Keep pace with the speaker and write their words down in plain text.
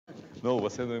Não,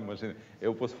 você não imagina.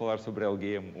 Eu posso falar sobre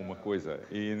alguém uma coisa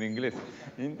e em inglês.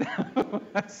 Então,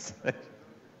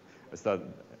 está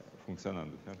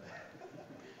funcionando.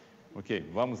 Ok,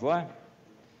 vamos lá?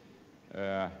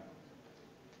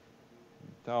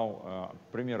 Então,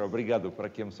 primeiro, obrigado para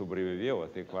quem sobreviveu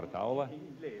até a quarta aula.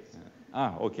 Em inglês.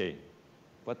 Ok.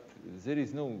 But there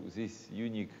is no this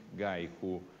unique guy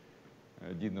who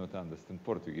did not understand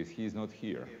Portuguese. He is not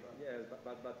here. Yes,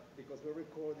 but because we're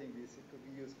recording this, it could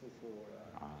be useful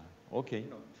for. Okay. You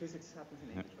know, physics happens in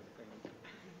English.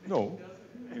 No,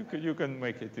 you can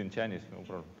make it in Chinese, no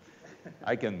problem.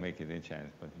 I can make it in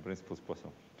Chinese, but in principle it's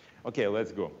possible. Okay,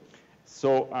 let's go.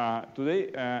 So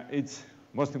today it's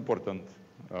most important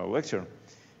lecture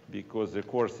because the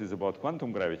course is about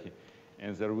quantum gravity,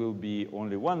 and there will be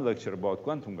only one lecture about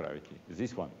quantum gravity,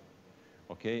 this one.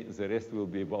 Okay, the rest will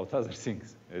be about other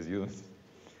things, as you know.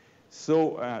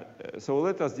 So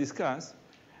let us discuss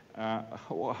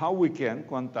how we can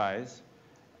quantize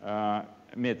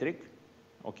metric,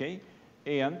 okay,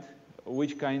 and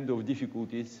which kind of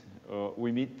difficulties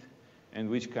we meet and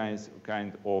which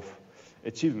kind of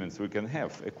achievements we can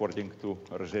have according to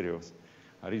Rogério's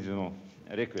original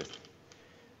request.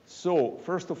 So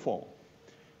first of all,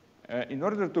 in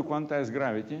order to quantize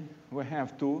gravity, we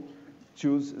have to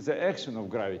choose the action of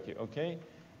gravity, okay?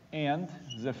 And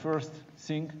the first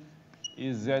thing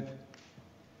is that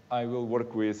I will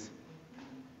work with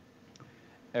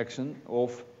action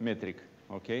of metric,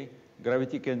 okay?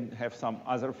 Gravity can have some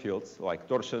other fields like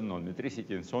torsion,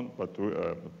 non-metricity, and so on, but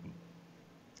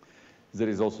there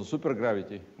is also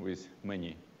supergravity with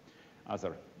many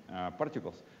other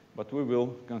particles, but we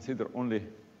will consider only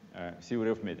theory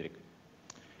of metric.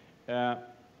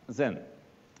 Then,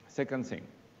 second thing,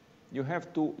 you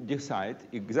have to decide,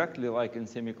 exactly like in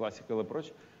semi-classical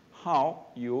approach, how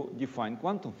you define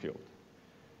quantum field.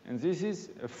 And this is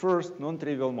a first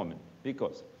non-trivial moment,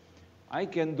 because I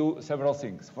can do several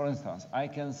things. For instance, I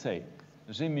can say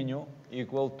G mu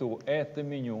equal to eta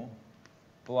mu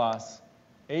plus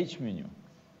H mu,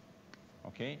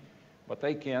 okay? But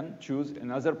I can choose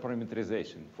another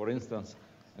parameterization. For instance,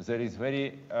 there is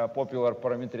very popular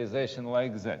parameterization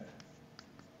like that.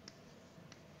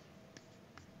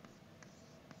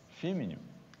 Phi mu.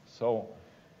 So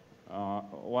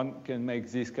one can make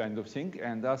this kind of thing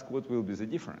and ask what will be the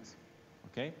difference,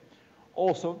 okay?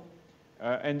 Also,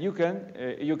 and you can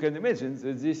imagine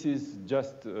that this is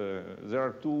just, there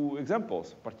are two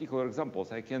examples, particular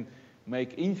examples. I can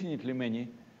make infinitely many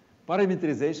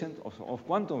parameterizations of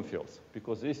quantum fields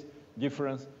because this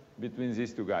difference between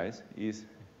these two guys is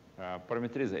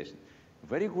parameterization.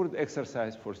 Very good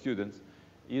exercise for students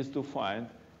is to find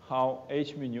how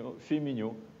H mu, phi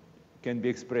mu can be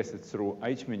expressed through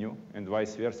H mu and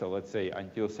vice versa, let's say,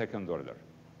 until second order,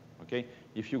 okay?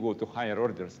 If you go to higher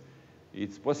orders,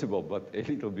 it's possible, but a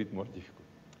little bit more difficult.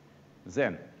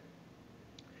 Then,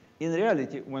 in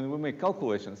reality, when we make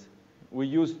calculations, we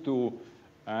used to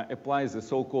apply the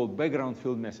so-called background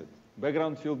field method.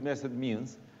 Background field method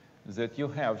means that you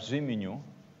have G mu,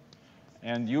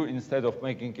 and you, instead of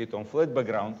making it on flat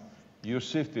background, you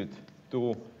shift it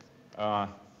to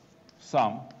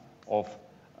sum of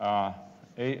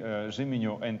G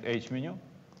mu and H mu.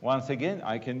 Once again,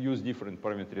 I can use different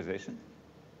parameterizations.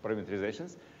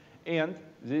 And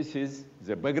this is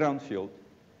the background field,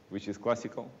 which is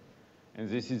classical. And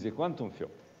this is the quantum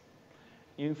field.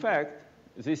 In fact,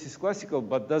 this is classical,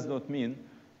 but does not mean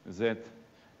that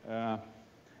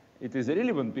it is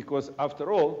irrelevant, because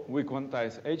after all, we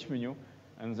quantize H mu,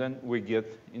 and then we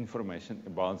get information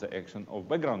about the action of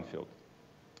background field.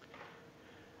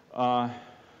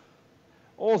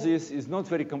 All this is not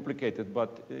very complicated,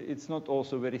 but it's not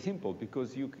also very simple,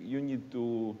 because you need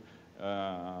to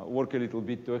work a little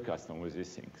bit to accustom with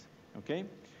these things, okay?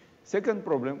 Second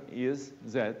problem is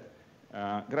that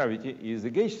gravity is a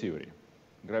gauge theory.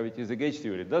 Gravity is a gauge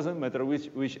theory. It doesn't matter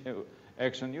which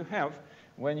action you have.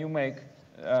 When you make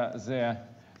the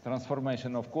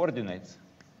transformation of coordinates,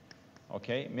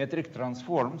 okay, metric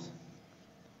transforms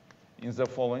in the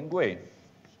following way.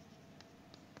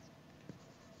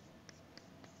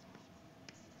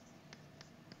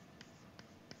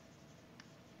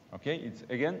 Okay,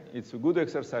 it's a good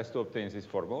exercise to obtain this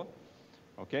formula.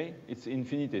 Okay, it's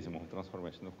infinitesimal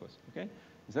transformation, of course. Okay,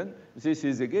 then this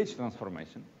is a gauge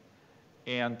transformation,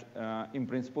 and in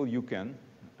principle you can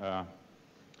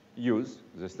use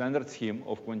the standard scheme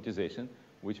of quantization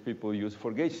which people use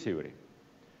for gauge theory.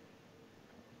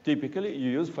 Typically,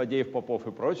 you use Fadeev-Popov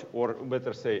approach, or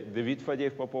better say,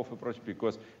 David-Fadeev-Popov approach,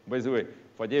 because, by the way,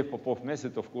 Fadeev-Popov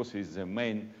method, of course, is the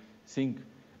main thing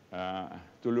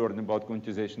to learn about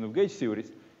quantization of gauge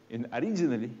theories. And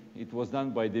originally, it was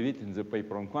done by DeWitt in the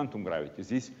paper on quantum gravity.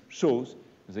 This shows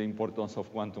the importance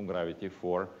of quantum gravity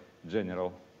for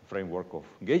general framework of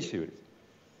gauge theories.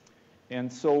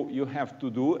 And so you have to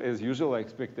do, as usual, I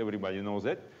expect everybody knows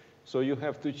that. So you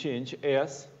have to change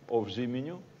S of G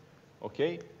mu,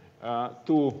 okay,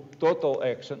 to total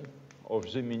action of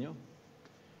G mu.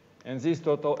 And this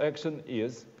total action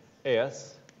is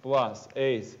S plus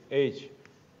H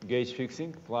gauge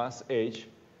fixing plus H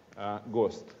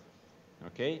ghost.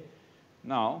 Okay?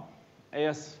 Now,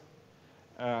 S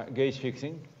gauge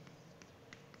fixing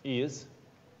is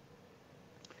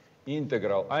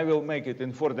integral. I will make it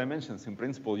in 4 dimensions. In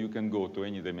principle, you can go to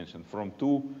any dimension from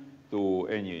 2 to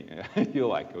any you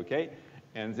like, okay?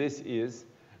 And this is,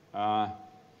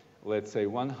 let's say,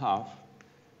 1/2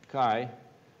 chi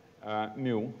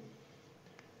mu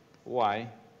y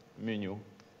mu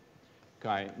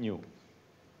chi nu,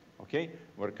 okay?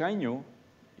 Where chi nu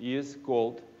is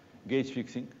called gauge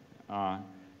fixing,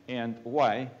 and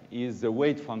y is the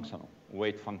weight function,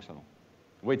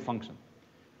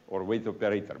 or weight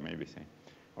operator, maybe say.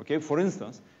 Okay, for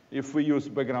instance, if we use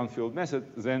background field method,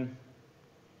 then,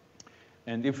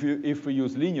 and if we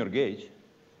use linear gauge,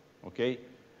 okay,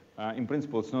 in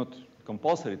principle it's not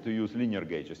compulsory to use linear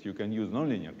gauges. You can use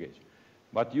nonlinear gauge,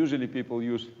 but usually people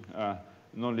use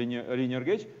linear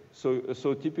gauge.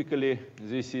 So typically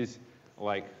this is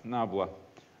like nabla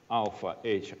alpha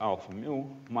H alpha mu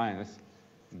minus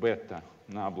beta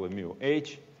nabla mu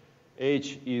H.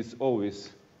 H is always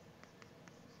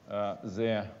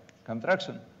the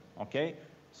contraction, okay?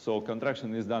 So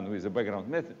contraction is done with the background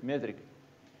metric.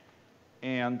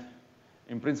 And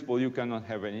in principle, you cannot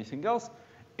have anything else.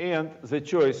 And the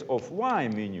choice of y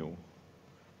mu,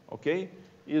 okay,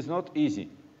 is not easy.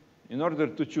 In order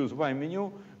to choose y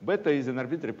mu, beta is an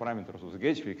arbitrary parameter of the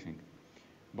gauge fixing.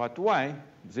 But y,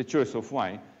 the choice of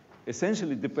y,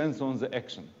 essentially depends on the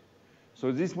action. So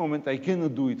at this moment, I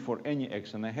cannot do it for any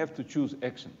action. I have to choose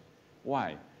action.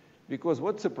 Why? Because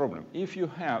what's the problem? If you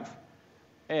have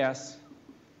S,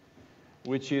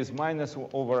 which is minus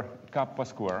over kappa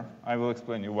square, I will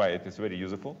explain you why it is very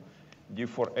useful. D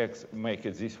for x, make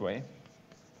it this way.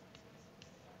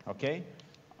 Okay?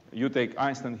 You take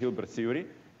Einstein-Hilbert theory.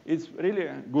 It's really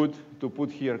good to put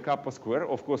here kappa square.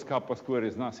 Of course, kappa square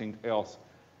is nothing else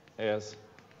as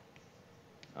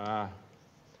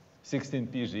 16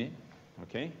 PG.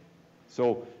 Okay?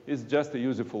 So it's just a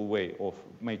useful way of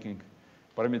making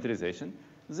parameterization.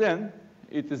 Then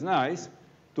it is nice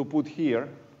to put here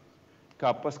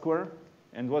kappa square,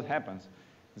 and what happens?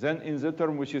 Then in the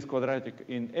term which is quadratic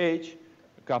in H,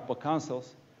 kappa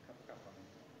cancels.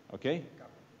 Okay?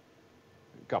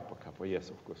 Kappa, yes,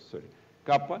 of course, sorry.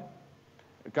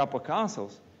 Kappa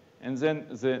cancels, and then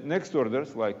the next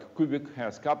orders, like cubic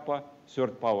has kappa,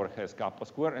 third power has kappa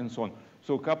square, and so on.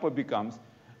 So kappa becomes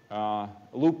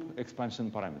loop expansion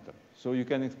parameter. So you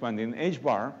can expand in H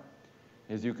bar,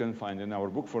 as you can find in our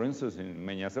book, for instance, in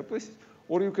many other places,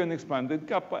 or you can expand in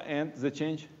kappa, and the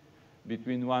change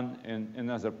between one and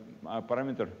another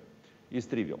parameter is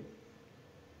trivial.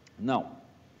 Now,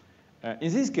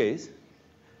 in this case,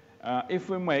 if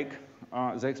we make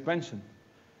the expansion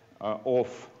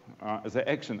of the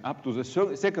action up to the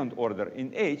second order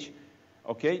in H,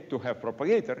 okay, to have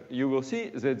propagator, you will see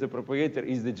that the propagator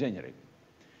is degenerate.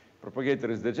 Propagator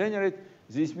is degenerate.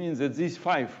 This means that these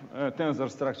 5 tensor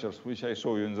structures, which I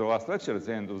showed you in the last lecture, at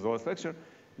the end of the last lecture,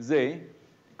 they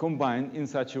combine in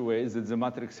such a way that the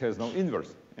matrix has no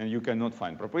inverse, and you cannot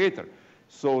find propagator.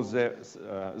 So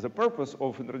the purpose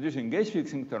of introducing gauge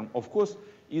fixing term, of course,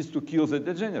 is to kill the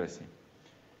degeneracy.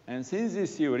 And since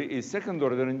this theory is second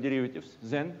order in derivatives,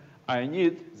 then I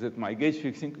need that my gauge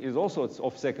fixing is also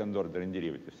of second order in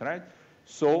derivatives, right?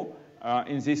 So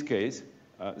in this case,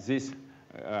 this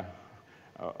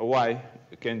y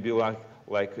can be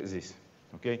like this,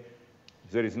 okay?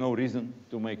 There is no reason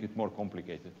to make it more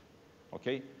complicated,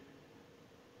 okay?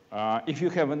 If you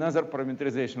have another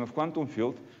parameterization of quantum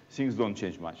field, things don't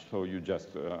change much, so you just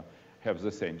have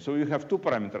the same. So you have 2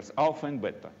 parameters, alpha and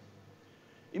beta.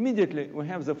 Immediately, we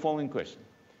have the following question.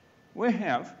 We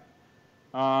have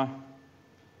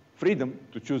freedom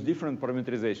to choose different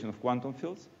parameterization of quantum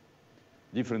fields,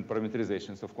 different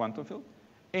parameterizations of quantum field,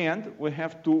 and we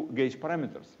have 2 gauge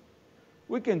parameters.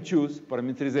 We can choose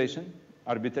parameterization,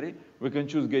 arbitrary. We can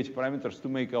choose gauge parameters to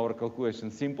make our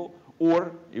calculation simple,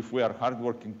 or if we are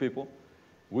hardworking people,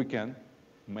 we can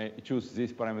choose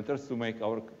these parameters to make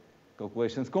our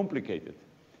calculations complicated.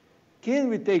 Can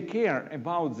we take care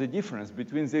about the difference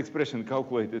between the expression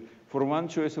calculated for one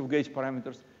choice of gauge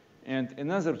parameters and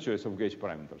another choice of gauge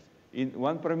parameters in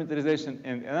one parameterization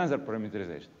and another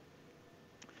parameterization?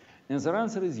 And the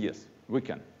answer is yes, we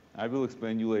can. I will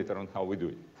explain you later on how we do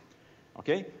it.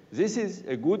 Okay? This is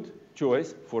a good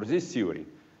choice for this theory.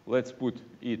 Let's put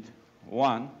it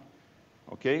 1,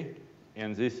 okay?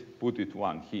 And this, put it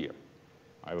 1 here.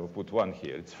 I will put 1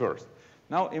 here. It's first.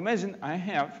 Now imagine I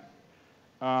have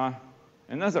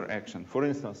another action. For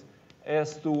instance,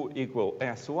 S2 equal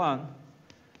S1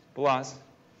 plus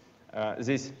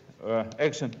this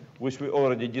action which we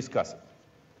already discussed.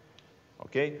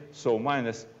 Okay? So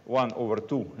minus 1 over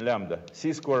 2 lambda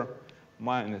c square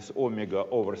minus omega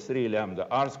over 3 lambda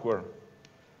r square.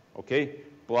 Okay?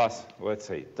 Plus, let's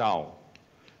say, tau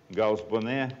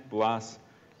Gauss-Bonnet plus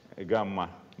gamma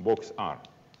box r.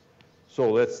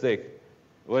 So let's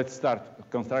start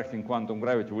constructing quantum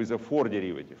gravity with a 4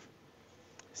 derivative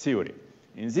theory.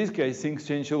 In this case, things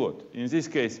change a lot. In this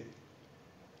case,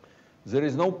 there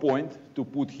is no point to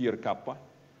put here kappa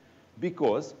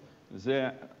because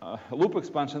the loop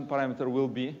expansion parameter will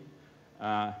be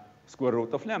square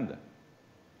root of lambda.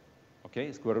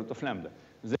 Okay, square root of lambda.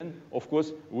 Then, of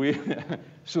course, we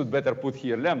should better put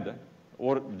here lambda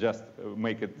or just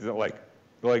make it like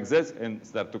this and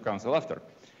start to cancel after.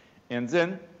 And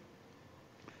then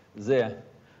the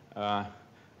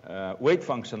weight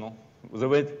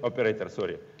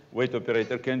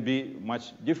operator can be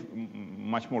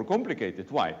much more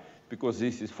complicated. Why? Because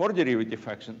this is 4 derivative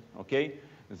action, okay?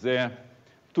 The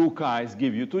 2 chi's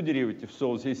give you 2 derivatives,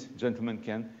 so this gentleman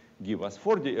can give us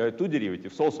 2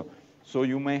 derivatives also. So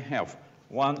you may have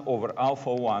 1 over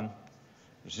alpha 1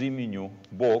 g mu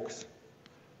box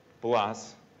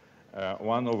plus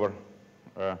 1 over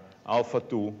alpha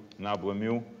 2 nabla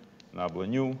mu nabla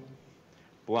nu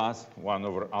plus 1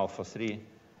 over alpha 3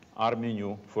 r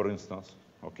mu, for instance,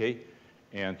 okay?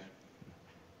 And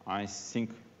I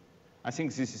think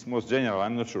this is most general.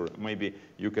 I'm not sure. Maybe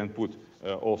you can put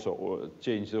also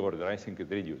change the order. I think it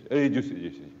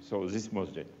reduces. So this is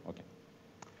most general. Okay.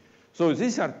 So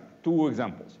these are two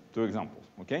examples,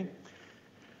 okay?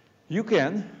 You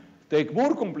can take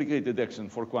more complicated action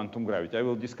for quantum gravity. I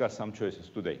will discuss some choices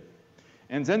today.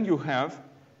 And then you have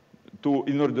to,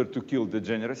 in order to kill the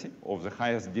degeneracy of the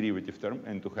highest derivative term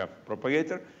and to have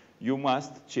propagator, you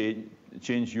must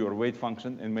change your weight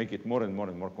function and make it more and more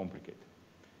and more complicated.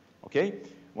 Okay?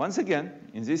 Once again,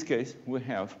 in this case, we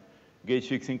have gauge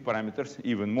fixing parameters,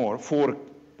 even more, 4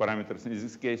 parameters in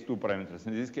this case, 2 parameters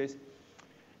in this case.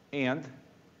 And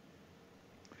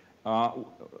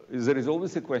there is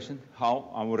always a question how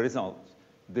our results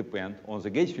depend on the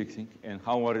gauge fixing and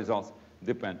how our results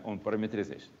depend on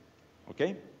parameterization.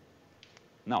 Okay?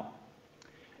 Now,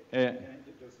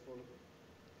 just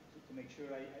to make sure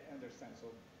I understand. So,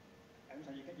 I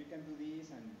understand you can do this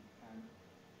and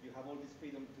you have all this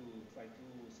freedom to try to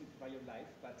simplify your life,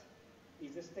 but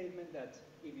is the statement that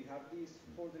if you have this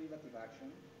 4 derivative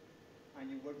action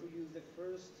and you were to use the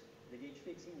gauge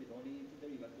fixing with only 2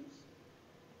 derivatives,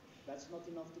 that's not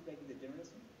enough to take the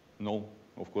degeneracy? No,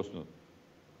 of course not.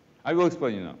 I will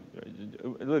explain you now.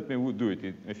 Let me do it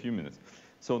in a few minutes.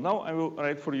 So now I will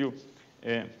write for you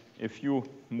a few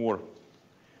more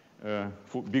the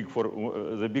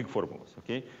big formulas,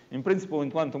 okay? In principle,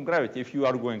 in quantum gravity, if you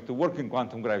are going to work in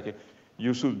quantum gravity,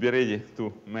 you should be ready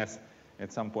to mess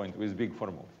at some point with big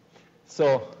formulas.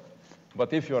 So,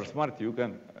 but if you are smart, you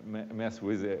can mess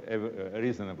with a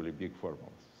reasonably big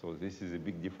formulas. So this is a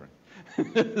big difference.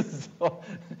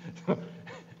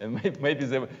 And maybe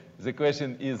the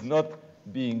question is not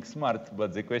being smart,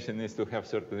 but the question is to have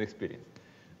certain experience.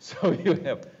 So you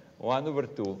have 1 over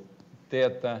 2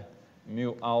 theta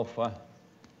mu alpha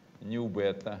nu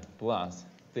beta plus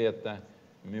theta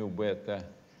mu beta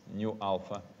nu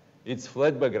alpha. It's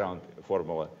flat background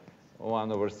formula.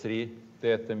 1 over 3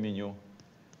 theta mu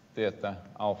theta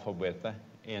alpha beta.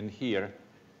 And here,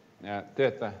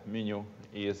 theta mu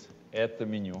is eta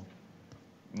mu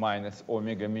minus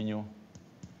omega mu.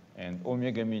 And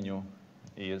omega mu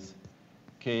is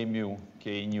k mu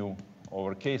k nu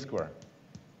over k square.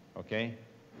 Okay?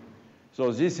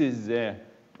 So this is the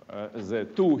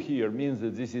 2 here means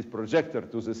that this is projector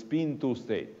to the spin 2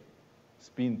 state.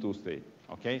 Spin 2 state.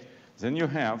 Okay? Then you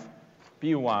have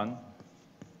P1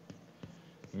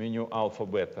 mu alpha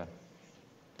beta,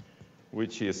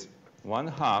 which is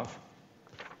 1/2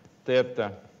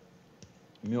 theta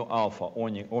mu alpha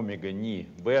omega ni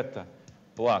beta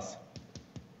plus,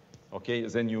 okay,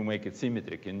 then you make it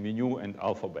symmetric in mu and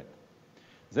alpha beta.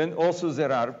 Then also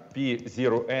there are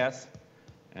P0s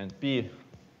and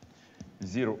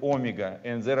P0 omega,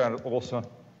 and there are also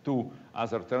 2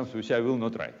 other terms which I will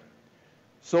not write.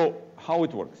 So how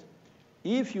it works?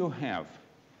 If you have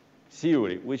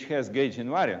theory which has gauge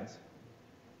invariance,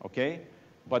 okay,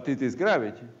 but it is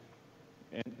gravity,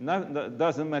 and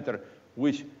doesn't matter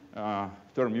which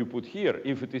term you put here,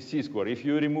 if it is C square. If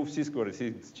you remove C square,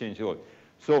 things change a lot.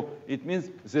 So it means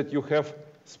that you have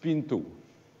spin 2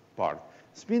 part.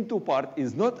 Spin 2 part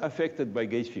is not affected by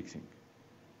gauge fixing.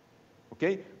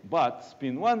 Okay? But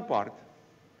spin 1 part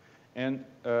and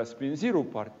spin 0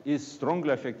 part is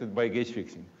strongly affected by gauge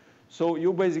fixing. So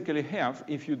you basically have,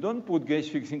 if you don't put gauge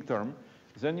fixing term,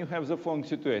 then you have the following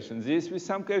situation. This with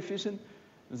some coefficient,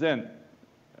 then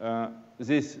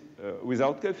this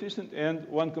without coefficient, and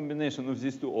one combination of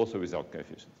these two also without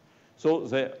coefficients. So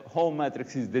the whole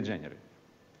matrix is degenerate.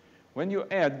 When you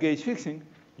add gauge fixing,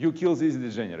 you kill this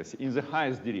degeneracy in the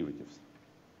highest derivatives.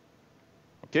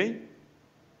 Okay?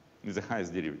 In the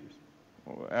highest derivatives.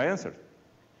 I answered.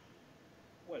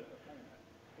 Well,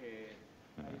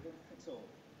 I don't think so.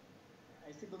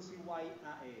 I still don't see why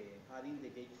adding the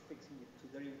gauge fixing to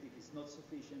derivative is not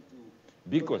sufficient to.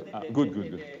 Because good.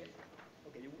 Okay,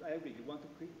 I agree. You want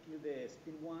to kill the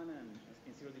spin 1 and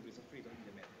spin 0 degrees of freedom in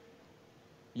the method.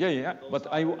 Yeah. But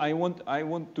I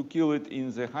want to kill it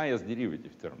in the highest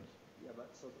derivative terms. Yeah, but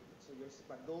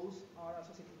but those are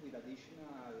associated with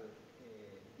additional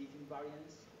different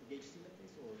variance, gauge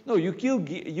symmetries, or no? You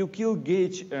kill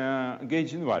gauge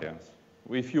invariance.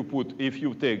 If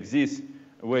you take this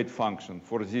weight function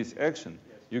for this action,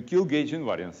 yes, you kill gauge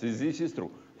invariance. This is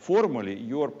true. Formally,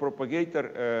 your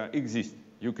propagator exists.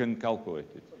 You can calculate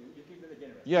it. So you kill the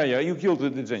degeneracy. Yeah, you kill the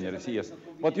degeneracy, yes.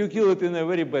 But you kill it in a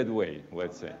very bad way,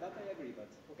 let's say. That I agree, but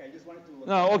okay, I just wanted to.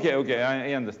 No, okay,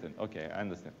 I understand. Okay, I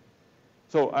understand.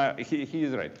 So he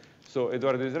is right. So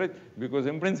Eduardo is right, because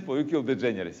in principle you kill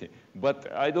degeneracy.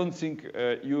 But I don't think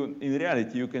in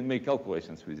reality you can make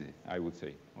calculations with it, I would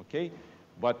say. Okay?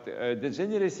 But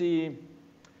degeneracy,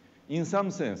 in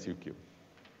some sense, you kill.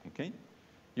 Okay?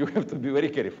 You have to be very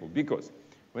careful, because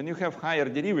when you have higher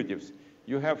derivatives,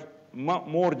 you have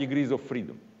more degrees of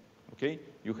freedom. Okay?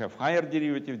 You have higher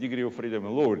derivative degree of freedom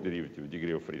and lower derivative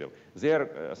degree of freedom. They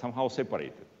are somehow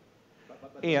separated.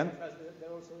 But and there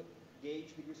are also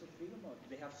gauge degrees of freedom, or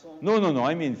they have some? No.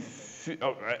 I mean,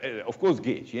 of course,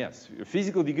 gauge, yes.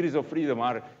 Physical degrees of freedom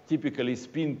are typically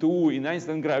spin 2 in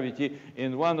Einstein gravity,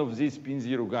 and one of these spin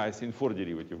 0 guys in 4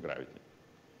 derivative gravity.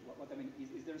 What I mean,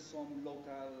 is there some local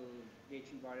gauge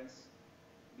invariance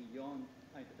beyond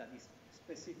that is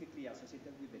specifically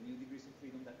associated with the new degrees of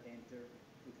freedom that enter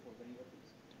with 4 derivatives?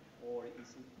 Or is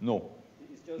it? No.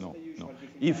 It's just the usual.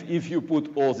 If you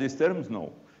put all these terms,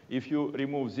 no. If you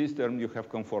remove this term, you have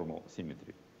conformal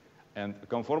symmetry. And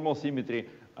conformal symmetry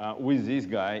with this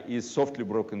guy is softly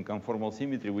broken conformal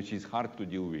symmetry, which is hard to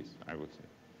deal with, I would say.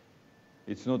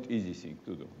 It's not easy thing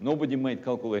to do. Nobody made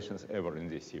calculations ever in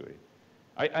this theory.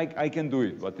 I can do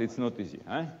it, but it's not easy.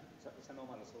 Huh? It's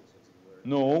anomalous also.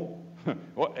 No.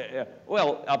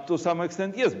 Well, up to some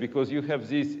extent, yes, because you have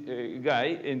this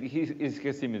guy, and he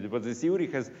has symmetry. But the theory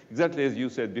has, exactly as you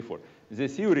said before, the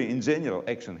theory in general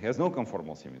action has no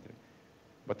conformal symmetry.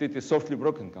 But it is softly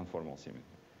broken conformal symmetry.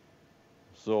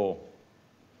 So,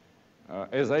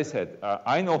 as I said,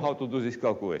 I know how to do this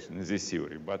calculation in this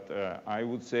theory, but I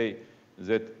would say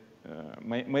that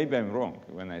maybe I'm wrong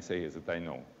when I say that I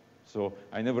know. So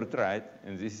I never tried,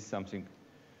 and this is something.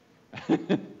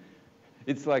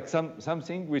 It's like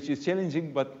something which is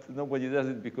challenging, but nobody does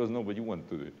it because nobody wants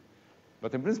to do it.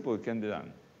 But in principle, it can be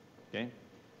done. Okay?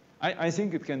 I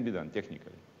think it can be done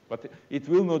technically, but it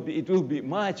will not be. It will be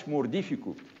much more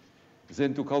difficult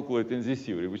than to calculate in this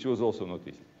theory, which was also not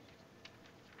easy.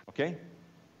 Okay?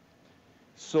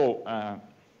 So,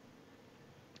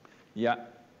 yeah.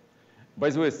 By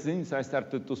the way, since I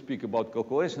started to speak about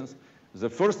calculations, the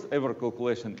first ever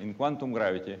calculation in quantum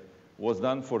gravity was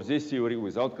done for this theory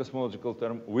without cosmological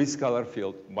term, with scalar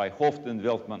field, by Hooft and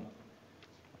Veltman.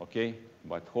 Okay?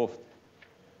 By Hooft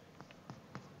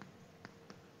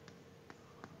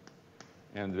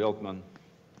and Veltman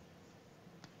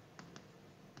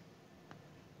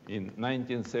in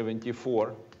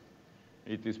 1974.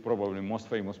 It is probably most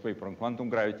famous paper on quantum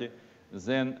gravity.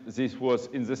 Then this was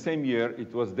in the same year,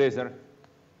 it was Deser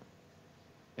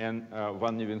and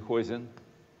van Nieuwenhuizen.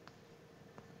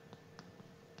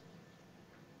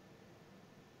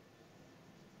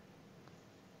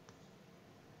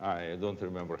 I don't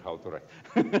remember how to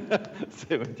write.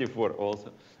 74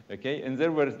 also. Okay, and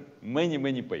there were many,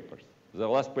 many papers. The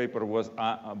last paper was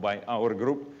by our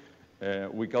group.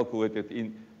 We calculated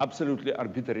in absolutely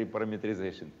arbitrary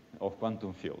parameterization of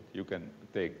quantum field. You can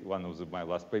take one of my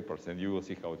last papers and you will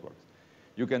see how it works.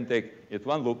 You can take at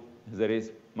one loop, there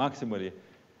is maximally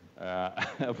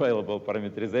available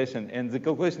parameterization, and the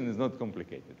calculation is not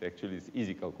complicated. Actually, it's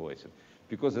easy calculation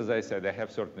because, as I said, I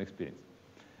have certain experience.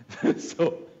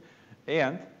 So,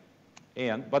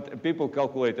 but people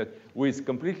calculated with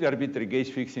completely arbitrary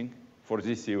gauge fixing for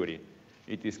this theory,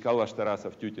 it is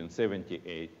Kalash-Tarasov-Tutin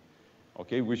 78,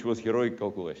 okay, which was heroic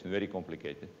calculation, very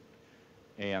complicated.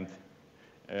 And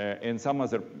some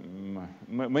other,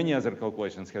 many other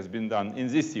calculations has been done in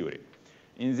this theory.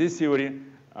 In this theory,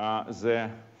 the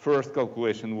first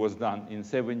calculation was done in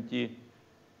 79,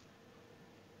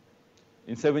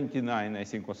 I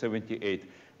think, or 78,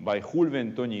 by Hulve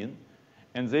and Tonin,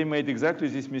 and they made exactly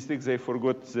this mistake. They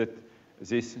forgot that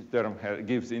this term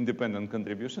gives independent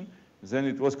contribution. Then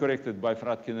it was corrected by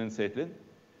Fradkin and Seitlin,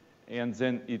 and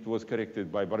then it was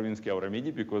corrected by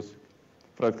Barvinsky-Auramidi because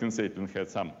Fradkin and Seitlin had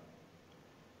some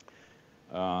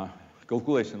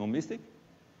calculational mistake.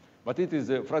 But it is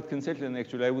Fradkin-Seitlin,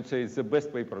 actually, I would say it's the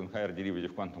best paper on higher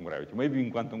derivative quantum gravity, maybe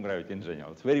in quantum gravity in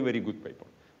general. It's a very, very good paper.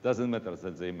 Doesn't matter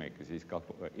that they make this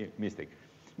mistake.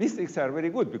 Mistakes are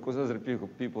very good because other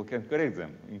people can correct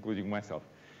them, including myself.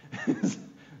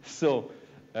 So,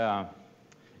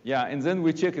 yeah, and then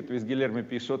we checked it with Guilherme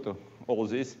Peixoto, all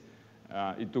this.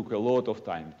 It took a lot of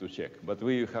time to check, but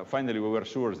finally we were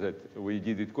sure that we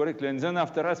did it correctly. And then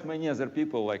after us, many other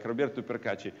people, like Roberto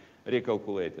Percacci,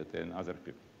 recalculated, and other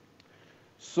people.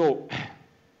 So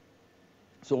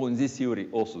in this theory,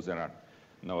 also there are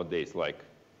nowadays like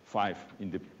 5,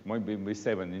 maybe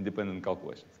 7 independent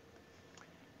calculations.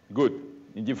 Good,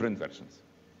 in different versions.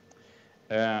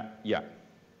 Yeah.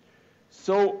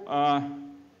 So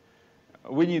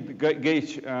we need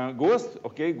gauge GOST.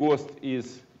 Okay, GOST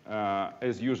is,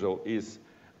 as usual, is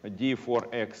d for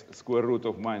x square root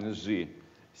of minus g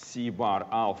c bar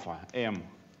alpha m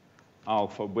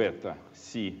alpha beta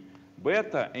c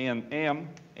beta, and m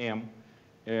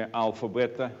alpha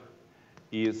beta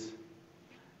is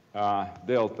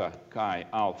delta chi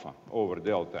alpha over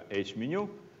delta h mu,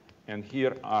 and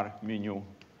here are mu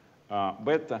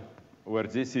beta, where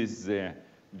this is the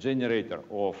generator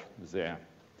of the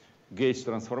gauge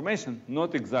transformation,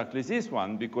 not exactly this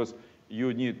one, because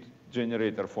you need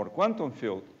generator for quantum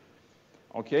field,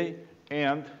 okay,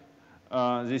 and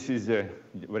this is the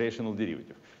rational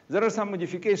derivative. There are some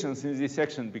modifications in this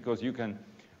section because you can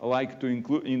like to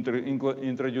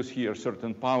introduce here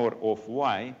certain power of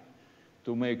y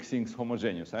to make things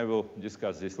homogeneous. I will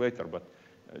discuss this later, but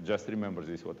just remember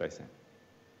this, what I said.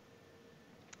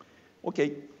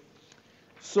 Okay,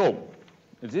 so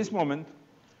at this moment,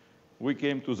 we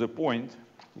came to the point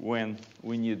when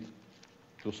we need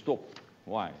to stop.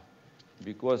 Why?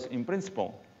 Because in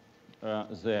principle,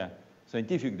 the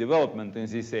scientific development in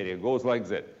this area goes like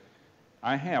that.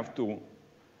 I have to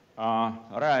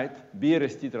write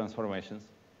BRST transformations.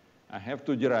 I have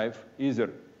to derive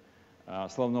either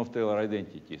Slavnov-Taylor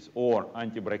identities or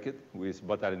anti-bracket with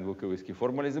Batarin-Vilkovisky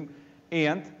formalism,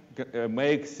 and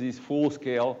make this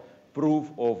full-scale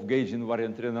proof of gauge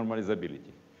invariant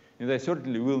renormalizability. And I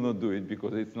certainly will not do it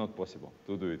because it's not possible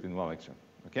to do it in one lecture.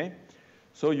 Okay?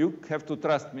 So you have to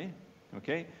trust me,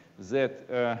 okay, that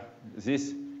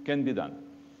this can be done.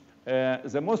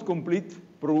 The most complete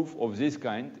proof of this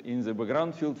kind in the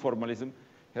background field formalism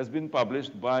has been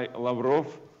published by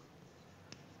Lavrov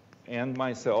and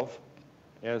myself.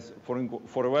 As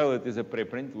for a while, it is a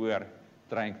preprint. We are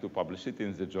trying to publish it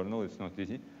in the journal. It's not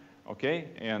easy. Okay,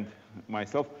 and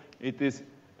myself, it is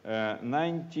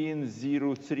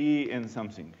 1903 and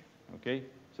something. Okay,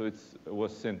 so it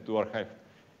was sent to archive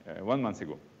 1 month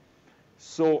ago.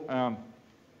 So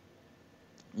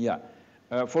yeah,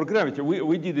 for gravity,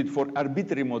 we did it for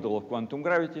arbitrary model of quantum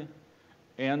gravity,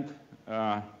 and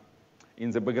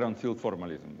in the background field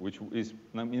formalism, which is,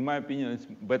 in my opinion, it's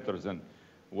better than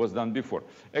was done before.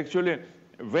 Actually,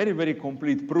 very, very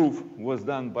complete proof was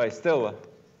done by Stella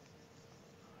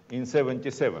in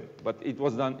 77, but it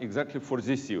was done exactly for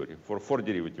this theory, for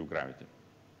 4-derivative gravity.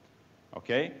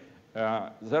 Okay?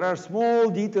 There are small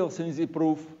details in the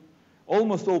proof.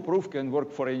 Almost all proof can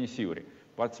work for any theory,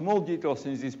 but small details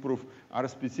in this proof are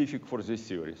specific for this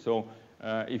theory. So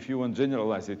if you want to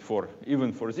generalize it for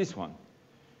even for this one,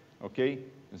 okay,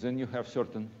 then you have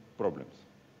certain problems.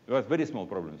 Well, very small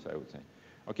problems, I would say.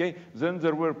 Okay, then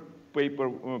there were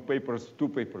two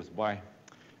papers by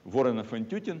Voronov and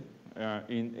Tutin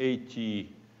in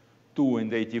 82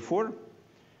 and 84,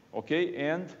 okay,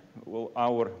 and well,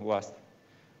 our last,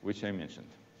 which I mentioned.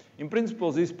 In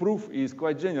principle, this proof is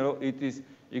quite general. It is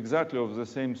exactly of the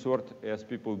same sort as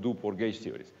people do for gauge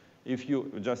theories. If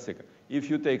you, just a second, if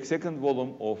you take second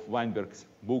volume of Weinberg's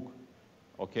book,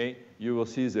 okay, you will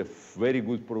see the very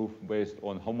good proof based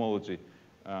on homology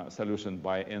solution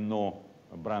by Eno,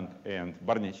 Brandt, and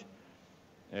Barnich.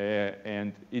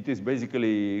 And it is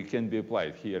basically can be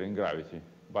applied here in gravity.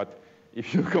 But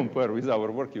if you compare with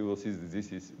our work, you will see that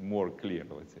this is more clear,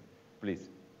 let's say. Please.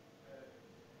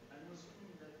 I'm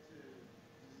assuming that this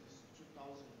is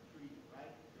 2003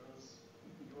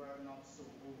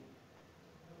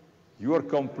 You are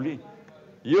completely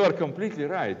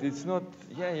right. It's not,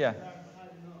 yeah.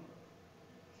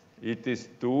 It is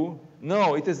 2.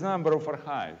 No, it is number of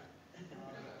archive.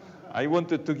 I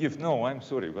wanted to give, no, I'm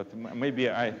sorry, but maybe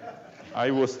I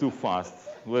was too fast.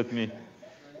 Let me,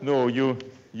 no, you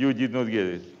did not get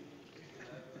it.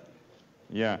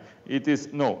 Yeah, it is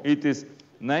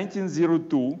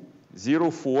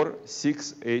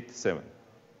 1902-04687.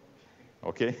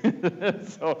 Okay,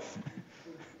 so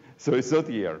it's not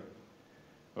year.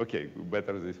 Okay,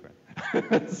 better this way.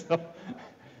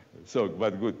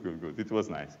 But good. It was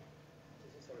nice.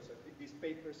 So this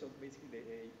paper, so basically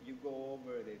you go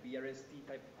over the BRST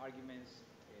type arguments.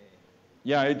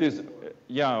 Yeah, it is.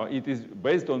 It is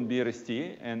based on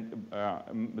BRST, and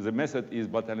the method is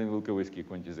Batalin-Wilkowski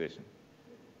quantization.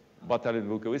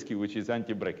 Batalin-Wilkowski, which is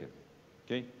anti-bracket.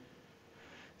 Okay.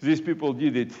 These people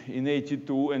did it in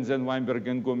 '82, and then Weinberg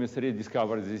and Gomez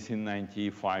rediscovered this in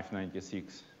 '95,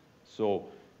 '96. So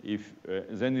if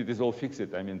then it is all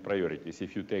fixed. I mean priorities.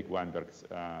 If you take Weinberg's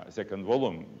second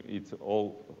volume, it's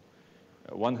all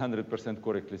 100%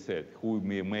 correctly said who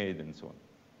made and so on.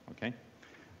 Okay.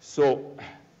 So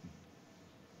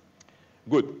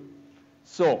good.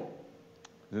 So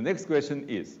the next question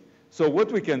is: so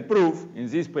what we can prove in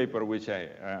this paper, which I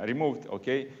removed,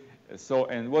 okay? So,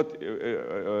 and what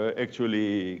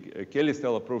actually Kelly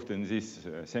Stella proved in this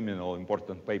seminal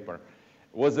important paper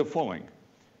was the following,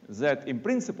 that in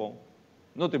principle,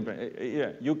 not in,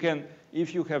 you can,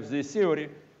 if you have this theory,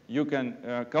 you can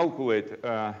calculate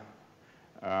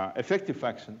effective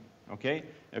fraction, okay?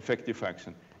 Effective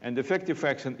fraction. And effective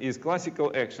fraction is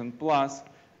classical action plus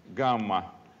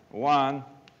gamma 1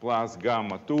 plus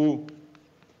gamma 2,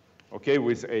 okay,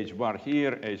 with h bar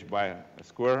here, h bar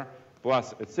square,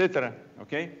 plus etc.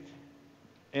 Okay,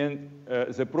 and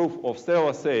the proof of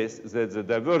Stella says that the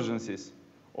divergences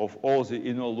of all the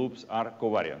inner loops are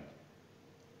covariant.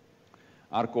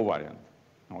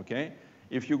 Okay,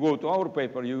 if you go to our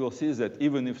paper, you will see that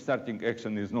even if starting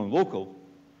action is non-local,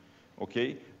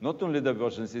 okay, not only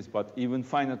divergences but even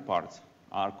finite parts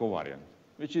are covariant,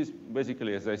 which is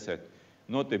basically, as I said,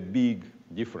 not a big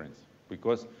difference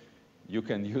because you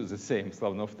can use the same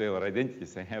Slavnov-Taylor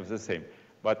identities and have the same.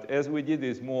 But as we did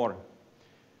is more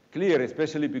clear,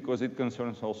 especially because it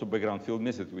concerns also background field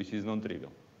method, which is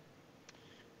non-trivial.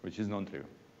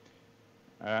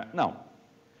 Now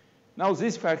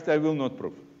this fact I will not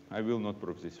prove. I will not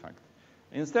prove this fact.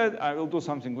 Instead, I will do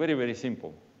something very, very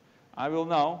simple. I will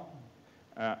now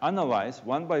analyze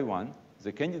one by one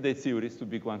the candidate theories to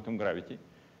big quantum gravity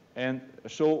and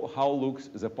show how looks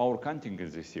the power counting in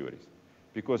these theories.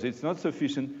 Because it's not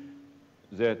sufficient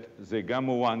that the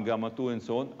gamma 1, gamma 2, and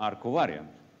so on are covariant.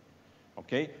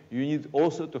 Okay? You need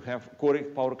also to have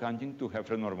correct power counting to have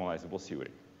renormalizable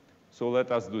theory. So let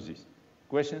us do this.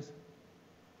 Questions?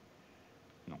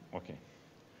 No, okay.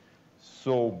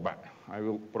 So I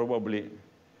will probably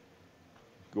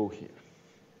go here.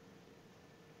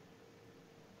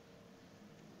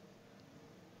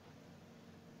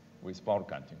 With power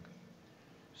counting.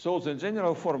 So the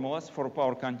general formulas for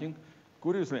power counting,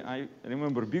 curiously, I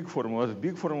remember big formulas,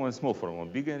 and small formula.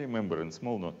 Big I remember, and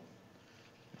small not.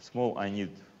 Small I need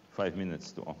 5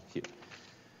 minutes to, here.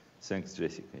 Thanks,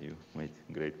 Jessica, you made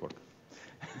great work.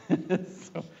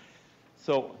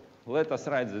 So let us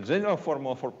write the general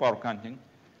formula for power counting.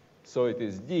 So it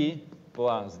is D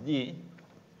plus D,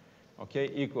 okay,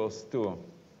 equals to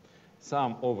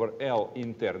sum over L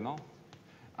internal.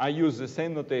 I use the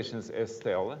same notations as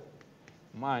Stella,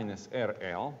 minus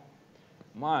RL,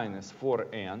 minus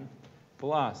 4n,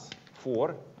 plus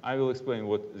 4. I will explain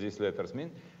what these letters mean.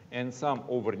 And sum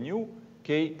over nu,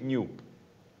 k nu.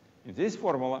 In this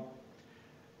formula,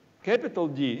 capital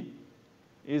D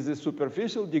is the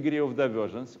superficial degree of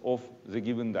divergence of the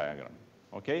given diagram.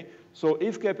 Okay? So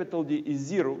if capital D is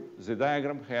 0, the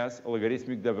diagram has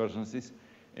logarithmic divergences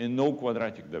and no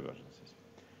quadratic divergences.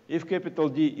 If capital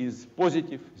D is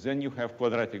positive, then you have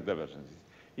quadratic divergences.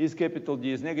 If capital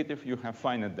D is negative, you have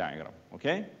finite diagram.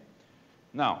 Okay?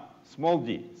 Now, small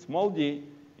d. Small d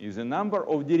is the number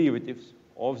of derivatives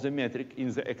of the metric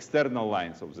in the external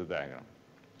lines of the diagram.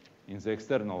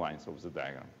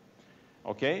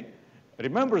 Okay?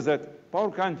 Remember that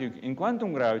power counting in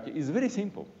quantum gravity is very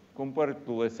simple compared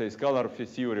to, let's say, scalar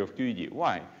theory of QED.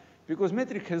 Why? Because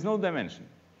metric has no dimension.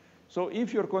 So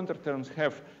if your counterterms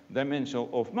have dimension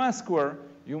of mass square,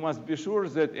 you must be sure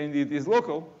that, and it is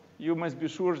local, you must be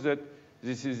sure that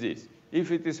this is this.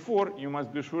 If it is 4, you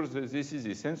must be sure that this is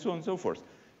this, and so on and so forth.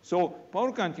 So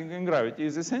power counting in gravity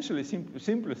is essentially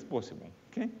simplest possible.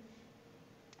 Okay?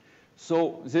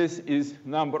 So this is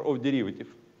number of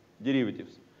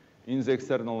derivatives in the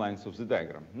external lines of the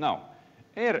diagram. Now,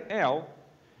 RL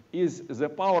is the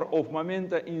power of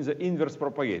momenta in the inverse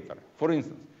propagator. For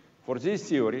instance, for this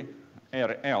theory,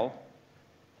 RL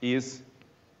is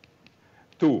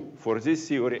 2. For this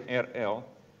theory, RL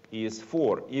is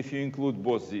 4, if you include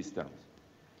both these terms.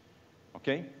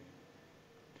 Okay?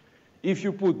 If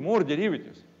you put more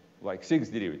derivatives, like 6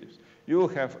 derivatives, you will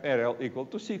have RL equal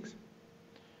to 6.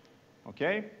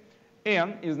 Okay?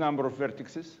 N is number of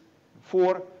vertices.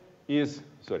 4 is,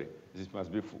 sorry, this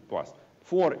must be plus.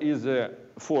 4 is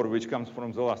 4, which comes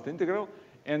from the last integral.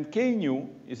 And K nu,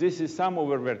 this is sum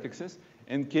over vertices.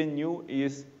 And K nu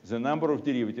is the number of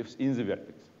derivatives in the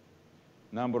vertex.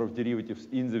 Number of derivatives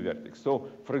in the vertex. So,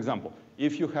 for example,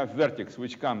 if you have vertex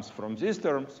which comes from these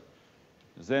terms,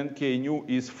 then K nu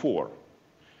is 4.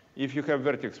 If you have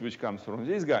vertex which comes from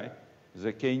this guy,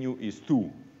 the K nu is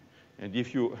 2. And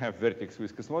if you have vertex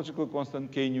with cosmological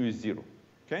constant, K nu is 0.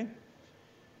 Okay?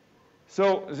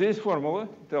 So this formula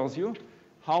tells you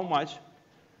how much,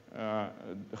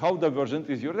 how divergent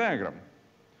is your diagram.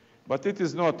 But it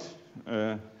is not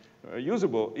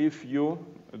usable if you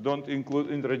don't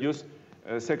introduce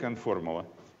a second formula.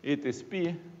 It is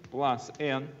P plus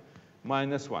N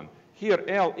minus 1. Here,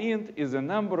 L int is the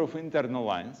number of internal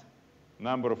lines.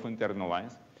 Number of internal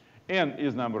lines. N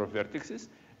is number of vertices.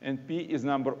 And P is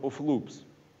number of loops.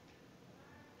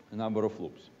 Number of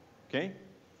loops. Okay?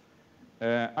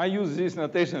 I use these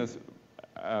notations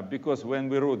because when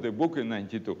we wrote the book in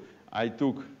 '92, I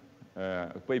took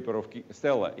a paper of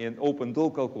Stella and opened all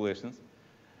calculations,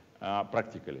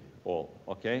 practically all,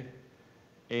 okay?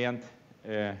 And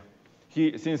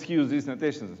since he used these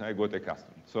notations, I got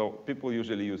accustomed. So people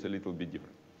usually use a little bit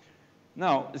different.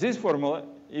 Now, this formula,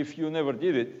 if you never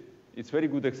did it, it's very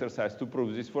good exercise. To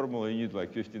prove this formula, you need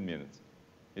like 15 minutes.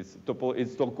 It's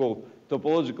called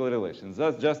topological relations.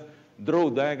 That's just draw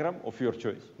a diagram of your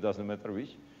choice, doesn't matter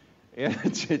which, and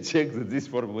check that this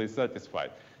formula is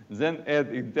satisfied. Then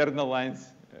add internal lines,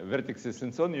 vertices,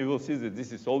 and so on. You will see that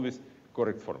this is always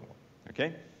correct formula.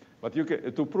 Okay? But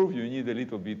to prove, you need a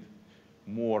little bit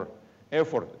more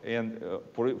effort. And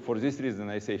for this reason,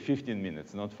 I say 15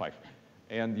 minutes, not 5.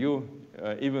 And you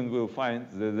even will find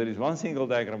that there is one single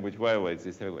diagram which violates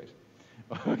this relation.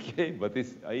 Okay? But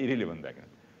it's an irrelevant diagram.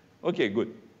 Okay,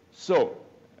 good. So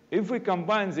if we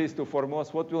combine these two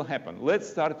formulas, what will happen? Let's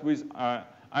start with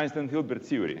Einstein-Hilbert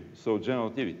theory, so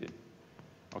generativity.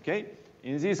 Okay?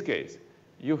 In this case,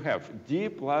 you have D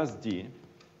plus D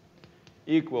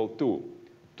equal to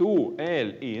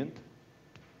 2L int,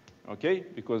 okay?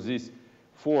 Because this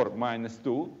 4 minus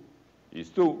 2 is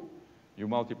 2. You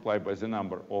multiply by the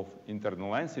number of internal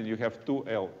lines, and you have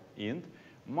 2L int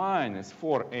minus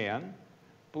 4N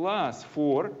plus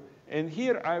 4. And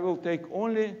here I will take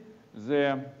only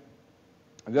the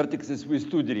vertices with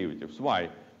 2 derivatives. Why?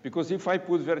 Because if I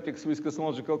put vertex with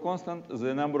cosmological constant,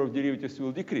 the number of derivatives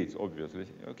will decrease, obviously.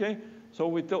 Okay? So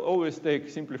we always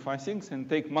simplify things and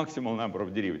take maximal number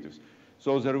of derivatives.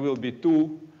 So there will be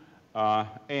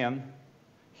 2n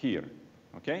here.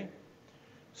 Okay?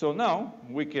 So now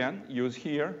we can use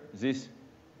here this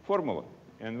formula.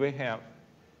 And we have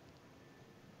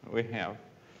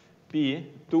P,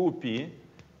 2P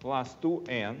plus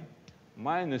 2n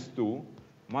minus 2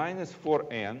 minus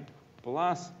 4n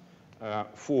plus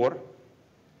 4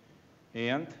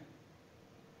 and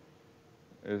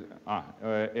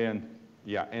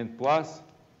plus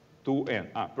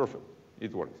 2n. Perfect.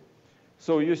 It works.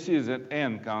 So you see that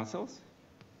n cancels.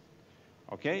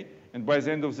 Okay? And by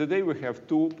the end of the day, we have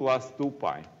 2 plus 2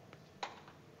 pi.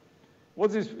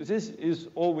 This is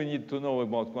all we need to know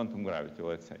about quantum gravity,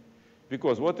 let's say.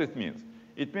 Because what it means?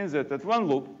 It means that at one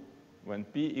loop, when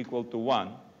p equal to 1,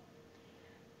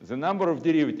 the number of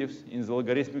derivatives in the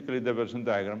logarithmically divergent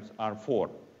diagrams are 4.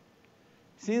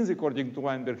 Since, according to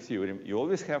Weinberg's theorem, you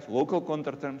always have local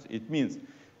counterterms, it means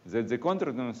that the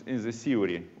counterterms in the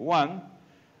theory 1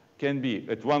 can be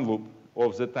at one loop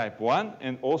of the type 1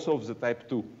 and also of the type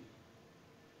 2.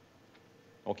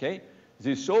 Okay?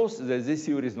 This shows that this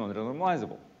theory is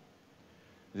non-renormalizable.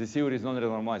 This theory is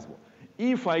non-renormalizable.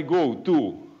 If I go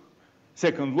to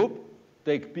second loop,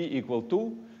 take p equal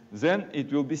 2, then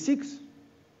it will be 6.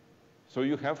 So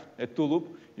you have, at 2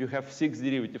 loop, you have 6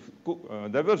 derivative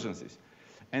divergences.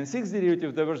 And 6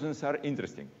 derivative divergences are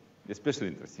interesting, especially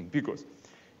interesting, because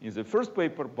in the first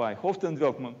paper by Hoft and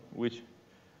Veltman, which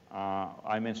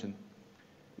I mentioned,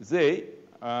 they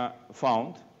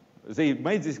they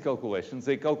made these calculations.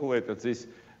 They calculated this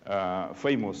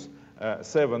famous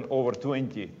 7 over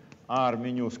 20 r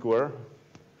mu square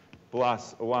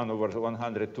plus 1 over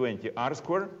 120 r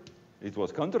square. It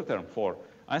was counterterm for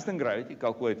Einstein gravity,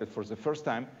 calculated for the first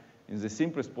time in the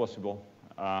simplest possible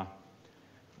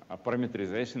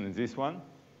parameterization in this one.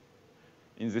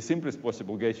 in the simplest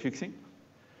possible gauge fixing.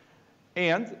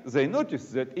 And they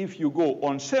noticed that if you go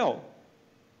on shell,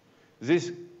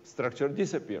 this structure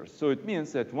disappears. So it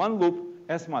means that one loop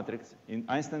S matrix in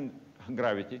Einstein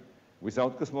gravity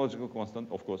without cosmological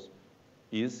constant, of course,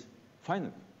 is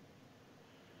finite.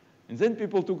 And then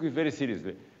people took it very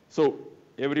seriously. So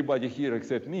everybody here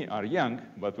except me are young,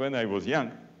 but when I was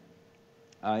young,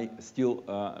 I still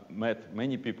met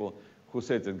many people who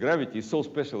said that gravity is so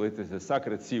special, it is a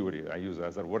sacred theory. I use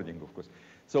other wording, of course.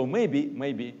 So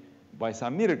maybe by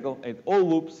some miracle, at all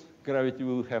loops, gravity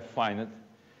will have finite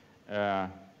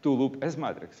 2-loop S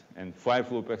matrix and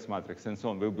 5-loop X matrix and so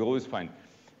on. Will be always finite.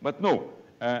 But no,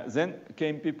 then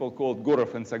came people called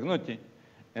Gorov and Sagnotti,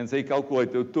 and they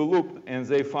calculated 2-loop, and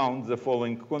they found the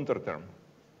following counterterm.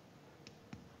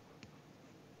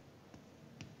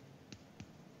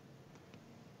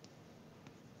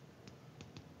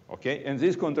 Okay, and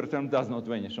this counterterm does not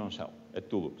vanish on shell at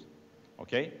 2 loops.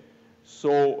 Okay,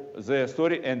 so the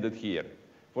story ended here.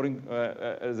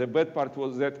 The bad part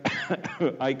was that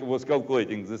I was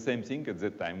calculating the same thing at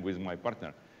that time with my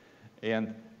partner,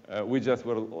 and we just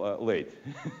were late.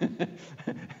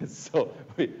 So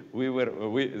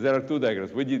there are 2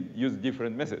 diagrams. We did use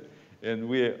different method, and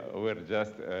we were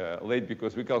just late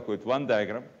because we calculated 1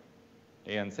 diagram,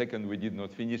 and second, we did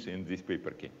not finish, and this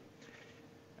paper came.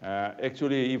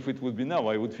 Actually, if it would be now,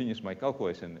 I would finish my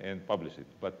calculation and publish it.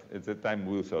 But at the time,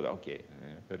 we thought, okay,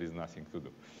 there is nothing to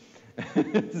do.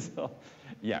 So,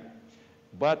 yeah.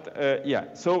 But,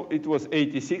 yeah, so it was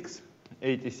 86,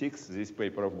 this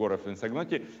paper of Gorov and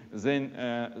Sagnotti. Then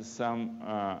some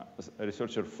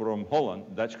researcher from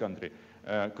Holland, Dutch country,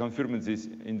 confirmed this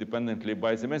independently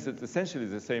by the method essentially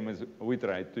the same as we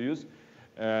tried to use,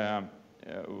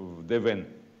 De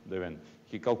Ven.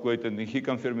 He calculated and he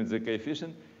confirmed the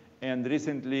coefficient. And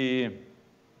recently,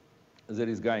 there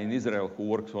is a guy in Israel who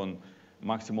works on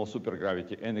maximal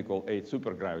supergravity, n=8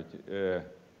 supergravity,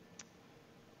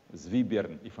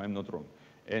 Zwibern, if I'm not wrong.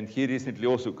 And he recently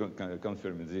also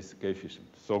confirmed this coefficient.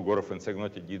 So Gorov and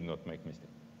Sagnotti did not make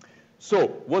mistake. So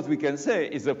what we can say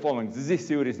is the following: this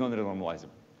theory is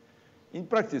non-renormalizable. In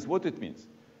practice, what it means?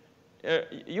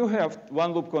 You have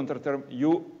 1-loop counterterm,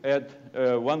 you add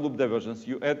 1-loop divergence,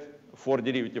 you add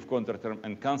 4-derivative counterterm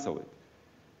and cancel it.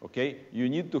 Okay, you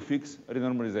need to fix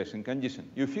renormalization condition.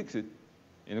 You fix it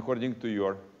in according to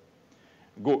your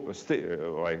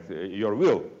your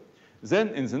will. Then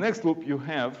in the next loop you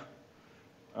have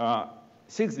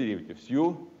 6 derivatives.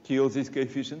 You kill these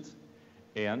coefficients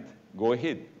and go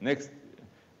ahead. Next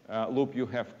loop you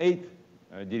have 8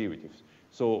 derivatives.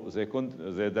 So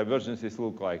the divergences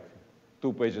look like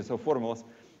 2 pages of formulas.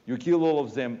 You kill all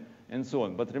of them and so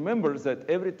on. But remember that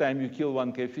every time you kill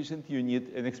 1 coefficient, you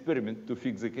need an experiment to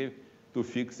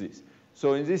fix this.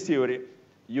 So in this theory,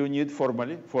 you need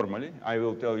formally, I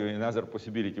will tell you another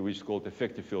possibility which is called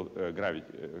effective field gravity,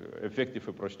 effective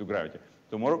approach to gravity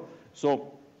tomorrow.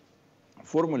 So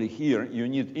formally here, you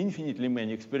need infinitely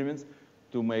many experiments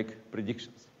to make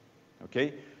predictions.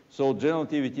 Okay? So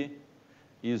generativity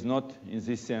is not, in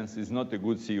this sense, is not a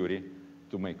good theory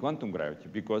to make quantum gravity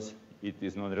because it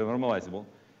is non-renormalizable.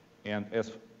 And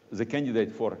as the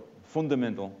candidate for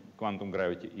fundamental quantum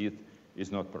gravity, it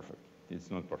is not perfect.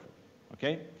 It's not perfect.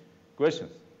 Okay?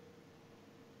 Questions?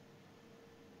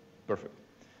 Perfect.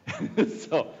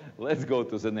 So let's go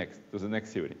to the next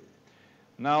theory.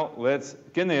 Now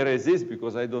can I erase this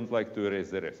because I don't like to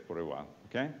erase the rest for a while.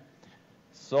 Okay?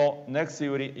 So next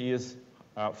theory is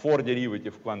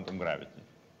 4-derivative quantum gravity.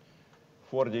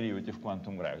 4-derivative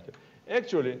quantum gravity.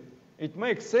 Actually, it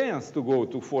makes sense to go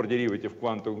to 4-derivative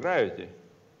quantum gravity.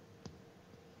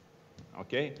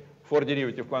 Okay?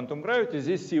 4-derivative quantum gravity,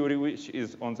 this theory which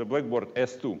is on the blackboard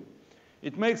S2.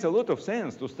 It makes a lot of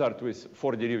sense to start with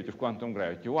 4-derivative quantum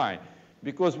gravity. Why?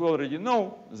 Because we already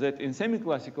know that in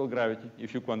semi-classical gravity,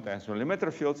 if you quantize only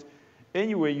matter fields,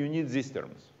 anyway you need these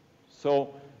terms.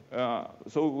 So,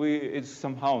 it's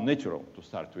somehow natural to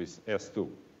start with S2.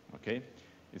 Okay?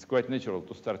 It's quite natural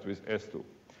to start with S2.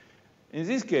 In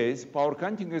this case, power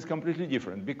counting is completely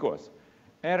different because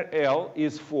RL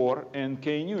is 4 and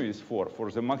K nu is 4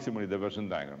 for the maximally divergent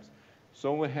diagrams.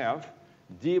 So we have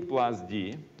D plus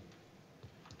D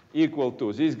equal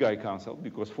to, this guy cancelled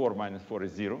because 4 minus 4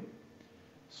 is 0.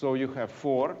 So you have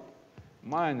 4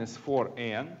 minus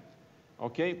 4n,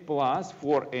 okay, plus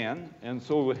 4n, and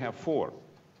so we have 4.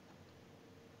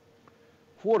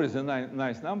 4 is a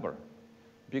nice number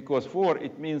because 4,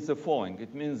 it means the following.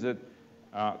 It means that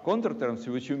counterterms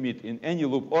which you meet in any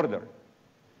loop order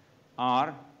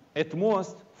are at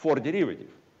most 4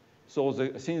 derivative. So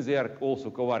since they are also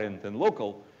covariant and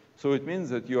local, so it means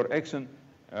that your action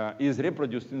is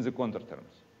reproduced in the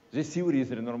counterterms. This theory is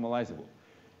renormalizable.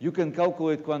 You can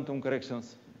calculate quantum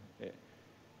corrections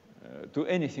to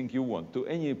anything you want, to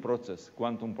any process,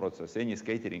 quantum process, any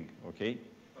scattering, okay?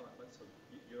 So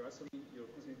you're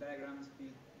considering diagrams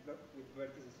with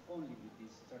vertices only with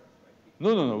these circles, right?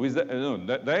 No.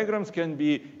 Diagrams can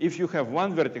be, if you have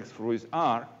one vertex with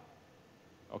R,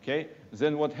 okay,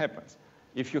 then what happens?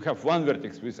 If you have one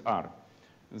vertex with R,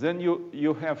 then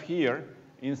you have here,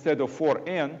 instead of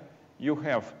 4n, you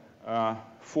have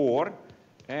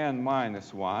 4n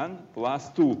minus 1 plus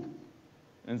 2.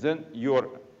 And then your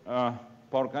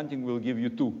power counting will give you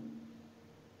 2.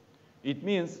 It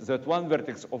means that one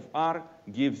vertex of R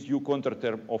gives you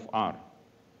counterterm of R.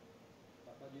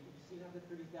 But you still have the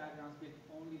previous diagrams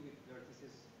only with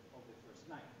vertices of the first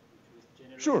line, which was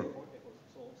generally sure.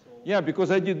 So yeah,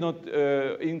 because I did not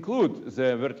include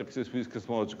the vertices with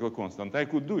cosmological constant. I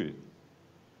could do it.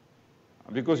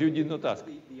 Because you did not ask.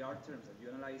 The R terms that you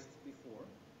analyzed before,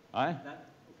 that,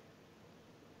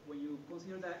 when you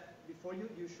consider that, before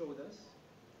you showed us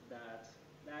that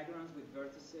diagrams with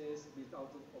vertices built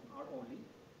out of R only,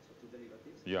 so two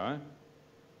derivatives, yeah,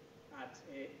 at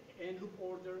n loop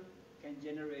order can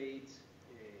generate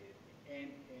n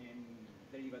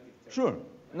derivative terms. Sure.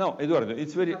 Right? No, Eduardo,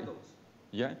 it's very...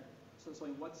 Yeah? So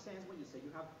in what sense, when you say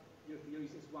you have your theory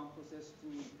is S1 plus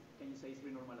S2, can you say it's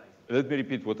renormalized? Let me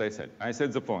repeat what I said. I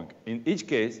said the following. In each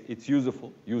case, it's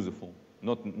useful,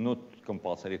 not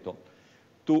compulsory at all,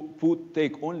 to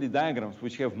take only diagrams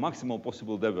which have maximal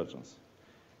possible divergence.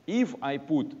 If I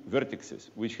put vertices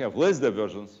which have less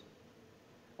divergence,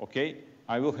 okay,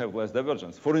 I will have less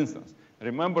divergence. For instance,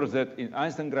 remember that in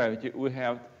Einstein gravity we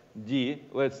have d,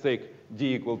 let's take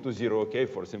d equal to 0, okay,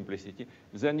 for simplicity.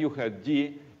 Then you have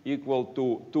d equal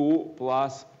to 2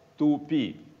 plus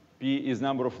 2p. P is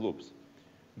number of loops.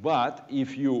 But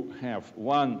if you have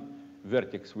one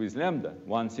vertex with lambda,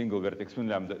 one single vertex with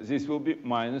lambda, this will be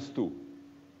minus 2.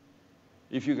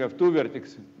 If you have two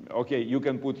vertices, okay, you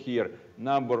can put here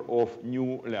number of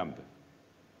new lambda.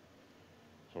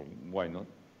 So why not?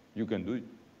 You can do it.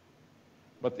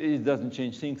 But it doesn't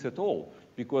change things at all,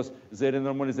 because the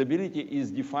renormalizability is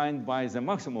defined by the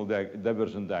maximal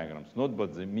divergent diagrams, not by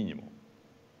the minimal.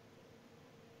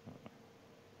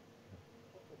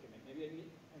 Okay, maybe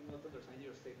I'm not understanding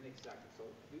your statement exactly. So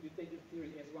you take your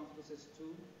theory S1 plus S2,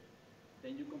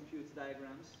 then you compute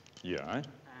diagrams. Yeah.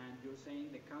 And you're saying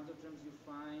the counter terms you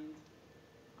find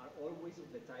are always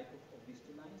of the type of these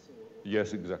two lines? Or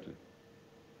yes, exactly.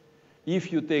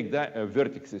 If you take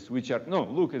vertices which are, no,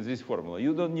 look at this formula.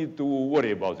 You don't need to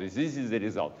worry about this. This is the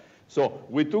result. So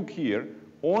we took here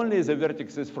only the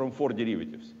vertices from 4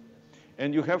 derivatives.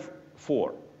 And you have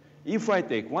 4. If I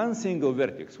take one single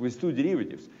vertex with 2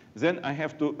 derivatives, then I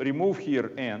have to remove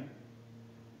here n,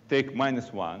 take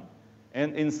minus 1,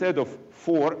 and instead of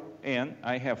 4n,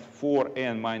 I have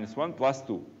 4n minus 1 plus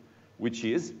 2, which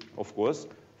is, of course,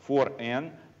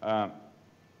 4n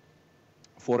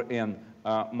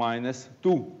minus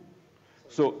 2.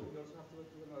 So you also have to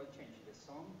do another change. The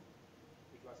sum,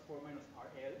 it was 4 minus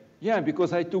RL. Yeah,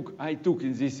 because I took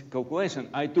in this calculation,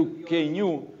 I took k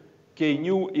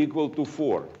nu equal to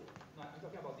 4. No, I'm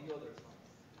talking about the other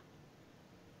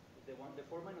sums. The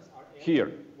 4 minus RL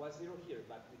here was 0 here,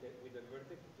 but with the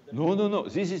vertex. No.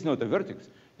 This is not a vertex.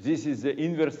 This is the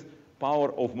inverse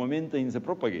power of momenta in the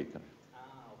propagator.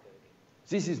 Okay.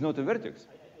 This is not a vertex.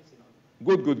 I see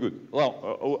now. Good.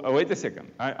 Well, wait a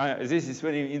second. This is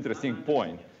very interesting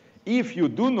point. If you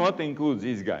do not include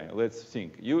this guy, let's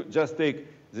think. You just take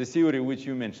the theory which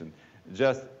you mentioned,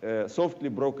 just softly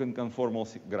broken conformal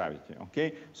gravity,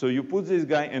 okay? So you put this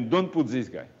guy and don't put this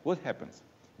guy. What happens?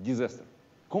 Disaster.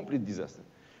 Complete disaster.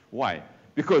 Why?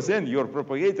 Because then your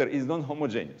propagator is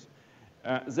non-homogeneous.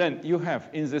 Then you have,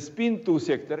 in the spin 2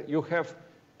 sector, you have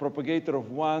propagator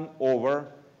of 1 over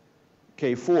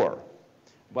k4.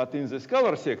 But in the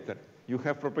scalar sector, you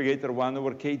have propagator 1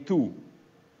 over k2.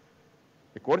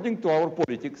 According to our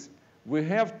politics, we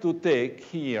have to take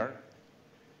here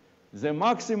the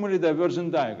maximally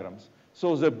divergent diagrams.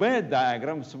 So the bad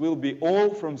diagrams will be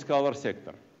all from scalar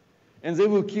sector. And they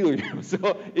will kill you.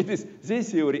 So this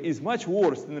theory is much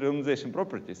worse in renormalization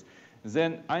properties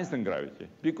than Einstein gravity,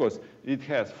 because it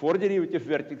has 4 derivative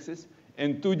vertices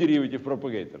and 2 derivative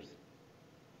propagators.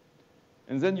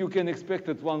 And then you can expect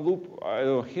at one loop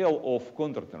hell of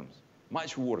counterterms,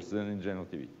 much worse than in general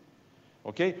TV.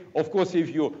 Okay? Of course,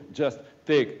 if you just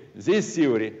take this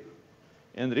theory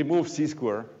and remove c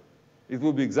square, it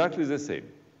will be exactly the same.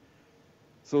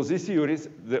 So these theories,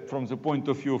 from the point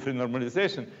of view of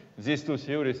renormalization, these two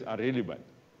theories are really bad.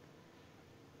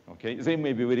 Okay? They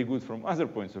may be very good from other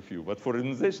points of view, but for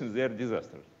renormalization, they are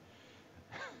disastrous.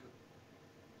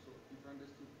 So if I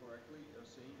understood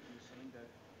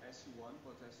S1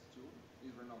 plus S2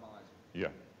 is renormalizable.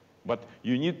 Yeah. But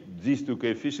you need these two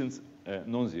coefficients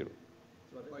non-zero.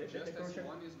 So But just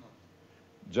S1 is not.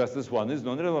 Just S1 is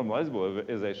non-renormalizable,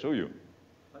 as I show you.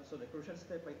 So the crucial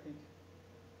step, I think,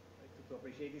 to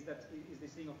appreciate is that is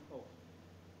this thing of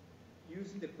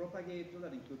using the propagator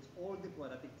that includes all the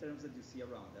quadratic terms that you see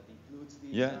around. That includes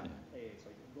this.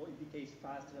 So it decays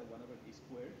faster than 1 over t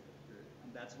squared,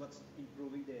 and that's what's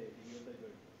improving the yield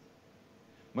divergence.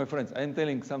 My friends, I'm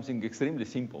telling something extremely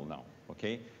simple now.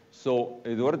 Okay. So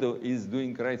Eduardo is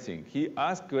doing the right thing. He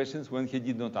asked questions when he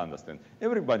did not understand.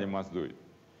 Everybody must do it,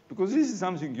 because this is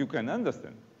something you can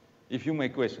understand if you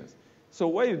make questions. So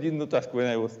why you did not ask when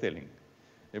I was telling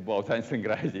about Einstein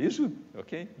gravity? You should,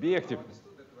 okay? Be active. I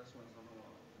understood that the S1 is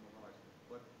normalizable,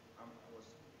 but I was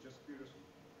just curious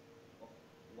of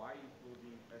why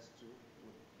including S2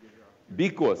 would give you a...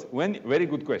 Because very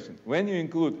good question. When you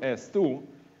include S2,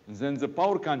 then the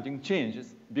power counting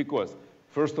changes because,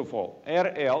 first of all,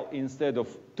 RL instead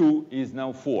of 2 is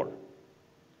now 4.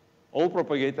 All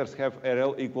propagators have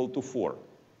RL equal to 4.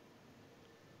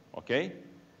 Okay?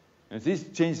 And this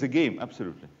changed the game,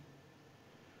 absolutely.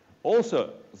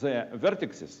 Also, the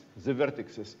vertices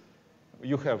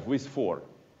you have with 4.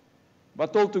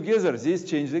 But altogether, this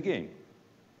changed the game.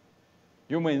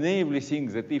 You may naively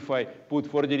think that if I put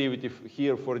 4 derivative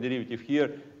here,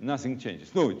 nothing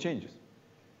changes. No, it changes.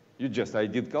 I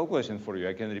did calculation for you.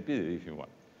 I can repeat it if you want.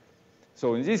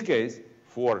 So in this case,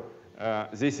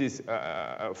 this is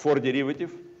 4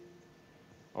 derivative.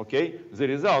 Okay, the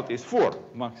result is 4,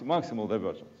 maximal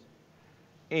divergence.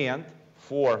 And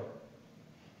for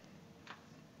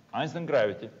Einstein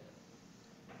gravity,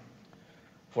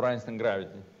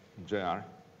 GR,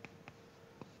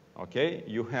 okay,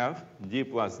 you have d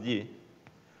plus d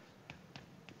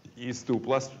is 2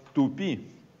 plus 2p,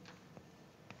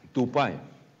 2 pi.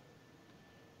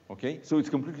 Okay, so it's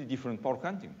completely different power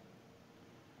counting.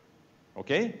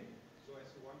 Okay? So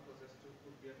S1 plus S2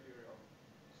 could be a theory of,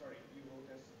 sorry, you wrote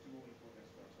S2 equal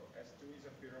S1. So S2 is a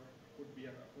theory of, could be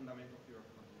a fundamental theory of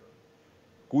continuity.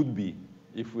 Could be,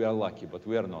 if we are lucky, but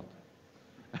we are not.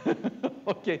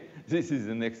 Okay, this is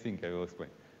the next thing I will explain.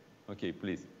 Okay,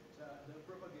 please. So the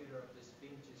propagator of the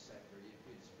spin-2-sector, you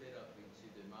could split up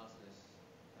into the massless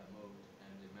mode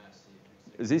and the massive.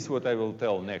 This is what I will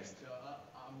tell next. So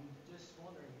I'm just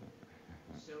wondering,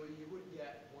 so you would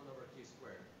get 1 over t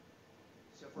squared.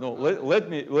 So No, let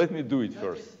me do it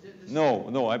first.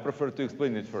 No, I prefer to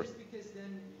explain it first. Just because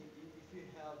then, if you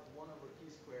have 1 over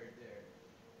t squared there,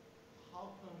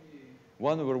 how come you...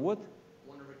 1 over what?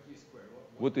 1 over q squared.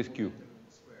 What is q?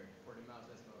 Squared for the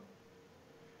massless mode.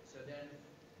 So then...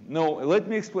 No, let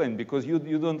me explain, because you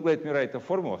don't let me write a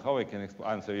formula. How I can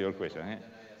answer your question? Eh?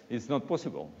 It's not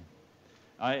possible.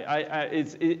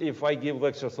 If I give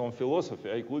lectures on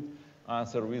philosophy, I could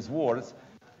answer with words.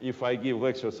 If I give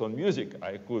lectures on music,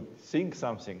 I could sing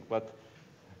something. But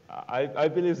I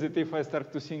believe that if I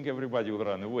start to sing, everybody will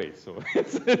run away. So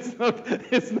it's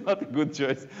not a good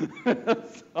choice.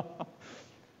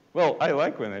 Well, I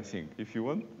like when I sing, if you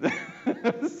want.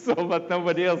 But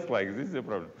nobody else likes. This is the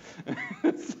problem.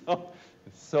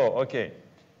 Okay.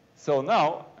 So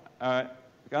now,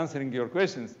 answering your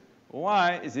questions,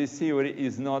 why this theory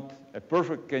is not a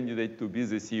perfect candidate to be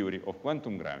the theory of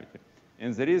quantum gravity?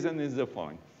 And the reason is the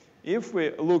following. If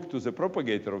we look to the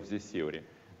propagator of this theory,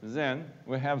 then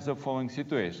we have the following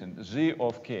situation. G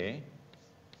of k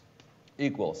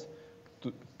equals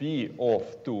to P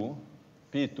of 2,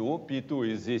 P2. P2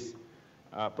 is this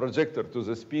projector to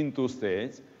the spin 2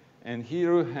 states. And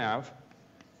here we have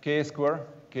k square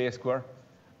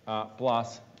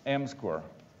plus m square.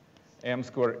 M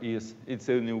square it's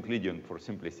a Euclidean for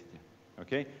simplicity.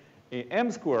 Okay?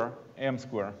 M square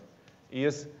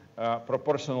is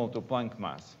proportional to Planck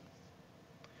mass.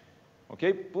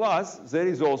 Okay? Plus, there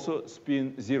is also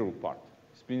spin 0 part.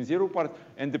 Spin 0 part,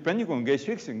 and depending on gauge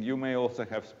fixing, you may also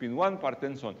have spin 1 part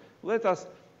and so on. Let us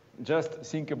just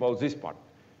think about this part.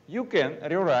 You can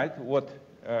rewrite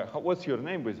what's your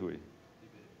name, by the way?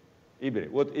 Iberi.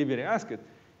 What Iberi asked,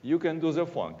 you can do the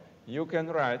following. You can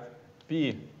write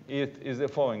P is the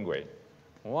following way.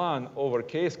 1 over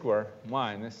k square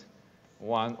minus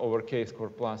 1 over k square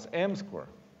plus m square.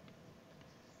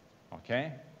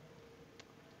 Okay?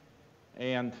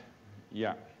 And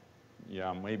yeah,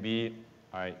 maybe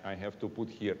I have to put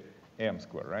here m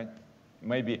square, right?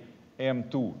 Maybe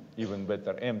m2, even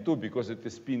better, m2, because it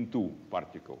is spin 2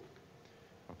 particle.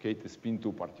 Okay, it is spin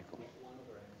 2 particle.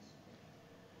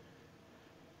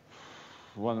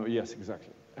 1 over yes,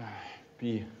 exactly.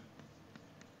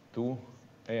 P2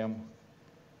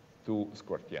 m2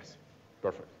 squared, yes,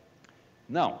 perfect.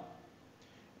 Now,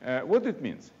 what it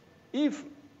means, if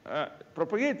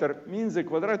propagator means the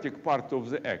quadratic part of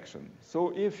the action.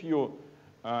 So if you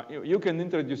can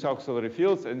introduce auxiliary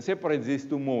fields and separate these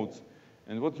two modes.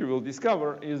 And what you will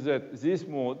discover is that this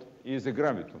mode is a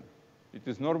graviton. It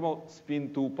is normal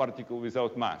spin 2 particle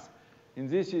without mass. And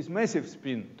this is massive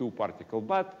spin 2 particle,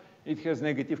 but it has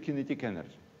negative kinetic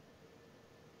energy.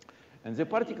 And the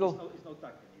particle it's no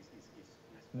tachyon.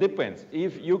 depends.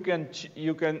 If you can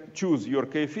choose your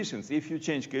coefficients. If you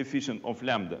change coefficient of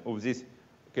lambda of this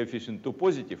coefficient to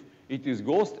positive, it is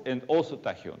ghost and also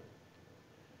tachyon.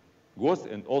 Ghost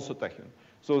and also tachyon.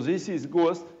 So this is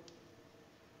ghost,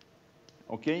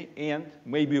 okay, and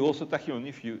maybe also tachyon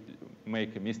if you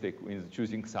make a mistake in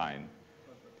choosing sign.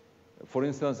 For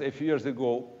instance, a few years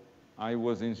ago, I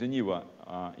was in Geneva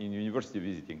in university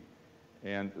visiting,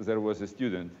 and there was a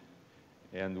student,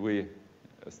 and we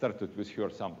started with her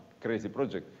some crazy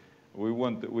project.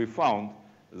 We found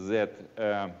that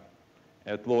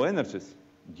at low energies,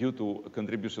 due to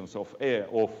contributions of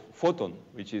photon,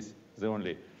 which is the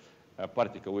only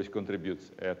particle which contributes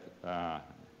at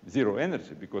zero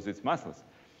energy because it's massless,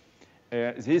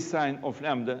 this sign of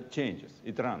lambda changes,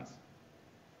 it runs.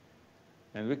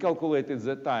 And we calculated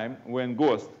the time when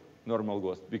ghost, normal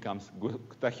ghost, becomes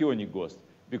tachyonic ghost,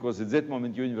 because at that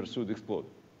moment universe should explode.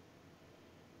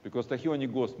 Because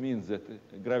tachyonic ghost means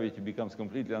that gravity becomes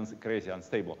completely crazy,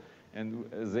 unstable. And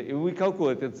we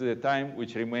calculated the time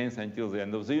which remains until the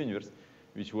end of the universe,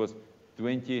 which was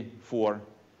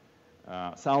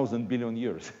 24,000 billion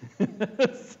years.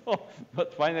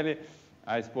 But finally,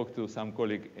 I spoke to some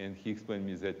colleague, and he explained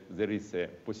me that there is a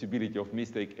possibility of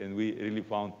mistake, and we really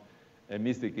found a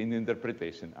mistake in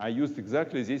interpretation. I used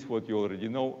exactly this, what you already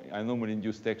know, anomaly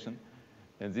induced action.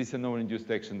 And this anomaly induced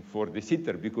action for de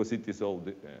Sitter, because it is all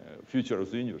the future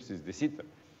of the universe is de Sitter.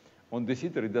 On de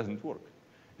Sitter, it doesn't work.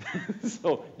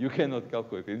 So you cannot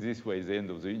calculate in this way the end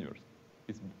of the universe.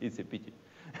 It's a pity.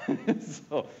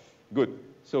 So, good.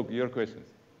 So, your questions?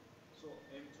 So,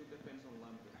 M2 depends on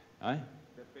lambda.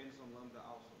 Depends on lambda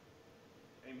also.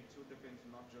 M2 depends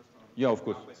not just on... Yeah, of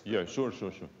course. Yeah, sure.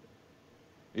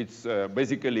 It's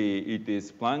basically, it is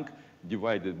Planck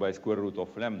divided by square root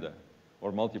of lambda,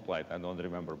 or multiplied, I don't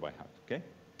remember by heart, okay?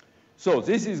 So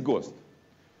this is ghost.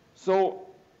 So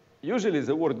usually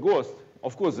the word ghost,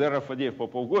 of course, there are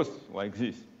Fadeev-Popov ghosts like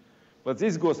this, but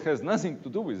this ghost has nothing to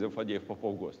do with the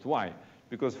Fadeev-Popov ghost. Why?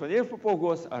 Because Fadeev-Popov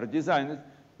ghosts are designed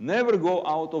never go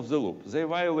out of the loop. They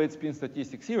violate spin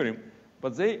statistics theorem,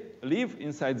 but they live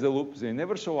inside the loop. They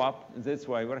never show up, and that's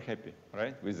why we're happy,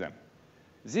 right, with them.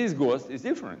 This ghost is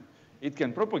different. It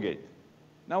can propagate.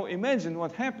 Now imagine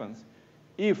what happens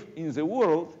if in the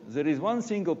world there is one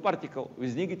single particle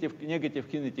with negative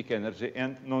kinetic energy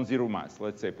and non-zero mass,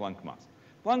 let's say Planck mass.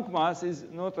 Planck mass is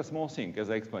not a small thing,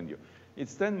 as I explained to you.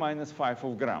 It's 10 minus 5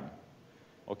 of gram,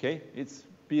 okay? It's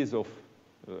piece of,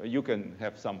 you can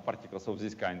have some particles of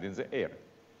this kind in the air,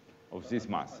 of this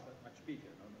mass. Much bigger,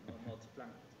 not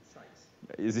Planck size.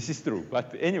 This is true,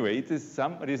 but anyway, it is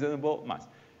some reasonable mass.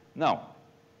 Now,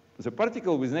 the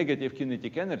particle with negative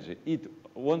kinetic energy, it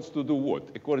wants to do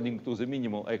what? According to the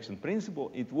minimal action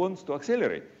principle, it wants to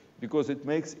accelerate because it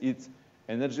makes its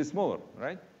energy smaller,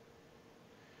 right?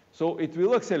 So it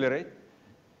will accelerate,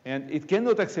 and it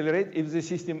cannot accelerate if the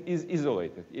system is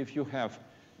isolated. If you have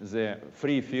the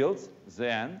free fields,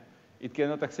 then it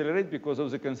cannot accelerate because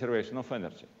of the conservation of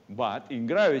energy. But in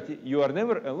gravity, you are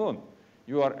never alone.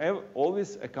 You are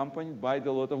always accompanied by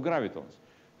the lot of gravitons.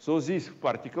 So this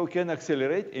particle can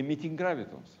accelerate emitting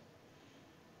gravitons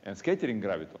and scattering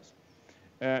gravitons.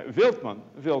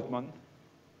 Veltman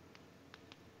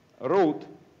wrote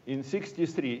in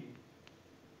 '63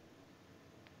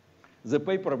 the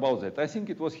paper about that. I think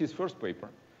it was his first paper.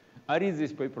 I read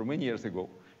this paper many years ago.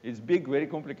 It's big, very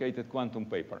complicated quantum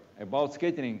paper about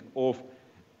scattering of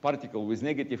particle with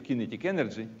negative kinetic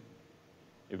energy,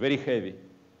 very heavy,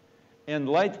 and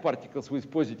light particles with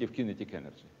positive kinetic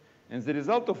energy. And the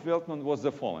result of Veltman was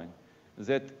the following,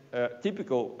 that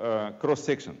typical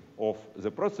cross-section of the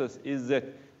process is that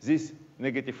this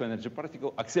negative energy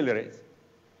particle accelerates,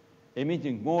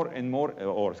 emitting more and more,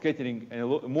 or scattering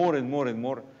more and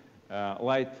more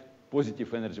light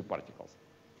positive energy particles.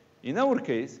 In our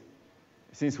case,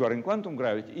 since we are in quantum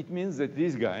gravity, it means that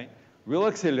this guy will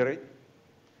accelerate.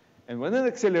 And when it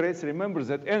accelerates, remember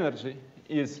that energy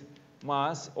is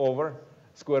mass over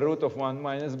square root of 1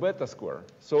 minus beta square.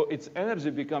 So its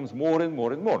energy becomes more and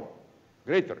more,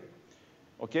 greater,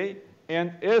 okay?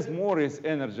 And as more is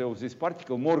energy of this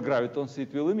particle, more gravitons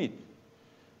it will emit.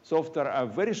 So after a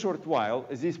very short while,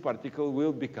 this particle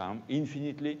will become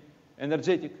infinitely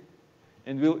energetic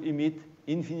and will emit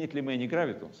infinitely many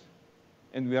gravitons.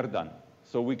 And we are done.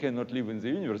 So we cannot live in the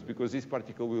universe because this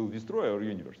particle will destroy our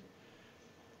universe.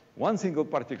 One single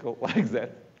particle like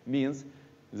that means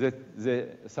that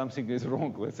something is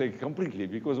wrong, let's say completely,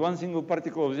 because one single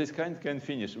particle of this kind can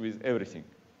finish with everything.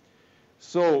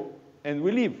 So, and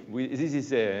we live. This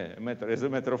is a matter. As a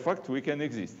matter of fact, we can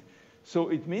exist. So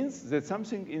it means that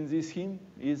something in this scheme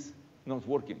is not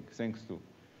working, thanks to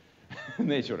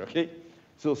nature, okay?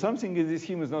 So something in this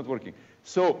scheme is not working.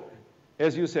 So,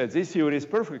 as you said, this theory is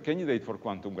perfect candidate for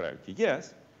quantum gravity.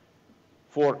 Yes,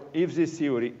 for if this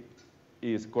theory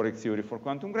is correct theory for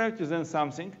quantum gravity, then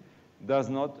something does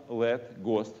not let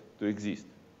ghost to exist,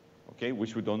 okay?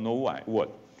 Which we don't know why.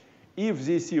 What? If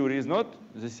this theory is not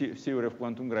the theory of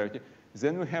quantum gravity,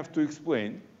 then we have to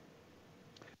explain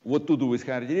what to do with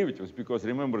higher derivatives, because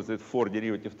remember that 4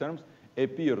 derivative terms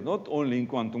appear not only in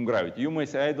quantum gravity. You may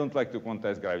say, I don't like to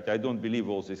quantize gravity. I don't believe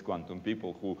all these quantum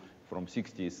people who from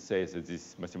 60s say that this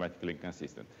is mathematically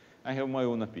inconsistent. I have my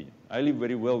own opinion. I live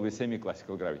very well with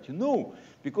semi-classical gravity. No,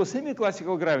 because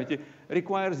semi-classical gravity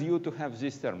requires you to have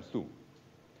these terms too.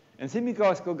 And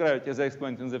semi-classical gravity, as I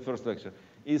explained in the first lecture,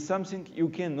 is something you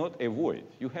cannot avoid.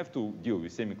 You have to deal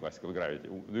with semi-classical gravity.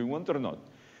 Do you want or not?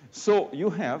 So you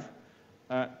have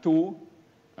two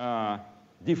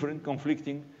different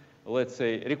conflicting, let's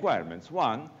say, requirements.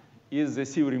 One is the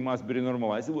theory must be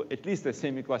renormalizable, at least a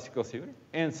semi-classical theory.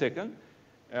 And second,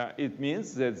 it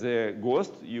means that the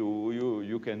ghost,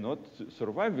 you cannot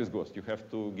survive with ghost. You have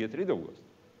to get rid of ghost.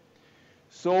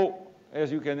 So,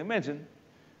 as you can imagine,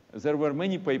 there were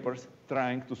many papers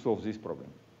trying to solve this problem.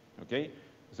 Okay?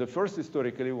 The first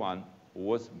historically one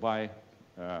was by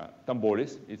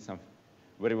Tambolis. It's some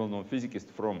very well-known physicist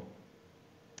from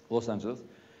Los Angeles.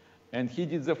 And he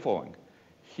did the following.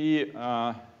 He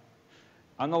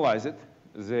analyzed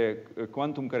the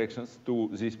quantum corrections to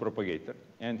this propagator.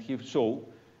 And he showed,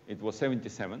 it was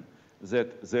 77,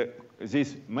 that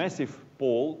this massive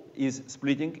pole is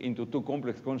splitting into 2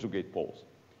 complex conjugate poles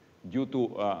due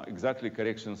to exactly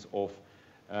corrections of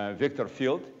vector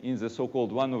field in the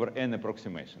so-called 1 over n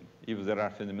approximation. If there are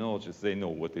phenomenologists, they know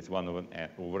what is 1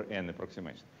 over n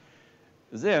approximation.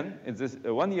 Then,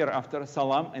 1 year after,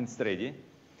 Salam and Stredi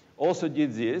also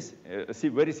did this,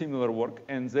 very similar work,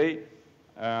 and they,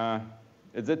 at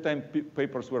that time,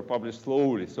 papers were published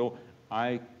slowly, so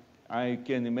I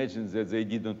can imagine that they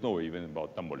didn't know even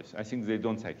about Tambolis. I think they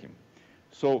don't cite him.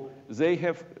 So they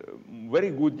have very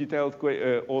good detailed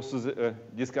also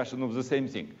discussion of the same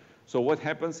thing. So what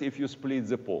happens if you split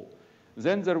the pole?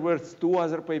 Then there were 2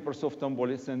 other papers of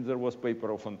Tambolis, and there was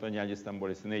paper of Antoniadis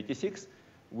Tambolis in 86,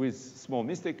 with small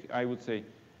mistake, I would say.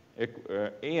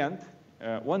 And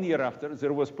 1 year after,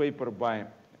 there was paper by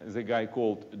the guy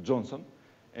called Johnson,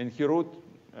 and he wrote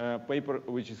a paper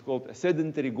which is called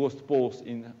Sedentary Ghost Poles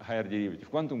in Higher Derivative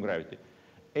Quantum Gravity.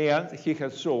 And he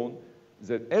has shown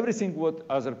that everything what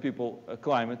other people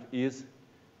claim is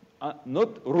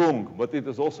not wrong, but it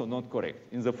is also not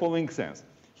correct. In the following sense,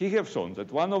 he has shown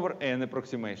that 1 over n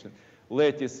approximation,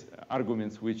 lattice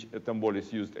arguments which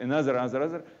Tambolis used, and other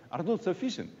are not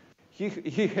sufficient.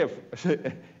 He have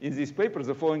in this paper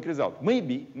the following result.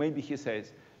 Maybe he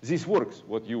says this works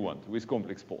what you want with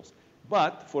complex poles,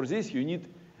 but for this you need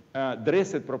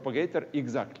dressed propagator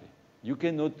exactly. You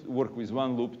cannot work with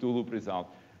 1 loop, 2 loop result.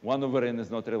 1 over n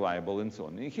is not reliable, and so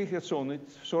on. And he has shown it,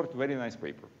 short, very nice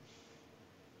paper.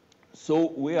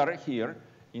 So we are here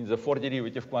in the 4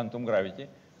 derivative quantum gravity.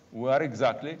 We are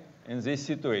exactly in this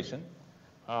situation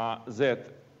that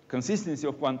consistency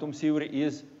of quantum theory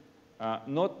is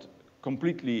not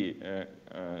completely,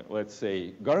 let's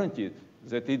say, guaranteed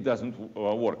that it doesn't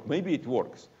work. Maybe it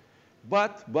works.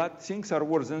 But things are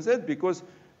worse than that because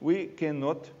we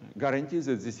cannot guarantee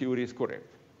that the theory is correct.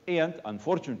 And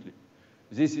unfortunately,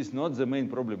 this is not the main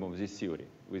problem of this theory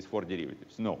with 4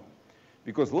 derivatives. No.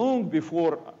 Because long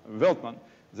before Veltman,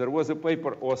 there was a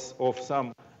paper of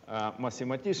some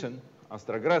mathematician,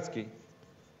 Ostrogradsky.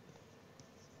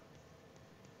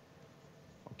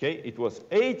 Okay, it was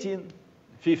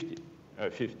 1850.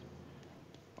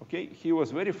 Okay, he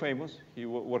was very famous. He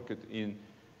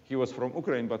was from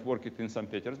Ukraine, but worked in St.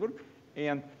 Petersburg.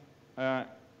 And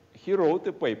he wrote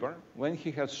a paper when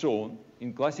he has shown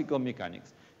in classical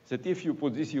mechanics that if you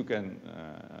put this, you can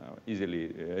easily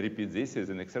repeat this as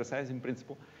an exercise in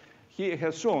principle. He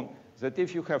has shown that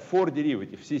if you have 4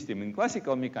 derivative system in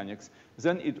classical mechanics,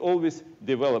 then it always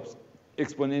develops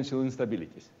exponential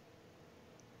instabilities.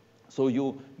 So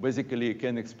you basically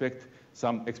can expect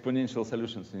some exponential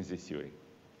solutions in this theory.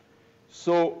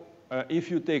 So if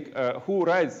you take, who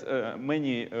writes a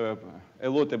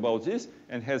lot about this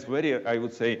and has very, I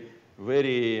would say,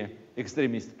 very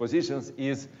extremist positions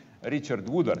is Richard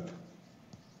Woodard.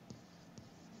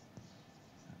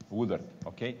 Woodard,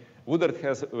 okay? Woodard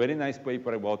has a very nice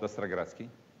paper about Ostrogradsky,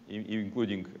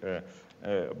 including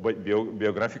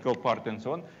biographical part and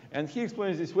so on. And he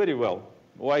explains this very well,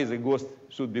 why the ghost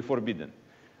should be forbidden.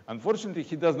 Unfortunately,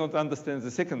 he does not understand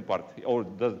the second part, or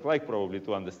doesn't like probably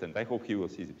to understand. I hope he will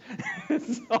see it.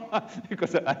 So,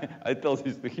 because I tell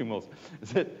this to him also,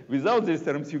 that without these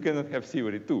terms, you cannot have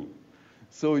theory too.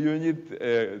 So you need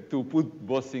to put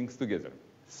both things together.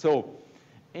 So,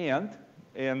 are you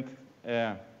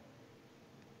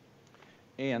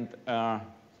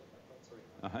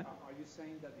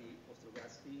saying that the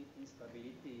Ostrogradsky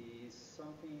instability is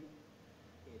something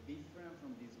different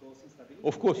from this ghost instability?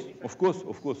 Of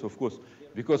course.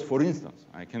 Because, for instance,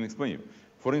 I can explain you.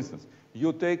 For instance,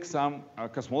 you take some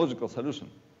cosmological solution.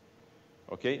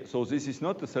 Okay, so this is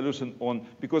not a solution on,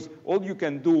 because all you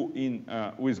can do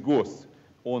with ghosts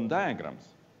on diagrams,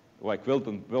 like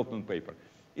Welton paper,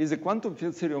 is a quantum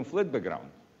field theory on flat background.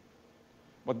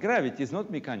 But gravity is not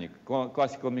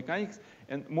classical mechanics,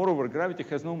 and moreover, gravity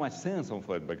has no much sense on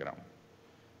flat background.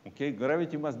 Okay,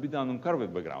 gravity must be done on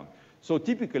curved background. So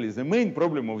typically, the main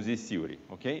problem of this theory,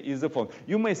 okay, is the following.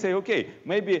 You may say, okay,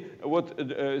 maybe what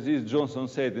this Johnson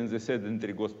said in the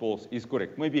sedentary ghost poles is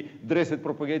correct. Maybe dressed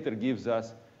propagator gives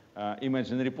us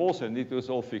imaginary poles, and it was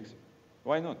all fixed.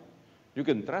 Why not? You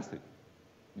can trust it.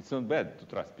 It's not bad to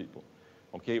trust people,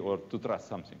 okay, or to trust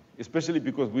something, especially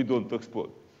because we don't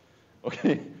explode.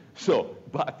 Okay, so,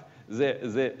 but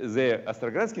the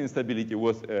Ostrogradsky instability,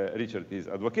 what Richard is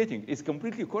advocating, is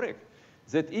completely correct.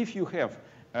 That if you have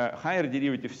a higher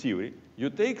derivative theory, you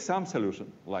take some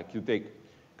solution, like you take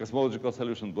cosmological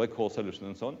solution, black hole solution,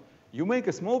 and so on, you make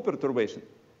a small perturbation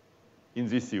in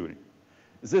this theory.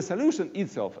 The solution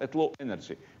itself at low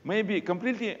energy may be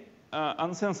completely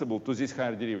unsensible to these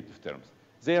higher derivative terms.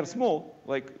 They are small,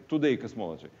 like today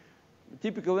cosmology.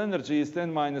 Typical energy is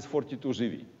 10 minus 42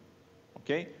 GeV.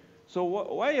 Okay? So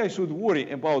why I should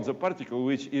worry about the particle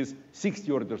which is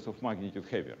 60 orders of magnitude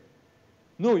heavier?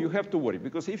 No, you have to worry,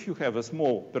 because if you have a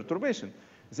small perturbation,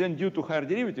 then due to higher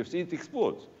derivatives, it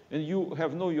explodes, and you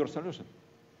have your solution.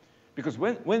 Because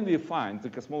when we find the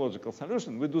cosmological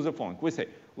solution, we do the following. We say,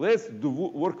 let's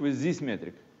work with this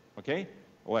metric, okay?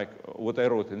 Like what I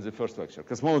wrote in the first lecture,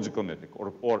 cosmological metric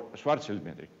or Schwarzschild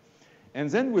metric. And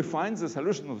then we find the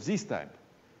solution of this type,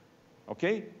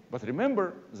 okay? But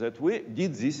remember that we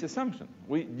did this assumption.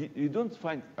 You don't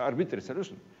find arbitrary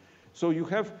solution. So you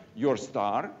have your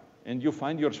star, and you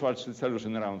find your Schwarzschild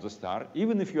solution around the star.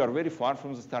 Even if you are very far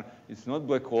from the star, it's not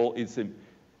black hole, it's a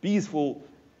peaceful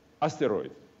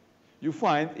asteroid. You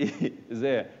find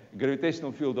the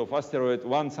gravitational field of asteroid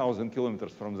 1,000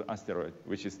 kilometers from the asteroid,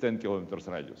 which is 10 kilometers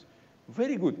radius.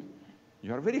 Very good.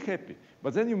 You are very happy.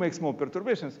 But then you make small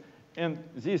perturbations, and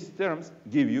these terms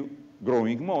give you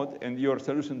growing mode, and your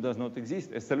solution does not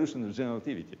exist as solution of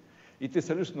generativity. It is a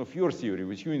solution of your theory,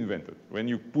 which you invented when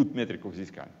you put metric of this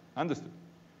kind. Understood?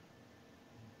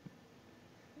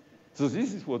 So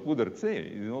this is what Woodard said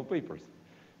in all papers.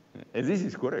 And this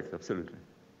is correct, absolutely.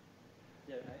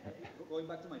 Yeah, going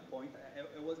back to my point,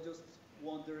 I was just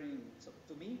wondering, so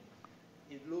to me,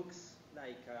 it looks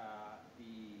like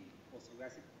the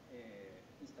Ostrogradsky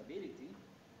instability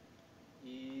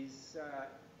is,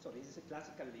 so this is a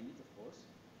classical limit, of course,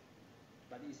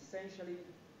 but it's essentially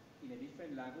in a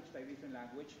different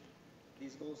language,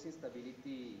 this ghost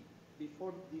instability,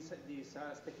 before this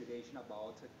speculation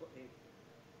about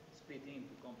splitting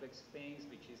into complex things,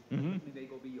 which is, they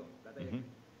go beyond that.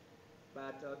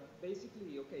 But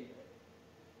basically, okay,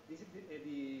 this is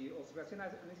the Ostrogradsky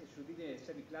analysis should be the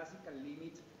semi-classical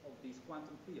limit of this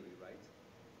quantum theory, right?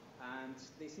 And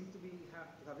they seem to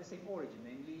have the same origin,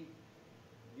 namely,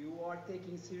 you are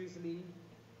taking seriously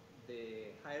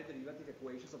the higher derivative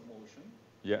equations of motion.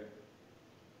 Yeah.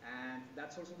 And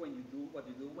that's also when you do what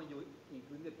you do when you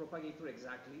include the propagator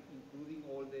exactly, including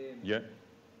all the. Yeah.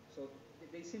 So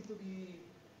they seem to be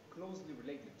closely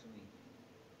related to me.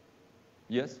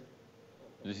 Yes.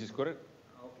 This is correct.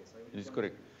 Okay, so this is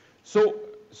correct.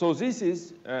 So this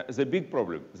is the big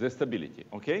problem, the stability.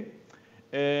 Okay.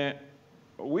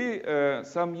 We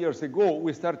some years ago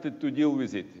we started to deal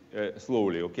with it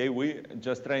slowly. Okay. We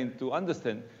just trying to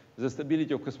understand the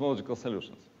stability of cosmological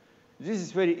solutions. This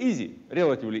is very easy,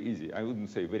 relatively easy. I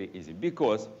wouldn't say very easy,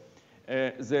 because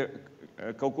the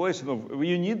calculation of,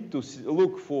 you need to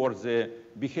look for the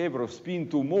behavior of spin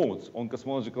 2 modes on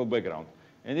cosmological background.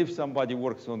 And if somebody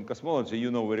works on cosmology, you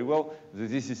know very well that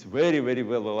this is very, very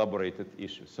well elaborated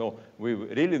issue. So we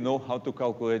really know how to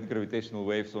calculate gravitational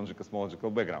waves on the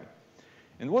cosmological background.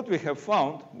 And what we have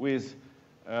found with,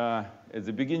 at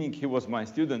the beginning, he was my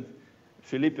student,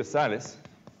 Felipe Sales.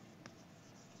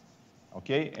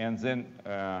 Okay, and then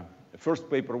first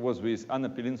paper was with Anna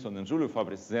Pilinson and Giulio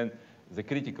Fabris. Then the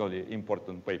critically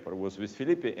important paper was with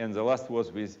Philippe, and the last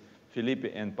was with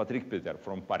Philippe and Patrick Peter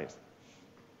from Paris.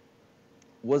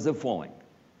 Was the following.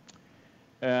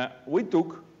 We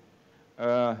took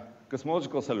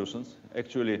cosmological solutions,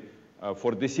 actually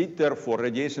for de Sitter, for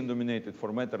radiation-dominated,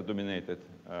 for matter-dominated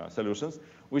solutions,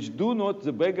 which do not,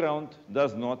 the background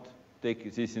does not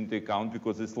take this into account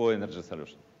because it's low-energy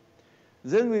solution.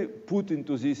 Then we put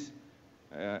into this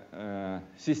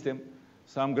system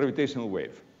some gravitational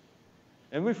wave.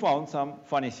 And we found some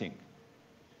funny thing.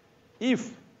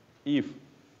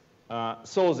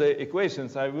 So the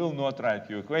equations, I will not write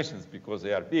you equations because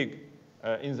they are big.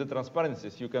 In the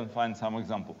transparencies, you can find some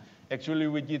example. Actually,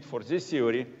 we did for this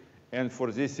theory, and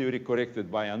for this theory corrected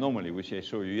by anomaly, which I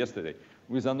showed you yesterday.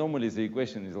 With anomaly, the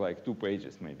equation is like 2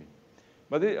 pages, maybe.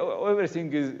 But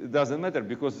everything doesn't matter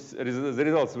because the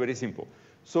results are very simple.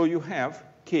 So you have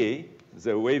k,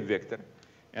 the wave vector,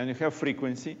 and you have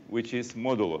frequency, which is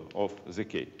modulo of the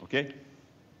k, okay?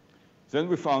 Then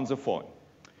we found the following.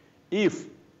 If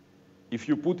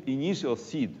you put initial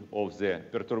seed of the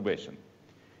perturbation,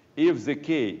 if the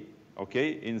k,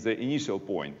 okay, in the initial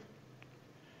point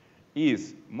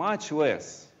is much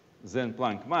less than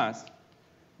Planck mass,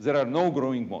 there are no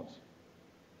growing modes.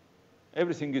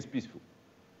 Everything is peaceful.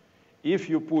 If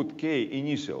you put k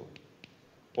initial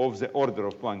of the order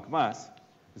of Planck mass,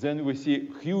 then we see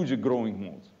huge growing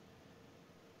modes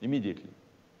immediately.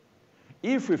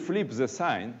 If we flip the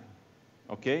sign,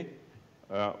 okay,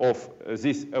 of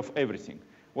everything,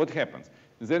 what happens?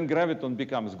 Then graviton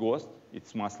becomes ghost,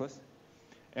 it's massless,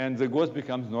 and the ghost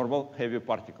becomes normal heavy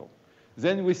particle.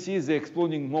 Then we see the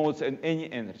exploding modes and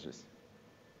any energies.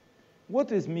 What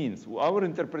this means? Our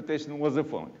interpretation was the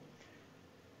following.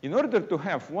 In order to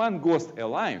have one ghost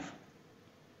alive,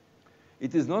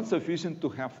 it is not sufficient to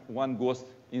have one ghost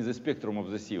in the spectrum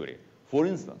of the theory. For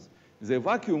instance, the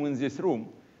vacuum in this room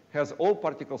has all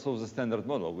particles of the standard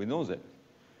model. We know that.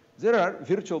 There are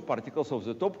virtual particles of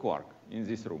the top quark in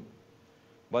this room.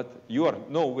 But you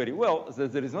know very well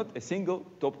that there is not a single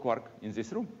top quark in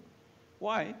this room.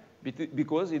 Why?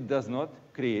 Because it does not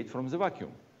create from the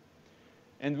vacuum.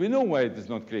 And we know why it is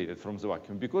not created from the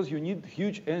vacuum, because you need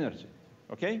huge energy,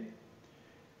 okay?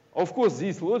 Of course,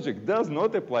 this logic does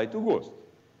not apply to ghost.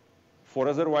 For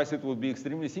otherwise, it would be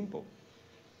extremely simple.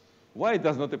 Why it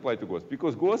does not apply to ghost?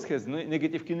 Because ghost has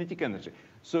negative kinetic energy.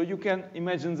 So you can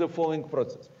imagine the following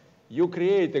process. You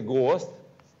create a ghost,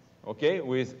 okay,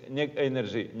 with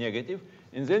energy negative,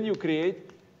 and then you create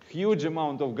huge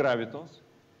amount of gravitons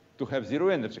to have zero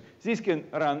energy. This can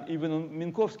run even on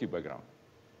Minkowski background.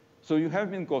 So you have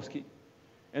Minkowski,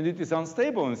 and it is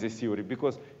unstable in this theory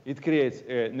because it creates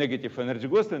a negative energy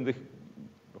ghost and a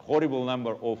horrible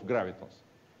number of gravitons.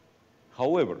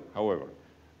 However,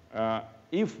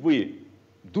 if we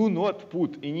do not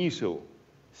put initial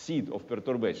seed of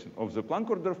perturbation of the Planck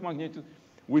order of magnitude,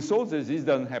 we saw that this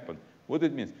doesn't happen. What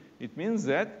it means? It means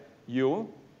that you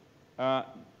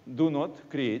do not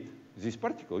create this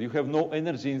particle. You have no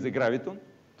energy in the graviton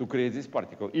to create this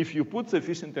particle. If you put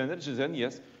sufficient energy, then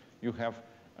yes, you have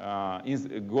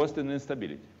ghost and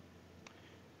instability.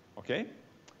 Okay?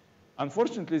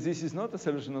 Unfortunately, this is not a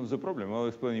solution of the problem. I'll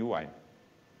explain you why.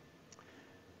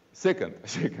 Second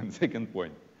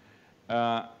point.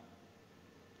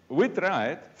 We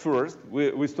tried first,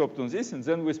 we stopped on this, and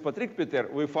then with Patrick Peter,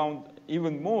 we found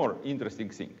even more interesting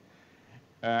thing.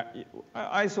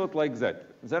 I thought like that.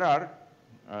 There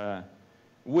are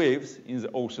waves in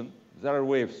the ocean. There are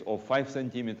waves of 5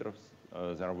 centimeters.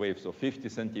 There are waves of 50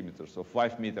 centimeters, of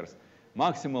 5 meters.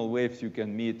 Maximal waves you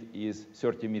can meet is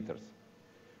 30 meters.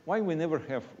 Why we never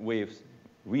have waves,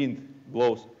 wind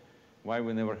blows, why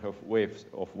we never have waves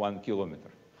of 1 kilometer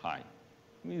high?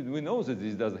 We know that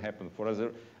this doesn't happen.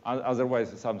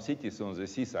 Otherwise, some cities on the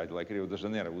seaside, like Rio de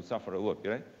Janeiro, would suffer a lot,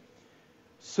 right?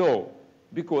 So,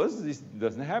 because this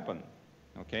doesn't happen,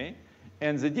 okay?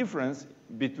 And the difference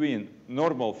between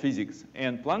normal physics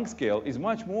and Planck scale is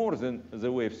much more than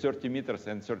the wave 30 meters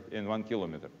and 1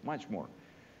 kilometer, much more.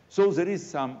 So there is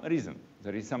some reason.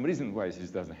 There is some reason why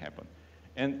this doesn't happen.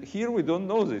 And here we don't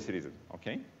know this reason,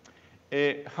 okay?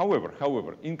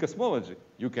 However, in cosmology,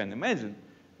 you can imagine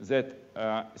that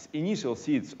initial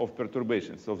seeds of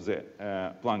perturbations of the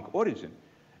Planck origin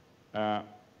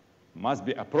must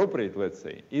be appropriate, let's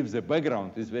say, if the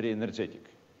background is very energetic.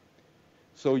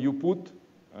 So you put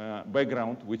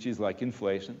background, which is like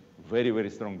inflation, very, very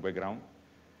strong background,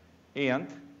 and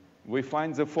we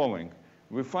find the following.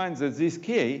 We find that this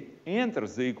k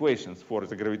enters the equations for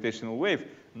the gravitational wave,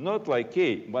 not like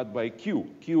k, but by q.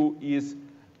 Q is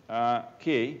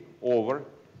k over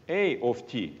a of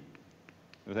t.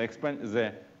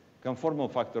 The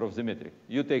conformal factor of the metric.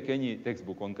 You take any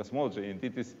textbook on cosmology, and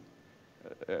it is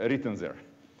written there.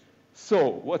 So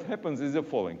what happens is the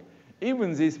following.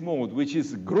 Even this mode, which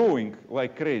is growing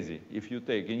like crazy, if you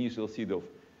take initial seed of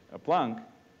Planck,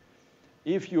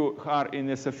 if you are in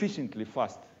a sufficiently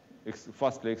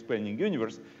fastly expanding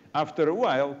universe, after a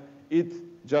while, it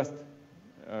just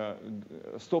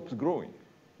stops growing.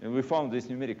 And we found this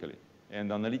numerically.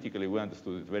 And analytically, we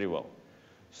understood it very well.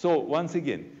 So once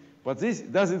again, but this,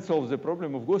 does it solve the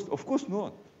problem of ghost? Of course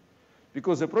not.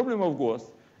 Because the problem of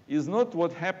ghost is not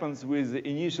what happens with the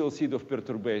initial seed of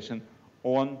perturbation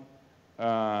on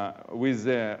with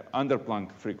the under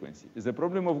Planck frequency. The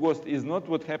problem of ghost is not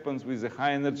what happens with the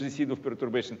high energy seed of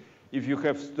perturbation if you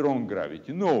have strong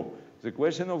gravity. No, the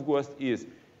question of ghost is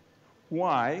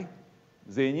why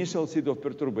the initial seed of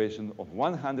perturbation of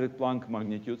 100 Planck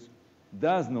magnitudes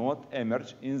does not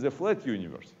emerge in the flat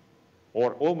universe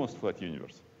or almost flat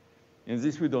universe. And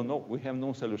this we don't know. We have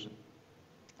no solution.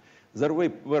 There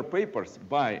were papers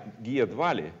by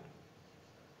Giadvali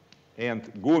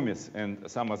and Gomez and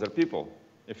some other people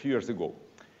a few years ago.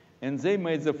 And they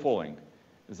made the following.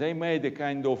 They made a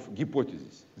kind of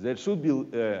hypothesis. There should be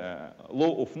a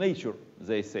law of nature,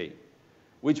 they say,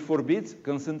 which forbids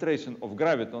concentration of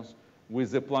gravitons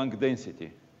with the Planck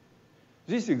density.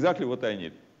 This is exactly what I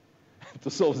need to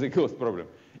solve the ghost problem.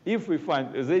 If we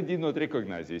find, they did not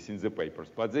recognize this in the papers,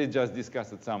 but they just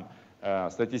discussed some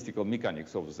statistical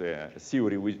mechanics of the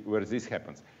theory where this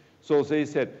happens. So they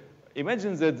said,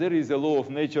 imagine that there is a law of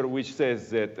nature which says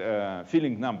that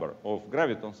filling number of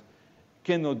gravitons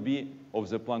cannot be of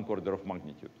the Planck order of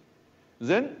magnitude.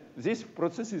 Then this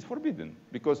process is forbidden,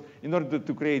 because in order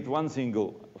to create one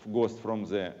single ghost from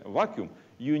the vacuum,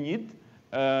 you need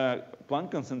Planck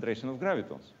concentration of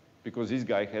gravitons, because this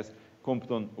guy has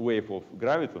Compton wave of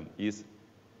graviton is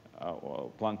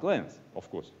Planck length, of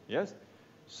course, yes?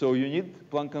 So you need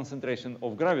Planck concentration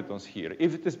of gravitons here.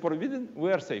 If it is forbidden,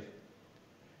 we are safe.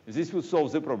 This will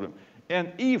solve the problem.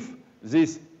 And if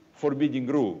this forbidding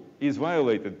rule is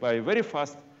violated by a very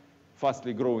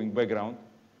fastly growing background,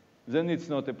 then it's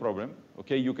not a problem.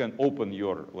 Okay, you can open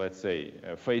your, let's say,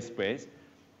 phase space,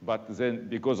 but then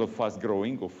because of fast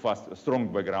growing, of strong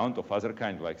background, of other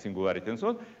kind like singularity and so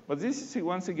on, but this is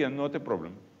once again not a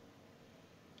problem,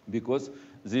 because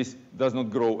this does not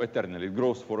grow eternally. It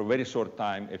grows for a very short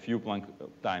time, a few Planck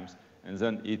times, and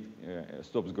then it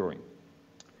stops growing.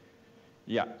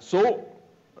 Yeah, so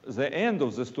the end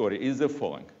of the story is the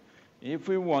following. If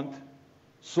we want to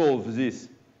solve this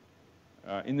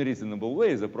in a reasonable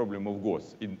way, the problem of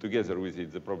ghosts, together with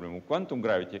it, the problem of quantum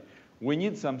gravity, we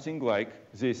need something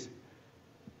like this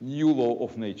new law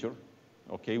of nature,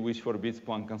 okay, which forbids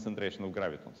Planck concentration of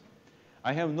gravitons.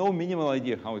 I have no minimal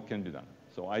idea how it can be done,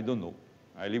 so I don't know.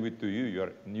 I leave it to you. You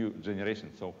are new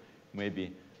generation, so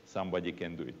maybe somebody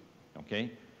can do it, okay?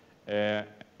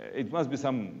 It must be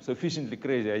some sufficiently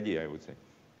crazy idea, I would say,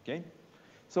 okay?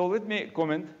 So let me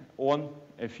comment on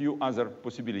a few other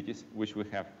possibilities which we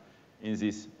have in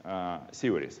this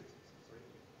series.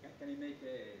 Can I make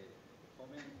a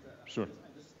comment? Sure.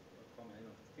 I'm just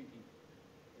thinking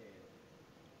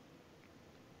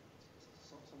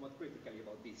somewhat critically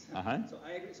about this. So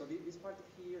I agree. So this part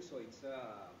here, so it's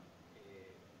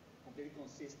completely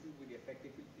consistent with the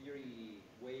effective field theory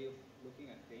way of looking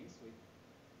at things, so it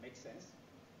makes sense.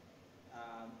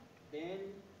 Then,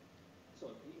 so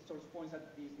it sort of points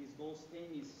that this ghost thing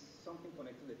is something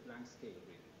connected to the Planck scale,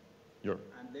 really. Sure.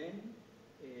 And then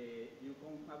you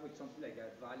come up with something like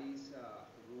a Valley's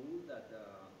rule that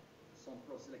some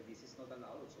process like this is not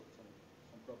allowed, or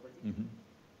some property. Mm-hmm.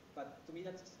 But to me,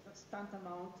 that's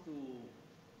tantamount to.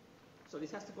 So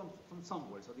this has to come from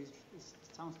somewhere. So this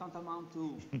sounds tantamount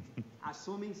to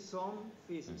assuming some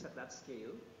physics at that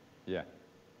scale. Yeah.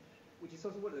 Which is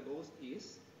also where the ghost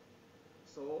is.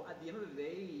 So at the end of the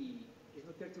day, it's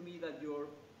not clear to me that you're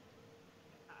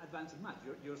advancing much.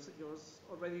 You're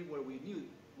already where we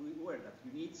were, that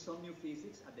you need some new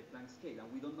physics at the Planck scale,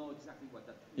 and we don't know exactly what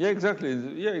that is. Yeah, exactly.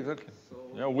 Yeah, exactly. So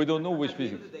yeah, we don't know which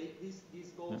physics. At the end of the day,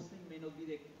 this ghost thing may not be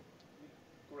the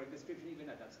correct description even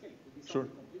at that scale. It could be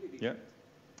something completely different.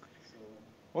 Yeah. So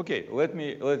Okay,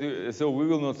 so we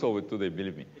will not solve it today,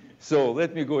 believe me. So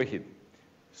let me go ahead.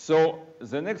 So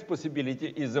the next possibility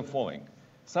is the following.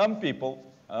 Some people,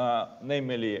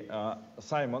 namely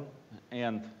Simon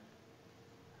and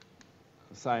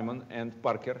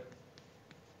Parker.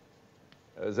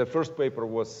 The first paper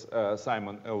was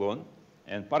Simon alone,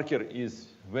 and Parker is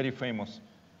very famous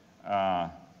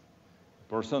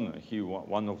person. He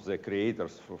one of the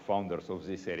creators, founders of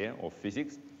this area of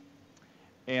physics.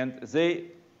 And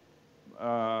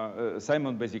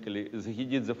Simon basically, he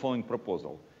did the following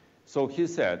proposal. So he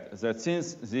said that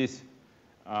since this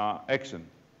action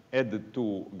added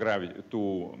to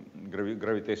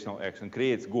gravitational action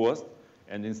creates ghosts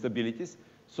and instabilities,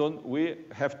 so we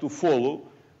have to follow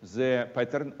the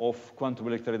pattern of quantum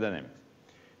electrodynamics.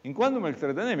 In quantum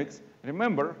electrodynamics,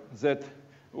 remember that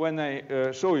when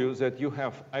I show you that you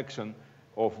have action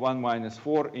of 1 minus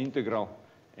 4 integral,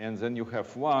 and then you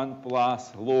have 1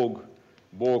 plus log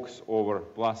box over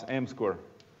plus m square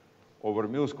over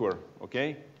mu square,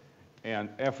 okay, and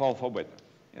f alpha beta.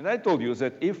 And I told you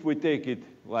that if we take it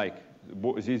like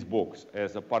this box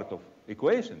as a part of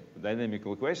equation,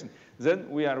 dynamical equation, then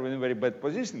we are in a very bad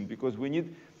position because we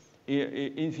need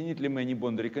infinitely many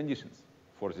boundary conditions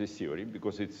for this theory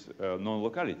because it's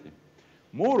non-locality.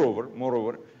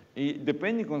 Moreover,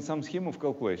 depending on some scheme of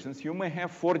calculations, you may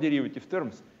have 4 derivative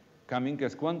terms coming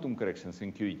as quantum corrections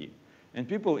in QED. And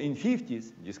people in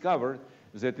 50s discovered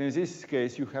that in this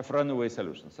case you have runaway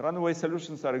solutions. Runaway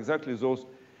solutions are exactly those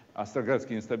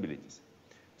Astrogradsky instabilities.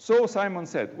 So Simon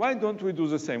said, why don't we do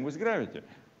the same with gravity?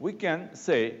 We can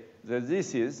say that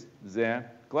this is the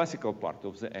classical part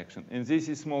of the action, and this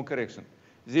is small correction.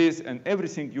 This and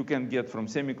everything you can get from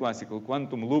semi-classical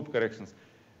quantum loop corrections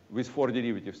with 4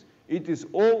 derivatives, it is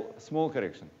all small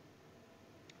correction.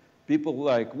 People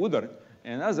like Woodard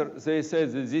and others, they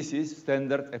said that this is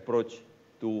standard approach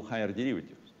to higher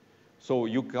derivatives. So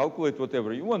you calculate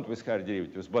whatever you want with higher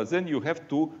derivatives, but then you have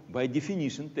to, by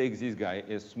definition, take this guy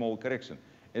as small correction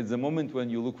at the moment when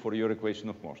you look for your equation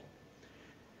of motion.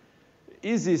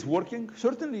 Is this working?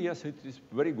 Certainly, yes, it is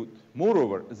very good.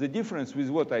 Moreover, the difference with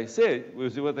what I said,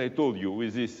 with what I told you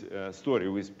with this story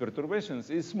with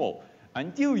perturbations is small.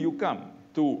 Until you come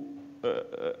to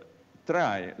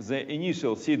try the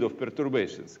initial seed of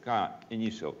perturbations, K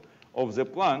initial, of the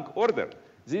Planck order,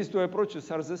 these two approaches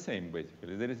are the same,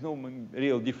 basically. There is no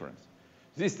real difference.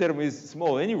 This term is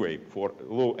small anyway for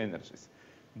low energies.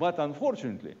 But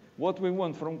unfortunately, what we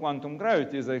want from quantum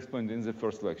gravity, as I explained in the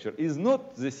first lecture, is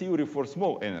not the theory for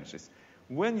small energies.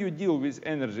 When you deal with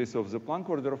energies of the Planck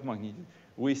order of magnitude,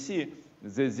 we see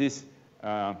that this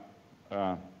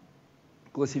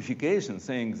classification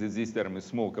saying that this term is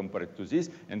small compared to this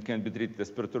and can be treated as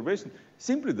perturbation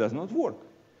simply does not work.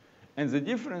 And the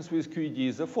difference with QED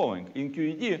is the following. In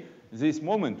QED, this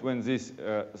moment when this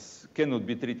cannot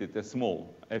be treated as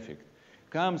small effect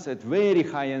comes at very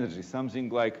high energy, something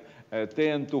like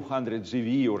 10 to 100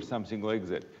 GeV or something like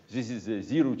that. This is a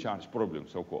zero charge problem,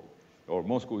 so-called, or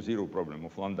Moscow zero problem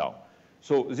of Landau.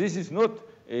 So this is not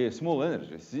a small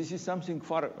energy. This is something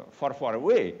far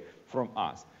away from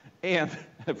us and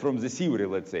from the theory,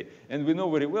 let's say. And we know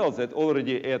very well that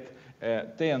already at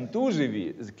 10 to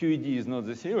GeV, the QED is not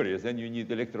the theory. Then you need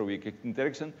electroweak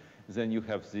interaction. Then you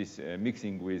have this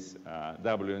mixing with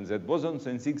W and Z bosons,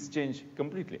 and things change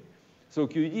completely. So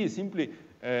QED is simply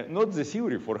not the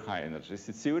theory for high energies.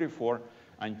 It's theory for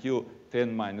until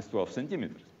 10 minus 12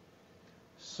 centimeters.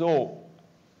 So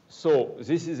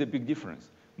this is a big difference.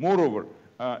 Moreover,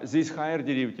 these higher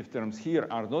derivative terms here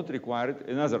are not required.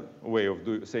 Another way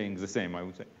of saying the same, I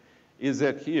would say, is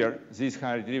that here, these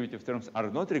higher derivative terms are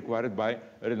not required by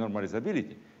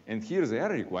renormalizability. And here they are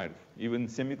required, even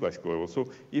semi-classical level. So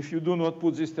if you do not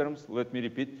put these terms, let me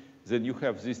repeat, then you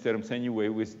have these terms anyway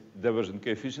with divergent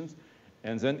coefficients,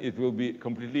 and then it will be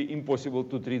completely impossible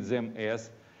to treat them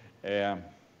as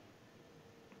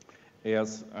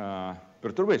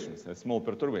perturbations, as small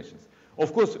perturbations.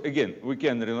 Of course, again, we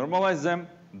can renormalize them,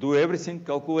 do everything,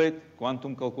 calculate,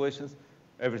 quantum calculations,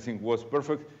 everything was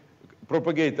perfect.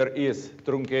 Propagator is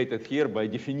truncated here by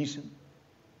definition.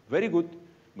 Very good.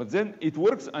 But then it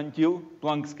works until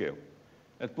Planck scale.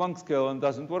 At Planck scale, it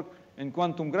doesn't work. And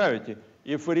quantum gravity,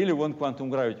 if we really want quantum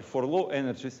gravity for low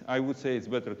energies, I would say it's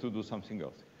better to do something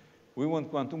else. We want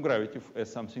quantum gravity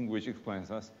as something which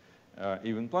explains us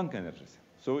even Planck energies.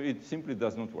 So it simply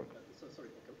does not work. So sorry,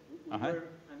 we were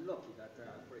unlucky that,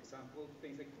 for example,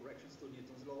 things like corrections to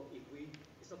Newton's law,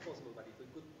 it's not possible, but if we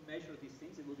could measure these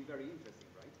things, it would be very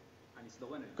interesting, right? And it's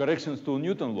low energy. Corrections to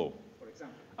Newton law. For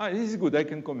example. This is good. I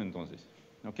can comment on this.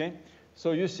 Okay?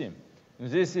 So you see,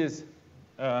 this is,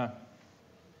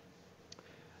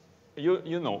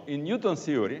 you know, in Newton's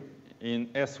theory, in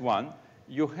S1,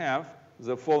 you have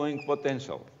the following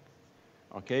potential,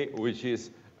 okay, which is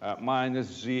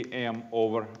minus Gm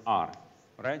over R,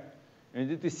 right? And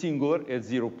it is singular at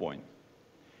 0 point.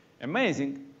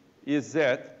 Amazing is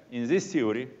that in this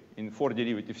theory, in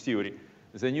 4-derivative theory,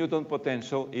 the Newton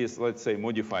potential is, let's say,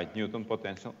 modified Newton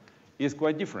potential, is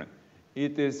quite different.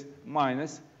 It is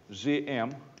minus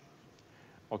Gm,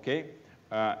 okay?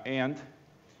 And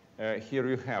here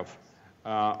you have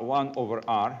 1 over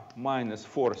R minus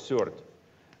 4/3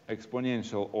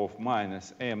 exponential of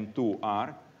minus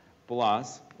m2r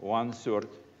plus 1/3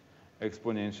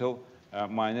 exponential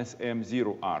minus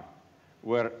m0r,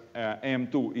 where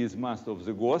m2 is mass of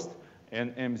the ghost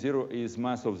and m0 is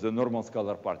mass of the normal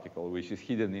scalar particle, which is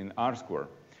hidden in r square.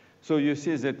 So you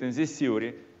see that in this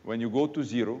theory, when you go to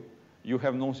 0, you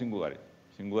have no singularity.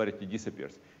 Singularity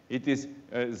disappears. It is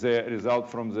the result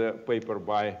from the paper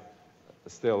by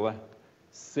Stella,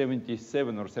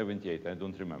 77 or 78, I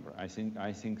don't remember. I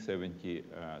think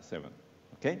 77,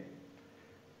 okay?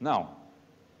 Now,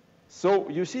 so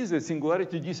you see the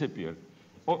singularity disappeared.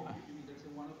 Oh, You mean there's a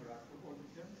 1 over r for all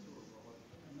the terms, or what?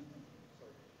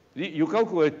 Sorry. you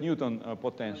calculate Newton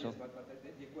potential. Yes, but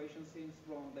the equation seems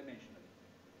wrong dimensionally.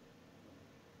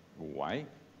 Why?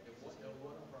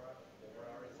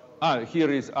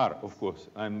 Here is r, of course.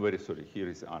 I'm very sorry. Here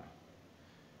is r.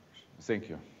 Thank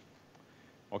you.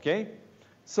 Okay?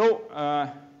 So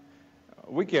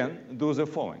we can do the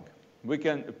following.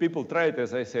 People tried,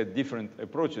 as I said, different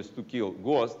approaches to kill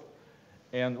ghosts.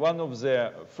 And one of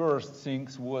the first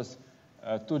things was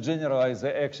to generalize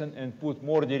the action and put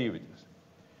more derivatives.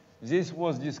 This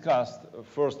was discussed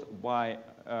first by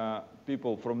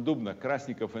people from Dubna,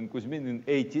 Krasnikov, and Kuzmin in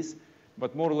the 80s,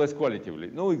 but more or less qualitatively.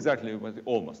 No, exactly, but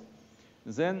almost.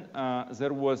 Then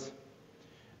there was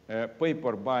a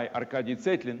paper by Arkady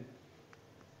Tsetlin.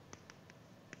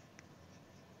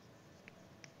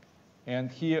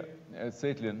 And here,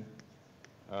 Tsetlin,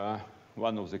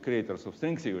 one of the creators of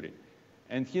string theory,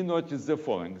 and he noticed the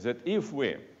following, that if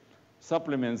we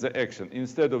supplement the action,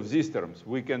 instead of these terms,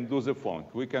 we can do the following.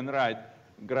 We can write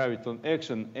graviton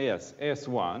action as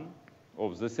S1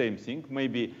 of the same thing,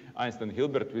 maybe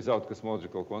Einstein-Hilbert without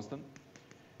cosmological constant.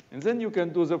 And then you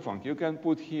can do the following. You can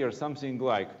put here something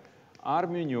like R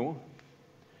mu nu,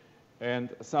 and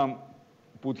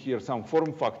put here some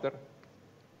form factor,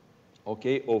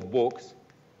 okay, of box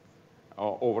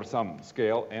over some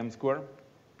scale, m square.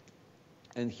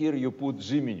 And here you put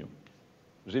G mu nu.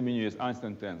 G mu nu is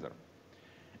Einstein tensor.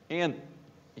 And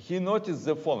he noticed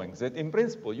the following, that in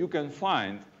principle, you can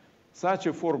find such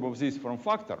a form of this form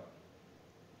factor.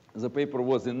 The paper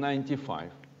was in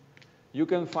 95. You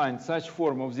can find such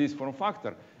form of this form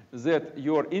factor that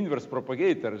your inverse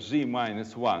propagator, G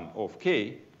minus 1 of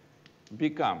k,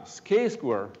 becomes k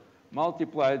square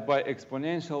multiplied by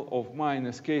exponential of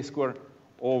minus k square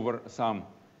over some,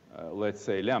 let's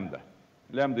say, lambda.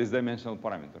 Lambda is dimensional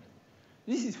parameter.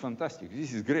 This is fantastic.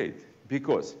 This is great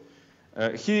because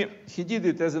he did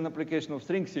it as an application of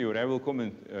string theory. I will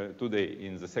comment today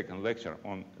in the second lecture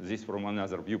on this from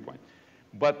another viewpoint.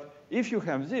 But if you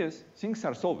have this, things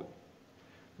are solved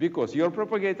because your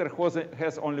propagator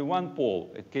has only one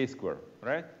pole at k square,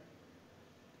 right?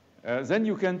 Then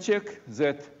you can check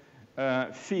that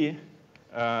phi,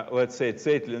 let's say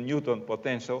Tsetlin Newton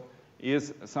potential,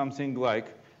 is something like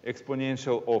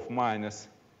exponential of minus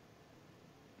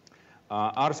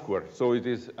r squared. So it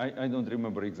is, I don't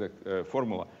remember exact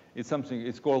formula. It's something,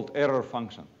 it's called error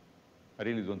function. I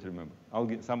really don't remember.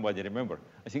 Somebody remember?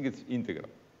 I think it's integral.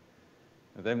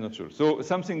 And I'm not sure. So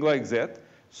something like that.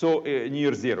 So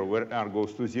near 0, where r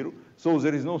goes to 0. So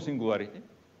there is no singularity.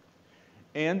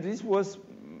 And this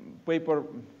paper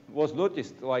was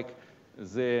noticed, like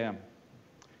the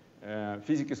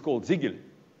physicist called Ziegel.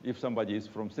 If somebody is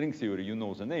from string theory, you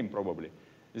know the name probably.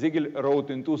 Ziegel wrote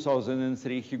in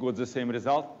 2003, he got the same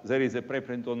result. There is a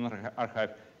preprint on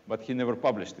archive, but he never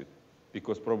published it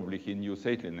because probably he knew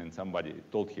Tsetlin and somebody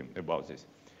told him about this.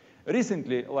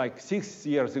 Recently, like 6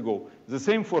 years ago, the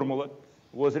same formula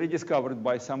was rediscovered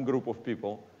by some group of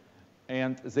people,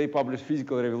 and they published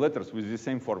physical review letters with the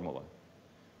same formula.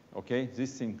 Okay,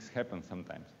 these things happen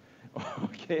sometimes.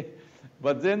 Okay,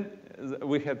 but then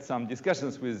we had some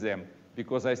discussions with them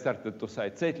because I started to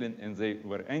cite Tsetlin, and they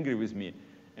were angry with me.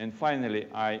 And finally,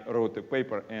 I wrote a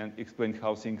paper and explained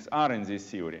how things are in this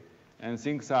theory. And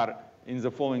things are in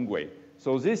the following way.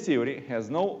 So this theory has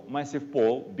no massive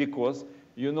pole because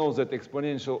you know that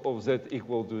exponential of z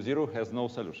equal to 0 has no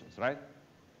solutions, right?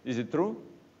 Is it true?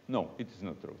 No, it is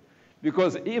not true.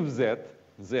 Because if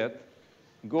z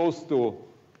goes to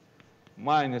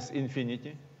minus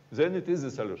infinity, then it is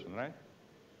a solution, right?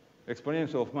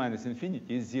 Exponential of minus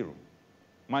infinity is 0,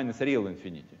 minus real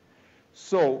infinity.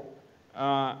 So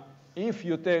if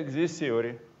you take this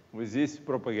theory with this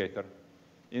propagator,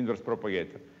 inverse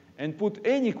propagator, and put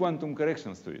any quantum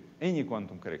corrections to it, any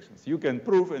quantum corrections, you can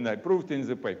prove, and I proved in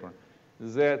the paper,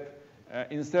 that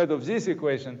instead of this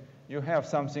equation, you have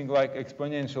something like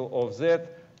exponential of z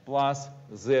plus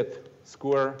z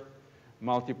square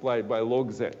multiplied by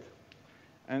log z.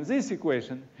 And this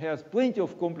equation has plenty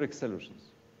of complex solutions,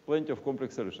 plenty of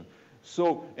complex solutions.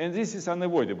 So, and this is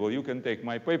unavoidable. You can take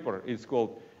my paper. It's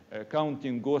called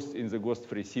Counting Ghosts in the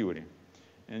Ghost-Free Theory.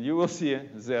 And you will see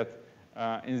that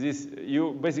in this,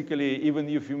 you basically, even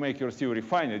if you make your theory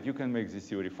finite, you can make this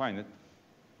theory finite.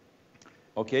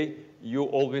 Okay, you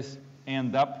always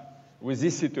end up with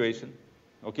this situation.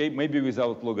 Okay, maybe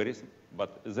without logarithm,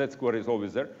 but z square is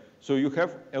always there. So you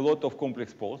have a lot of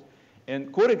complex poles.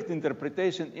 And correct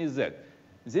interpretation is that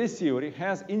this theory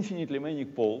has infinitely many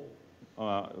poles,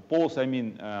 I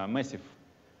mean massive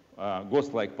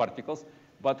ghost-like particles,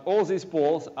 but all these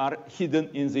poles are hidden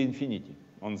in the infinity,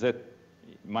 on z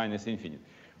minus infinity.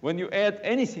 When you add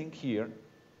anything here,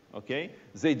 okay,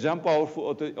 they jump out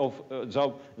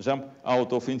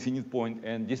of infinite point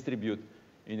and distribute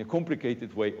in a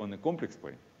complicated way on a complex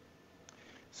plane.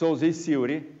 So this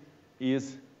theory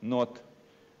is not,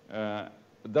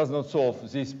 does not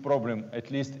solve this problem, at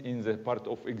least in the part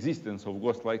of existence of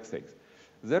ghost-like states.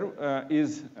 There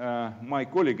is my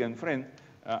colleague and friend,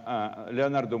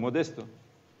 Leonardo Modesto.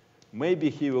 Maybe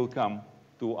he will come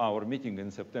to our meeting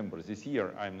in September this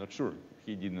year. I'm not sure.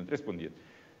 He didn't respond yet.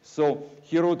 So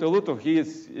he wrote a lot of,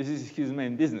 this is his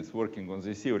main business, working on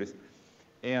these theories.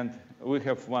 And we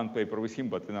have one paper with him,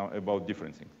 but now about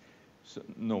different things. So,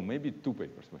 no, maybe 2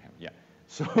 papers we have, yeah.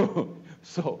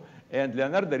 And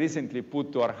Leonardo recently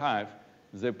put to archive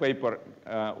the paper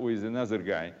with another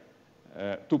guy,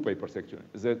 2 papers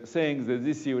actually, saying that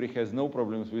this theory has no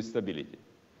problems with stability.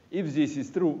 If this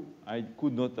is true, I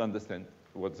could not understand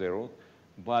what they wrote.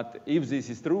 But if this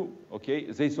is true, okay,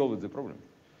 they solved the problem.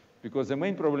 Because the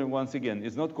main problem, once again,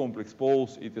 is not complex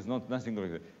poles. It is not nothing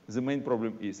like that. The main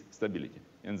problem is stability.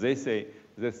 And they say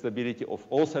that stability of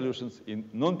all solutions in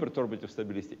non-perturbative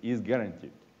stability is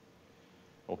guaranteed.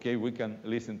 Okay, we can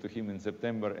listen to him in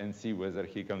September and see whether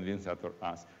he convinced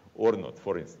us or not,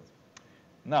 for instance.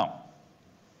 Now,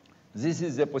 this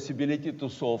is the possibility to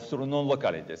solve through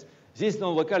non-localities. These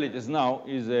non-localities now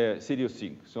is a serious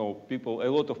thing. So people, a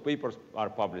lot of papers are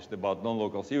published about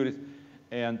non-local theories.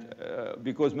 And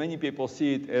because many people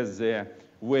see it as a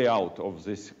way out of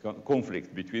this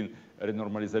conflict between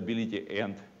renormalizability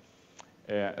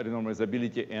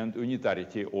and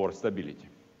unitarity or stability.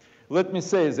 Let me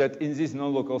say that in these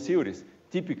non-local theories,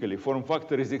 typically form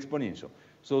factor is exponential.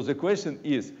 So the question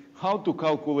is how to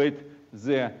calculate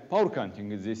the power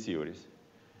counting in these theories.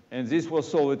 And this was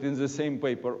solved in the same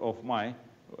paper of my,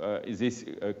 this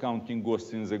counting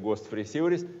ghosts in the ghost-free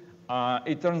theories.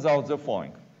 It turns out the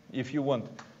following. If you want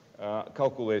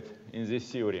calculate in this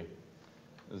theory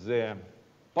the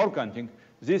power counting,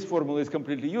 this formula is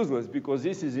completely useless because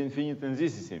this is infinite and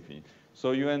this is infinite.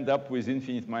 So you end up with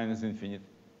infinite minus infinite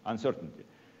uncertainty.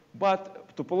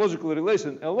 But topological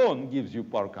relation alone gives you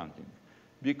power counting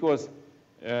because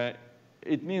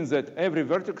it means that every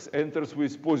vertex enters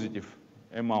with positive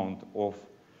amount of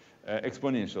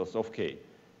exponentials of k.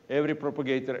 Every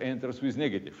propagator enters with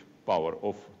negative power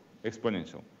of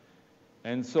exponential.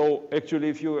 And so actually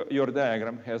if your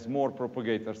diagram has more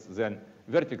propagators than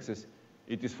vertices,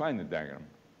 it is finite diagram,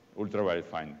 ultraviolet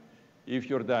finite. If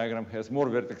your diagram has more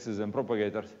vertices than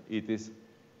propagators, it is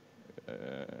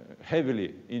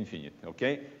heavily infinite,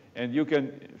 okay? And you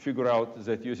can figure out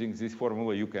that using this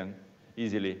formula, you can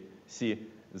easily see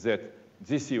that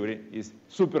this theory is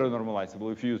super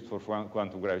normalizable if used for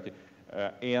quantum gravity.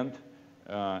 And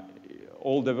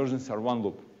all divergences are one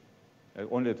loop,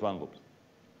 only at one loop.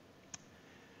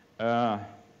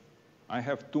 I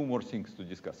have 2 more things to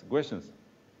discuss. Questions?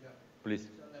 Yeah. Please.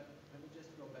 So let me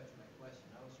just go back to my question.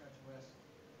 I was trying to ask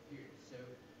here. So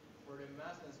for the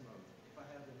massless mode, if I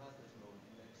have the massless mode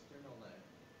in the external length,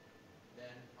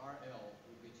 then RL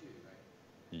would be 2, right?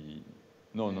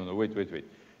 No, wait.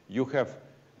 You have,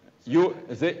 So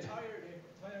the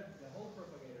whole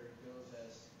propagator goes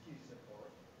as Q to the 4.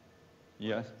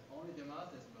 Yes. Only the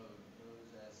massless mode goes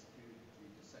as Q to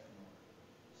the second order.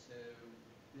 So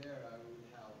there I would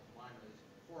have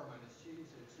 4 minus 2,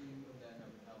 so 2, and then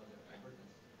I would have a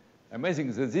divergence.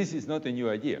 Amazing that this is not a new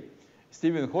idea.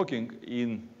 Stephen Hawking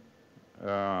in,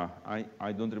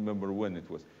 I don't remember when it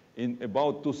was, in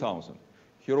about 2000,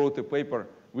 he wrote a paper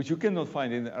which you cannot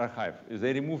find in the archive.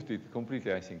 They removed it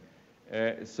completely, I think.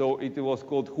 So it was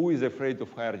called Who is Afraid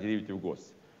of Higher Derivative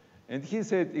Ghosts? And he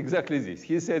said exactly this.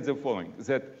 He said the following,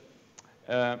 that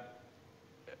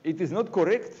it is not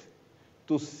correct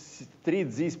to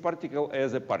treat this particle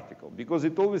as a particle because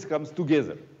it always comes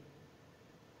together.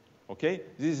 Okay?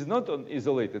 This is not an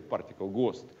isolated particle,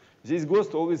 ghost. This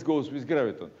ghost always goes with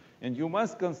graviton. And you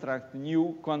must construct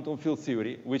new quantum field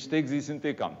theory which takes this into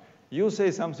account. You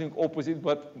say something opposite,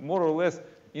 but more or less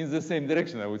in the same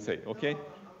direction, I would say. Okay? No,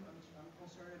 I'm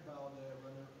concerned about the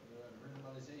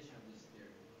renormalization of this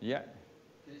theory. Yeah.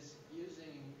 Because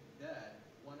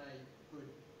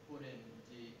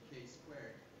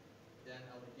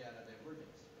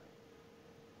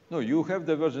No, you have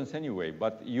divergence anyway,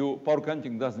 but power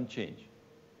counting doesn't change.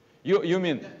 You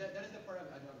mean? That is the part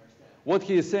I don't understand. What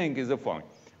he is saying is the following.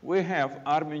 We have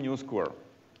R mu square.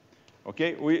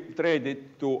 Okay, we trade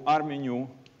it to R mu,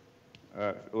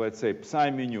 let's say psi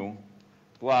mu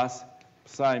plus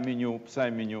psi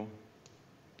mu.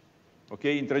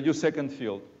 Okay, introduce second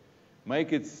field.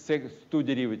 Make it two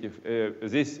derivatives.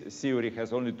 This theory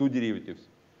has only two derivatives.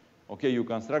 Okay, you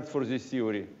construct for this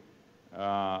theory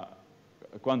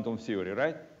quantum theory,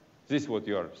 right? This is what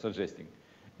you are suggesting.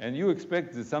 And you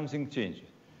expect that something changes.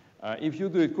 If you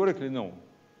do it correctly, no.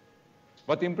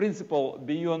 But in principle,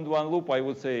 beyond one loop, I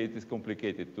would say it is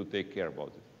complicated to take care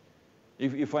about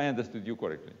it, if I understood you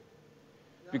correctly.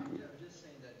 No, I'm just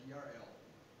saying that the RL,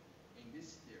 in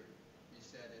this theory, you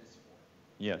said it's 4.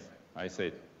 Yes, right? I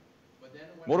said. But then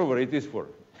when Moreover, it is 4.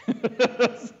 Sorry?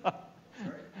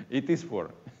 It is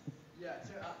 4. Yeah,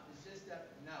 so it's just that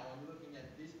now I'm looking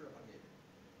at this propagator.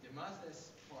 The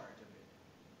massless part of it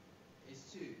is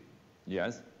 2.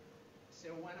 Yes. So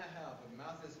when I have a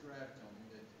massless graviton in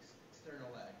the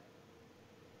external leg,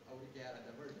 I would get a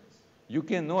divergence. You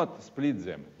cannot split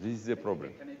them. This is the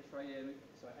problem. Can I try?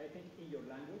 So I think in your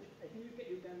language, I think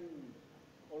you can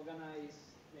organize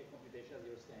the computation as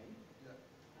you're saying,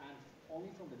 and only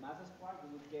from the massless part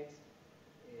we would get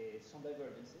some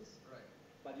divergences. Right.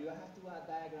 But you have to add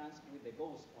diagrams with the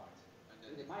ghost part, And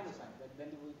then with the minus sign. Then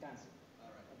they will cancel.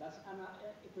 All right. That's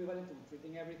equivalent to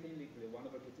treating everything literally 1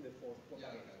 over k to the 4th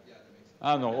propagator. Yeah, that makes sense.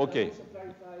 Ah, no, okay. That also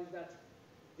clarifies that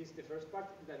the first part,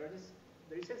 divergence,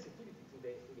 there is sensitivity to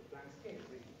the Planck scale,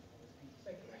 really.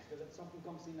 Because if something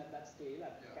comes in at that scale,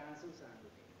 it cancels and.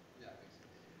 Yeah, makes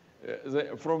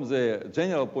sense. From the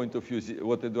general point of view,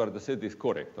 what Eduardo said is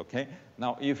correct, okay?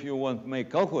 Now, if you want to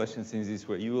make calculations in this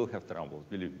way, you will have troubles,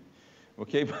 believe me.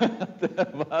 Okay,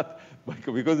 but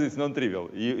because it's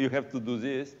non-trivial, you have to do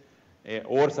this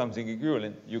or something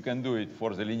equivalent. You can do it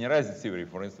for the linearized theory,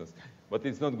 for instance, but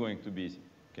it's not going to be easy,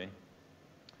 okay?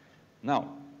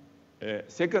 Now,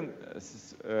 second,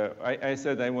 I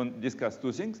said I want to discuss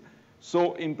two things.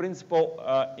 So in principle,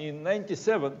 in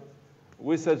 97,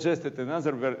 we suggested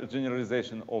another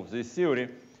generalization of this theory,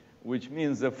 which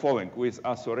means the following with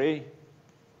Assorey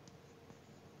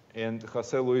and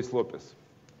José Luis Lopez.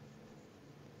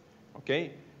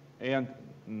 Okay, and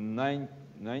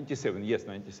 97, yes,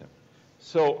 97.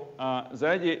 So the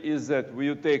idea is that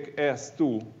we take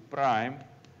S2 prime,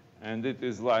 and it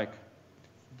is like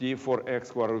d for x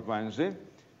squared root minus g,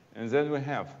 and then we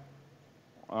have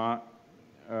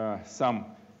some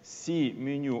c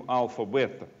mu alpha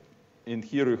beta, and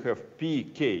here you have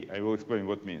pk, I will explain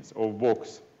what it means, of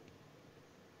box,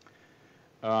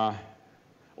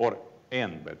 or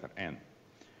n, better, n,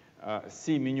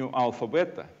 c mu alpha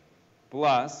beta,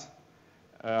 plus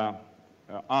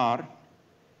r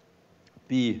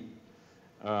p,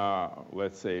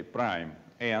 let's say, prime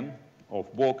n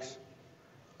of box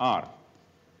r,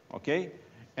 okay?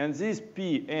 And these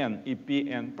pn and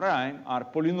pn prime are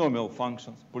polynomial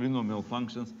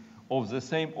functions of the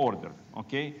same order,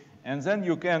 okay? And then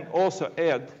you can also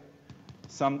add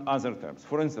some other terms.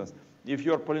 For instance, if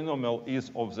your polynomial is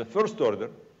of the first order,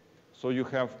 so you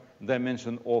have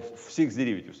dimension of 6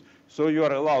 derivatives. So you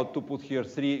are allowed to put here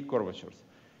 3 curvatures.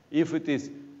 If it is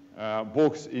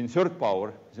box in third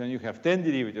power, then you have 10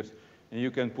 derivatives, and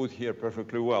you can put here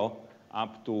perfectly well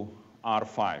up to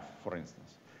R5, for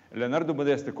instance. Leonardo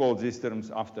Modeste called these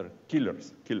terms after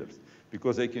killers,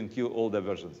 because they can kill all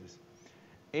divergences.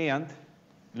 And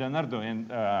Leonardo and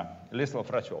Leslie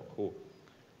Frachel, who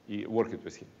he worked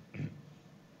with him.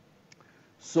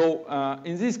 So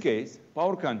in this case,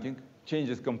 power counting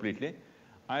changes completely.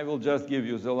 I will just give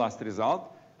you the last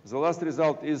result. The last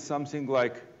result is something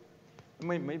like,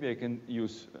 maybe I can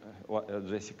use,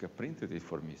 Jessica printed it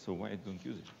for me, so why don't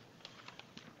use it?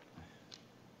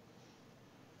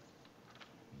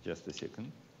 Just a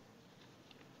second.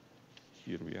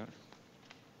 Here we are.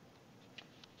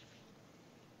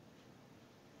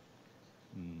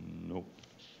 No.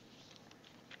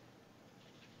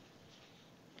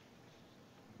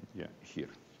 Yeah, here.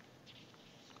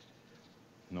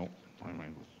 No,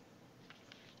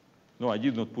 no, I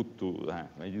did not put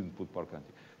I didn't put power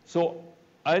counting. So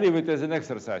I leave it as an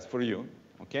exercise for you,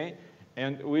 okay?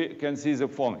 And we can see the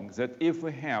following, that if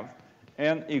we have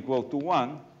n equal to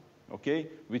 1, okay,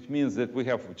 which means that we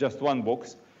have just one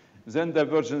box, then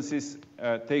divergences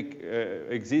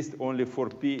exist only for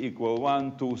p equal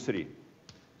 1, 2, 3.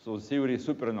 So the theory is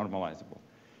super normalizable.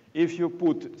 If you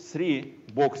put 3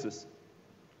 boxes,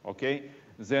 okay,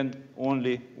 then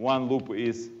only one loop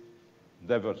is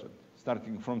divergent.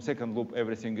 Starting from second loop,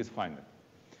 everything is finite.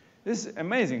 This is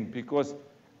amazing because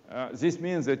this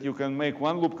means that you can make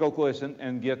one loop calculation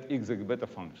and get exact beta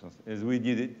functions, as we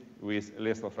did it with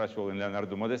Leslie Frashwell and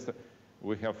Leonardo Modesto.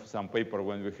 We have some paper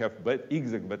when we have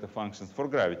exact beta functions for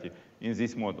gravity in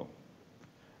this model,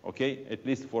 okay, at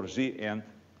least for G and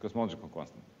cosmological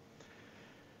constant.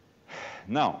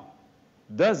 Now,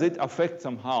 does it affect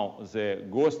somehow the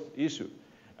ghost issue?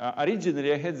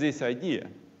 Originally, I had this idea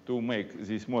to make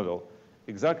this model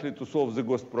exactly to solve the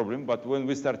ghost problem, but when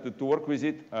we started to work with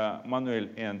it, Manuel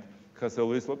and Jose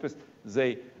Luis Lopez,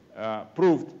 they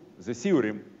proved the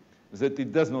theorem that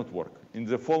it does not work in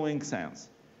the following sense.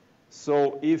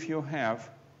 So if you have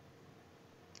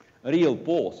real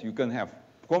poles, you can have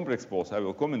complex poles, I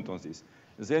will comment on this,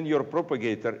 then your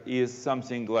propagator is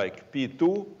something like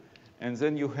P2, and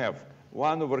then you have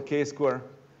 1 over k square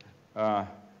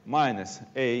minus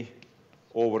A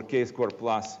over k square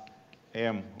plus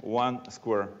M1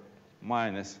 square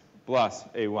minus plus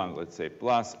A1, let's say,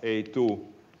 plus A2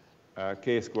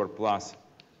 k square plus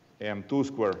M2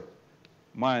 square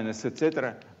minus,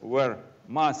 etc., where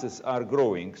masses are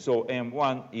growing. So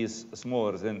M1 is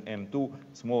smaller than M2,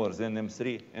 smaller than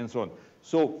M3, and so on.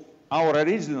 So our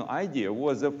original idea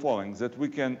was the following, that we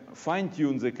can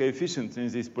fine-tune the coefficients in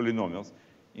these polynomials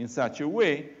in such a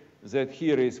way that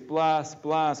here is plus,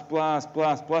 plus, plus,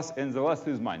 plus, plus, and the last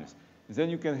is minus. Then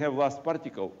you can have last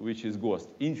particle, which is ghost,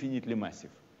 infinitely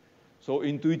massive. So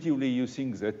intuitively, you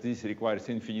think that this requires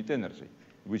infinite energy,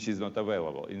 which is not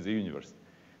available in the universe.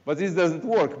 But this doesn't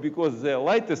work because the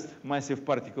lightest massive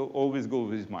particle always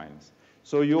goes with minus.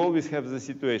 So you always have the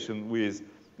situation with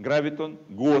graviton,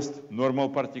 ghost, normal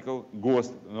particle,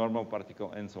 ghost, normal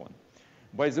particle, and so on.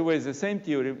 By the way, the same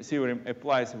theorem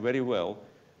applies very well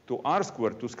to R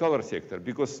squared, to scalar sector,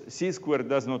 because C squared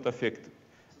does not affect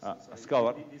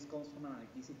scalar. This comes from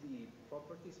ICTP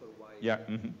properties, or why? Yeah,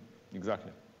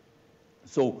 exactly.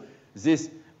 So this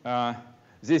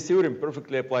theorem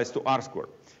perfectly applies to R squared,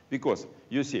 because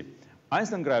you see,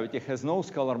 Einstein gravity has no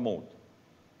scalar mode.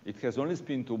 It has only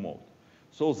spin-2 mode.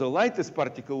 So the lightest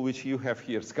particle which you have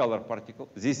here, scalar particle,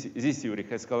 this theory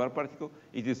has scalar particle.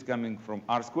 It is coming from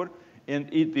R squared,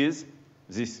 and it is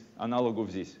this analog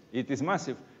of this. It is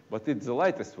massive, but it's the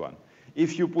lightest one.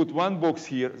 If you put one box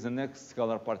here, the next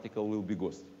scalar particle will be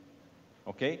ghost.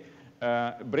 Okay?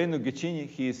 Breno Gacchini,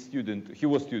 he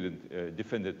was student,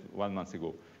 defended 1 month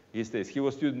ago. He says he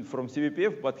was student from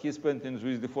CVPF, but he spent in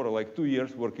Juiz Fora like 2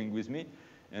 years working with me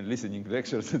and listening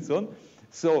lectures and so on.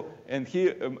 So, and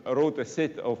he wrote a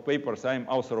set of papers. I'm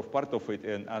author of part of it,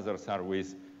 and others are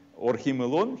with, or him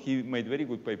alone. He made very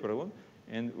good paper alone,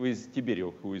 and with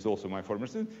Tiberio, who is also my former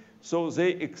student. So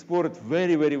they explored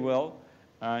very, very well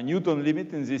Newton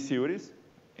limit in these theories,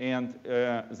 and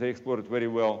they explored very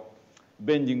well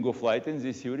bending of light in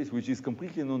these theories, which is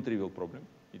completely non-trivial problem.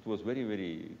 It was very,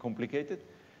 very complicated.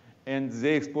 And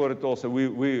they explored also,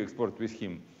 we explored with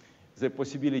him, the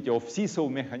possibility of seesaw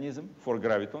mechanism for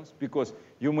gravitons, because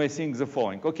you may think the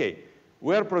following. Okay,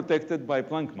 we are protected by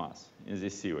Planck mass in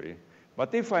this theory.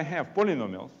 But if I have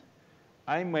polynomials,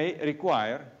 I may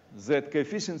require that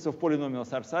coefficients of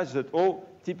polynomials are such that all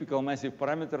typical massive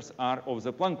parameters are of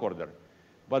the Planck order.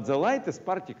 But the lightest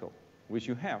particle, which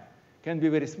you have, can be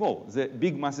very small. The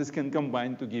big masses can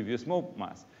combine to give you a small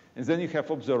mass. And then you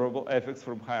have observable effects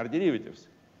from higher derivatives.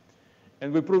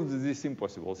 And we proved that this is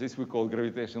impossible. This we call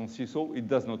gravitational seesaw. It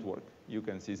does not work. You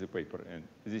can see the paper, and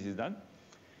this is done.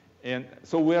 And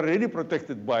so we are really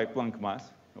protected by Planck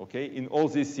mass, okay, in all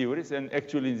these theories, and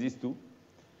actually in these two,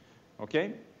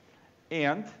 okay?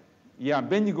 And yeah,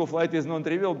 bending of light is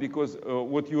non-trivial because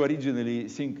what you originally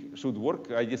think should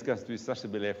work, I discussed with Sasha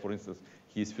Belyaev, for instance,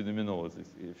 he's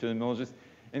phenomenologist,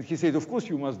 and he said, of course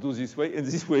you must do this way, and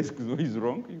this way is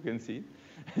wrong, you can see.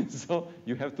 So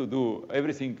you have to do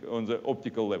everything on the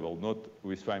optical level, not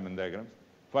with Feynman diagrams.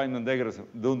 Feynman diagrams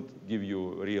don't give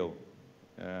you real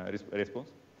response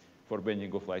for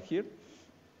bending of light here.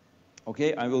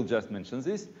 Okay, I will just mention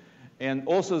this. And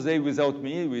also they, without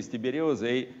me, with Tiberio,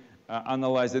 they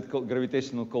analyzed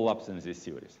gravitational collapse in these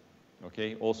theories.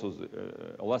 Okay, also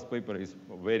the last paper is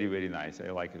very, very nice. I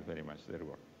like it very much, their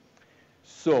work.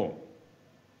 So,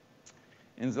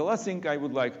 and the last thing I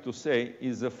would like to say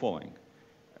is the following.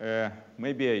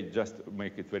 Maybe I just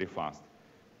make it very fast.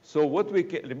 So what we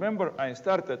can, remember I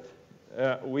started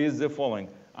with the following.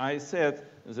 I said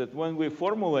that when we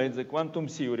formulate the quantum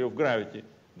theory of gravity,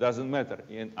 doesn't matter,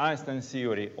 in Einstein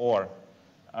theory or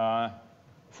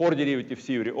four-derivative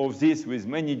theory of this with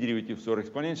many derivatives or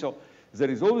exponential,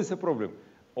 there is always a problem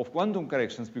of quantum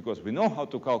corrections because we know how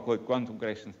to calculate quantum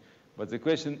corrections. But the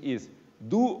question is,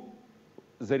 do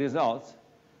the results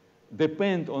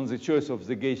depend on the choice of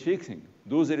the gauge fixing?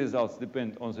 Do the results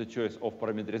depend on the choice of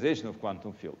parameterization of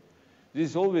quantum field? This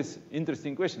is always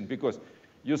interesting question because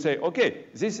you say, okay,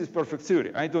 this is perfect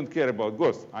theory. I don't care about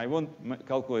ghosts. I want to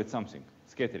calculate something,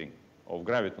 scattering of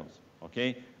gravitons,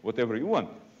 okay, whatever you want.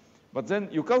 But then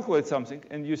you calculate something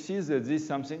and you see that this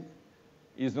something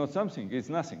is not something, it's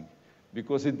nothing,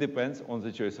 because it depends on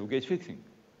the choice of gauge fixing.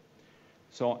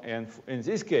 So, and in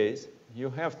this case, you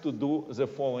have to do the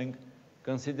following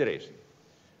consideration.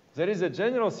 There is a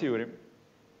general theorem,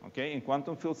 okay, in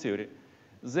quantum field theory,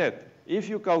 that if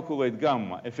you calculate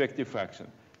gamma effective fraction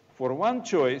for one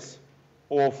choice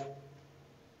of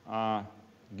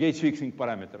gauge fixing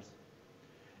parameters,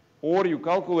 or you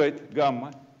calculate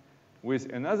gamma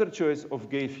with another choice of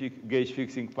gauge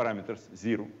fixing parameters,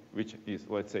 0, which is,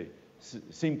 let's say,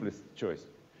 simplest choice.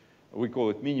 We call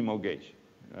it minimal gauge,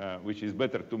 which is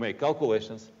better to make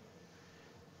calculations.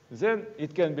 Then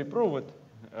it can be proven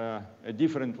at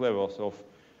different levels of,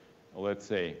 let's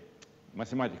say,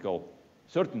 mathematical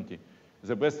certainty.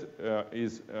 The best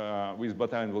is with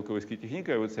Bataillon-Volkovsky technique,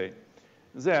 I would say,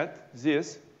 that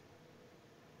this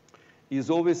is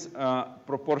always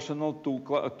proportional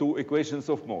to equations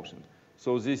of motion.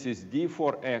 So this is d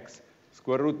for x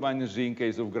square root minus g in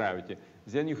case of gravity.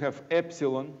 Then you have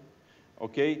epsilon,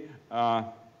 okay,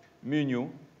 mu nu,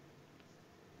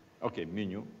 okay, mu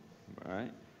nu,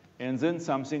 right? And then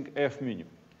something f mu nu.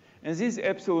 And this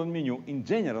epsilon mu nu, in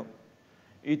general,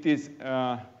 it is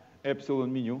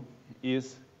epsilon mu nu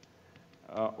is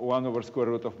 1 over square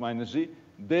root of minus g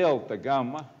delta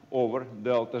gamma over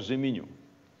delta g mu nu.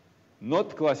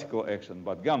 Not classical action,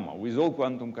 but gamma with all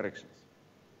quantum corrections.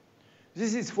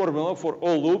 This is formula for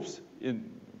all loops in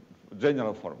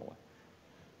general formula.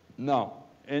 Now,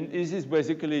 and this is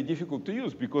basically difficult to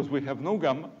use because we have no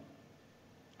gamma.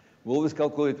 We always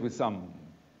calculate with some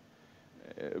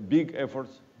big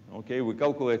efforts. Okay, we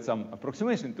calculate some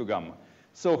approximation to gamma.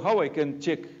 So how I can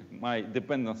check my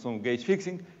dependence on gauge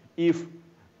fixing if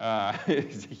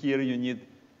here you need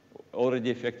already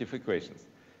effective equations?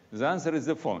 The answer is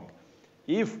the following.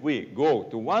 If we go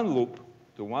to one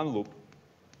loop,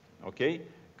 okay,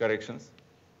 corrections,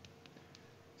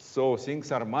 so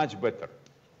things are much better.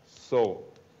 So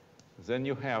then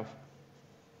you have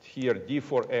here d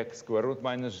for x square root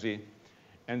minus g,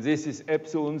 and this is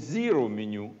epsilon 0 mu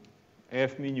nu,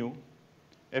 f mu nu.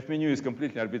 F mu nu is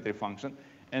completely arbitrary function,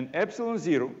 and epsilon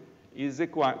 0 is the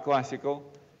classical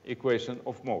equation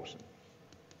of motion,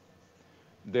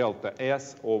 delta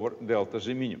s over delta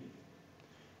g mu nu.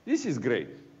 This is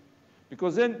great,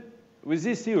 because then with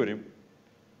this theorem,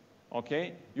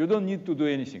 okay, you don't need to do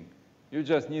anything. You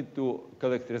just need to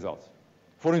collect results.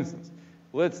 For instance,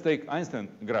 let's take Einstein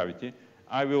gravity.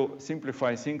 I will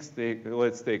simplify things.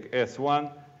 Let's take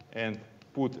S1 and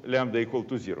put lambda equal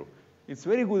to 0. It's a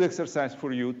very good exercise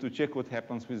for you to check what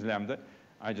happens with lambda.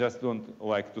 I just don't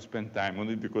like to spend time on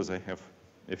it because I have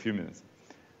a few minutes.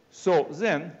 So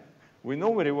then we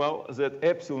know very well that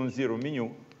epsilon 0 mu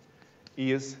nu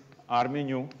is r mu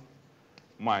nu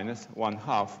minus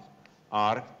 1/2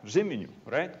 r g mu nu,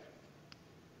 right?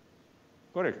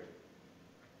 Correct.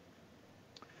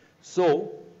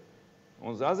 So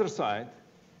on the other side,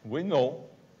 we know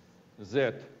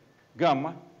that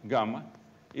gamma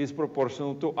is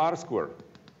proportional to r squared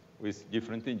with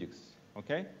different indexes,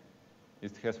 okay?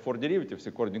 It has 4 derivatives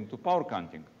according to power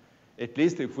counting, at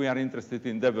least if we are interested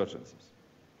in divergences,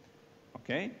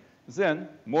 okay? Then,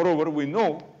 moreover, we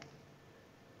know,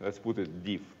 let's put it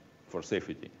diff for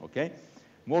safety, okay?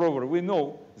 Moreover, we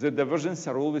know that divergences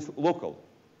are always local.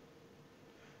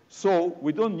 So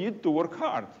we don't need to work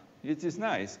hard. It is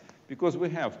nice because we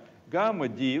have gamma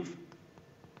div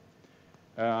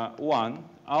 1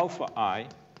 alpha I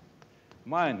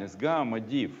minus gamma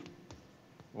div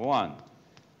 1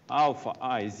 alpha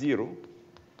I 0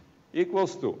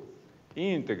 equals to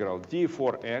integral d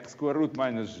for x square root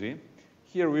minus g.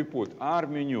 Here we put r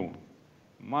mu nu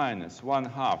minus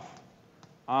 1/2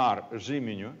 r g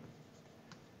mu nu.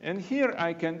 And here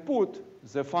I can put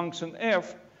the function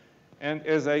f, and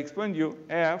as I explained you,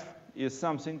 f is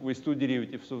something with 2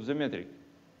 derivatives of the metric.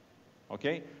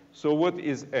 Okay? So what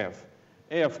is f?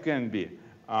 F can be,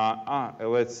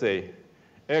 let's say,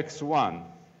 x1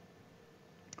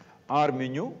 r mu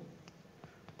nu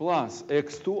plus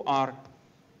x2 r,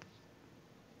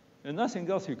 and nothing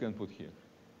else you can put here.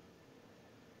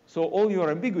 So all your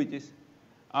ambiguities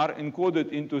are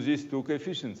encoded into these two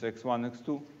coefficients, x1,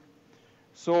 x2.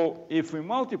 So if we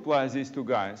multiply these two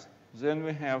guys, then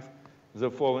we have the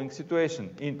following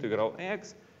situation: integral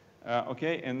x,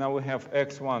 okay, and now we have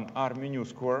x1 r mu nu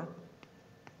square,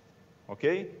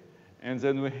 okay, and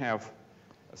then we have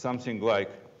something like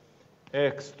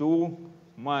x2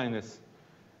 minus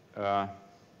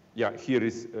yeah, here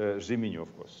is G menu,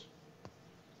 of course.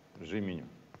 G menu.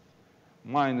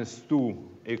 Minus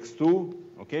 2x2,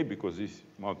 okay, because this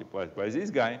multiplied by this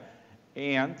guy.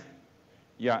 And,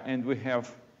 yeah, and we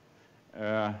have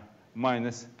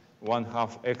minus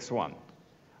 1/2 x1.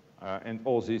 And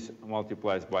all this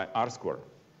multiplies by r squared.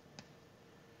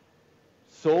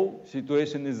 So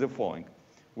situation is the following.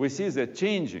 We see that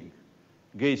changing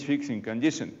gauge fixing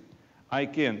condition, I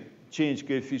can change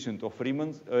coefficient of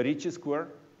Ricci square,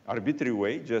 arbitrary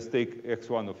way, just take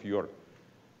x1 of your,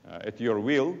 at your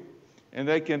will, and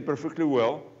I can perfectly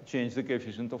well change the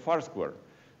coefficient of r square.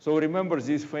 So remember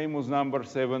this famous number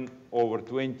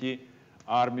 7/20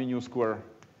 r menu square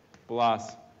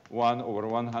plus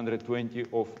 1/120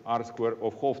 of r square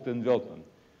of Hofft and Weltman.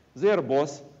 They are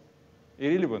both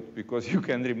irrelevant because you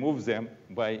can remove them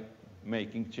by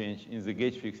making change in the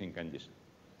gauge fixing condition.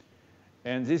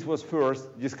 And this was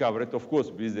first discovered, of course,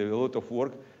 with a lot of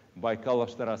work by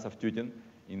Kalosh Tarasov-Tutin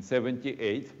in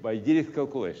 '78 by direct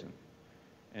calculation.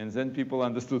 And then people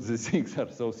understood these things are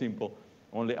so simple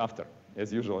only after,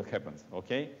 as usual happens,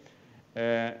 okay?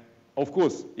 Of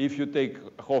course, if you take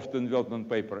Hofft and Weltman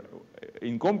paper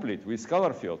incomplete with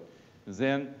scalar field,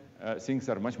 then things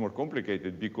are much more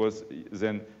complicated because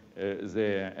then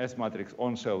the S matrix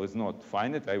on shell is not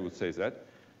finite, I would say that,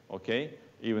 okay?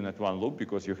 Even at one loop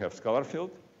because you have scalar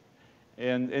field,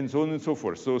 and so on and so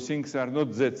forth. So things are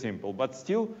not that simple, but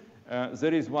still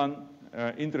there is one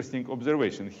interesting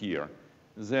observation here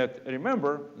that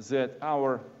remember that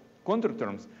our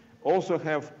counterterms also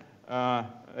have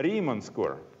Riemann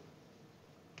square,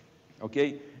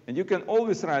 okay? And you can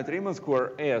always write Riemann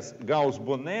square as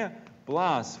Gauss-Bonnet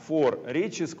plus 4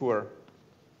 Ricci square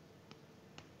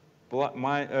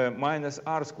minus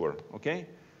r square, okay?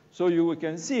 So you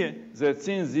can see that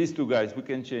since these two guys we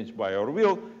can change by our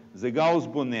will, the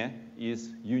Gauss-Bonnet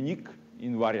is unique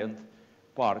invariant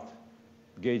part,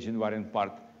 gauge invariant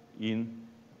part in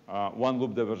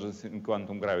one-loop divergence in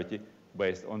quantum gravity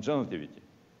based on generativity.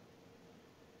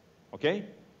 Okay?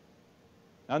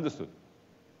 Understood?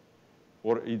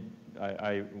 Or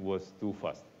I was too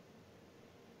fast?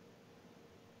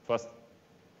 Fast?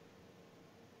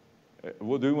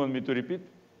 What do you want me to repeat?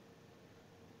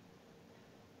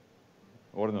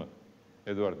 Or not?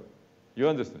 Eduardo, you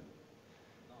understood?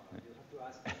 No, you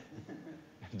have to ask.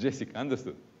 Jessica,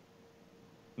 understood?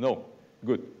 No?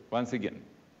 Good. Once again.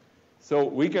 So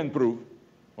we can prove,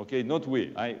 okay, not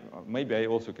we, maybe I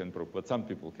also can prove, but some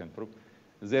people can prove,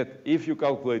 that if you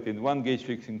calculate in one gauge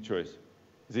fixing choice,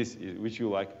 this is, which you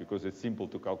like because it's simple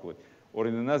to calculate, or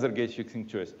in another gauge fixing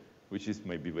choice, which is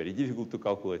maybe very difficult to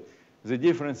calculate, the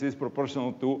difference is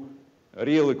proportional to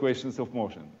real equations of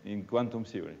motion in quantum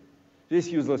theory. This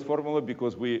is useless formula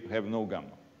because we have no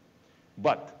gamma.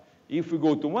 But if we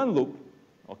go to one loop,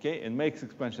 okay, and makes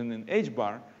expansion in h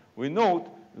bar, we note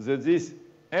that this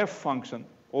f function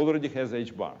already has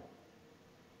h bar.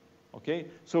 Okay,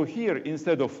 so here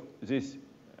instead of this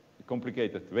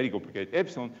complicated, very complicated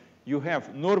epsilon, you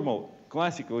have normal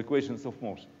classical equations of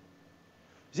motion.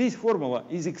 This formula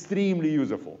is extremely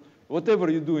useful. Whatever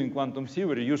you do in quantum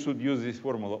theory, you should use this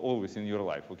formula always in your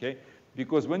life, okay?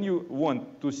 Because when you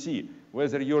want to see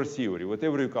whether your theory,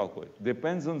 whatever you calculate,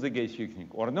 depends on the gauge fixing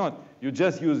or not, you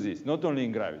just use this, not only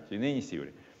in gravity, in any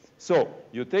theory. So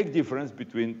you take difference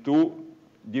between two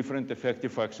different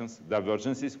effective functions,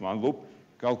 divergences, one loop,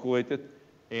 calculated,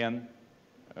 and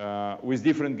with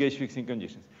different gauge fixing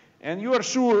conditions. And you are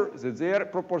sure that they are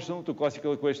proportional to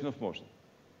classical equation of motion.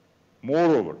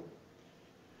 Moreover,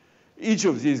 each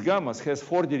of these gammas has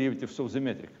 4 derivatives of the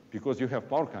metric because you have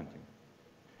power counting.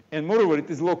 And moreover, it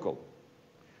is local.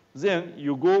 Then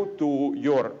you go to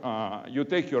your, you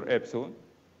take your epsilon,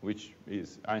 which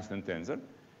is Einstein tensor,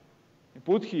 you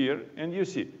put here, and you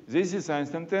see, this is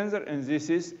Einstein tensor, and this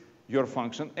is your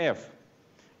function f.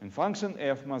 And function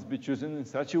f must be chosen in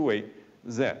such a way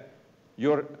that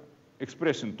your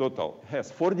expression total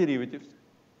has 4 derivatives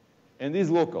and is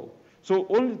local. So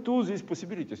only 2 of these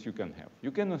possibilities you can have.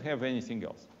 You cannot have anything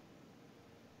else.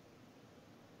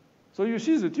 So you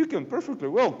see that you can perfectly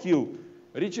well kill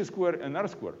Ricci square and R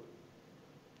square.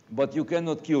 But you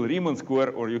cannot kill Riemann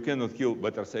square, or you cannot kill,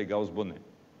 better say, Gauss-Bonnet.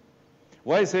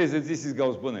 Why I say that this is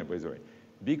Gauss-Bonnet, by the way?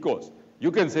 Because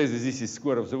you can say that this is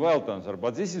square of the Weyl tensor,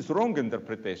 but this is wrong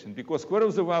interpretation, because square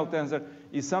of the Weyl tensor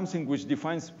is something which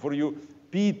defines for you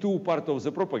P2 part of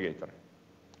the propagator.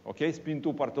 Okay, spin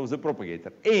 2 part of the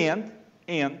propagator.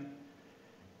 And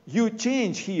you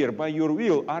change here by your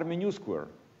will R mu square.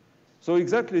 So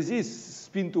exactly this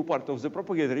spin 2 part of the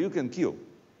propagator you can kill.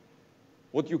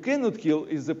 What you cannot kill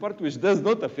is the part which does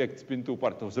not affect spin 2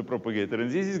 part of the propagator,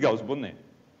 and this is Gauss-Bonnet.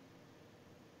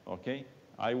 Okay,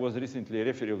 I was recently a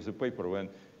referee of the paper when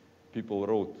people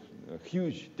wrote a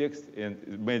huge text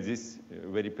and made this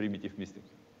very primitive mistake.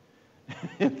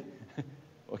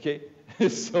 Okay,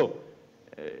 so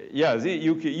yeah,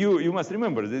 you must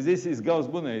remember that this is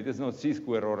Gauss-Bonnet. It is not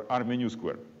C-square or R mu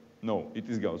square. No, it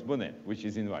is Gauss-Bonnet, which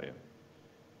is invariant.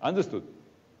 Understood?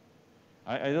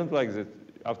 I don't like that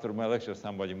after my lecture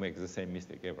somebody makes the same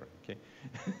mistake ever. Okay,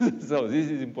 so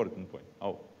this is important point.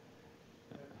 Oh.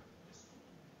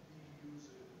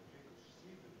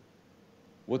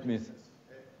 What means? If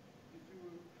you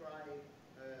try to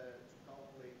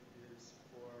calculate this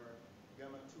for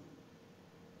gamma 2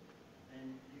 and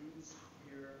use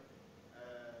here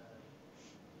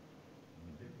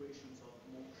the equations of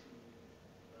motion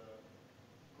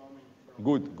coming from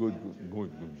Good.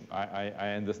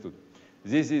 I understood.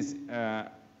 This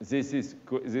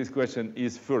question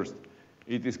is first,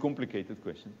 it is complicated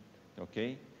question,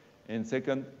 okay, and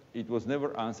second, it was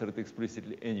never answered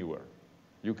explicitly anywhere.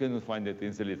 You cannot find it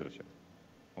in the literature,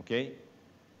 okay?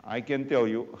 I can tell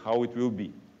you how it will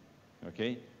be,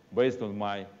 okay, based on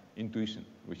my intuition,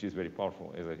 which is very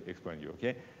powerful, as I explained to you,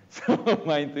 okay? So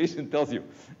my intuition tells you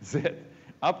that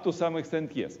up to some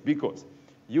extent, yes, because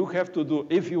you have to do,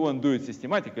 if you want to do it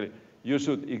systematically, you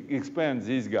should expand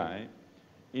this guy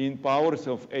in powers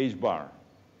of h bar.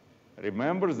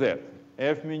 Remember that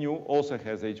f mu also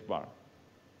has h bar,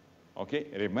 okay?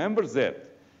 Remember that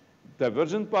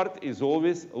divergent part is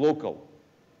always local,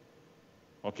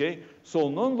 okay? So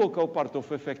non-local part of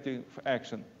effective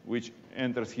action, which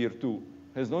enters here too,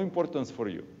 has no importance for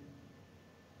you,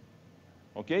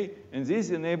 okay? And this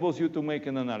enables you to make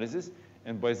an analysis,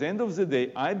 and by the end of the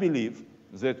day, I believe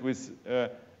that with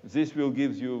this will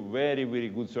give you very, very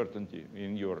good certainty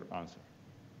in your answer,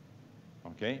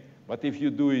 okay? But if you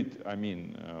do it, I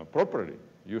mean, properly,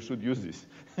 you should use this.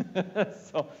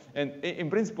 So, and in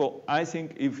principle, I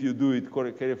think if you do it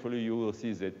carefully, you will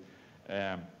see that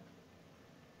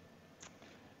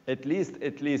at least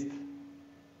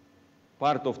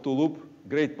part of 2 loop,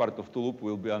 great part of 2 loop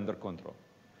will be under control.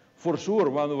 For sure,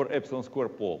 1 over epsilon square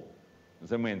pole,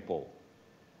 the main pole.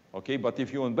 Okay, but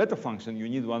if you want beta function, you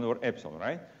need 1 over epsilon,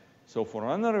 right? So for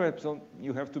 1 over epsilon,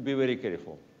 you have to be very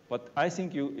careful. But I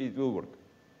think it will work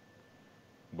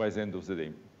by the end of the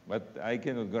day. But I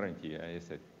cannot guarantee, I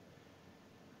said.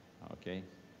 Okay.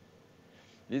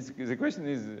 The question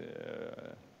is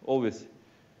always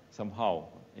somehow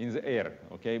in the air,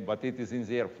 okay? But it is in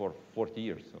the air for 40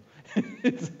 years. So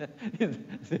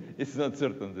it's not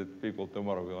certain that people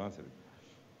tomorrow will answer it.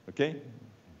 Okay?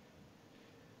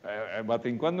 But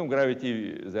in quantum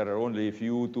gravity, there are only a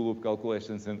few 2-loop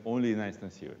calculations and only in Einstein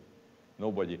theory.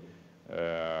 Nobody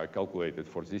calculated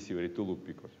for this theory 2-loop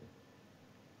because.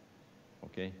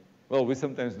 Okay? Well, we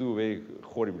sometimes do very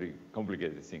horribly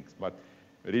complicated things, but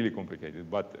really complicated.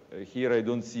 But here I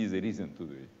don't see the reason to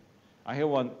do it. I have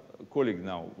one colleague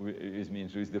now with me in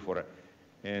Juiz, Fora,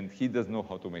 and he doesn't know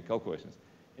how to make calculations.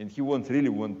 And he really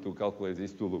want to calculate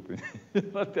this 2-loop.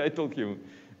 But I told him,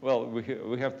 well,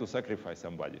 we have to sacrifice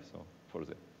somebody for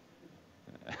that.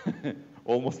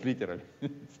 Almost literally.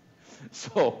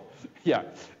 So, yeah.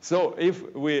 So if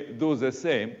we do the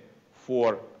same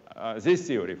for this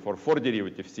theory, for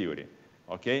 4-derivative theory,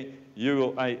 okay,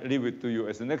 I leave it to you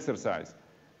as an exercise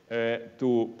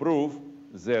to prove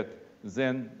that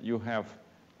then you have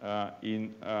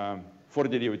in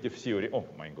 4-derivative theory, oh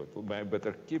my God, I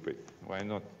better keep it, why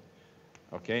not?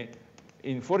 Okay,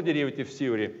 in 4-derivative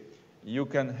theory, you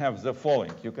can have the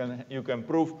following. You can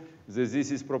prove that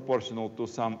this is proportional to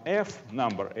some f,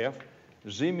 number f,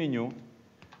 g mu,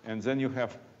 and then you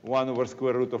have 1 over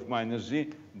square root of minus g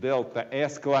delta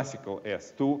s classical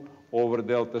s2 over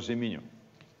delta g mu.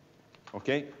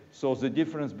 Okay? So the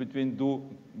difference between two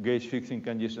gauge fixing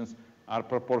conditions are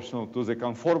proportional to the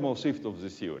conformal shift of the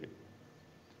theory.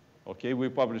 Okay, we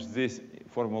published this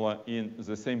formula in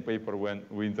the same paper when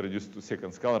we introduced the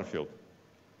second scalar field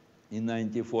in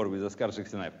 '94 with Oskar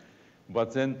Zheksenaev.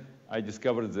 But then I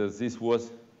discovered that this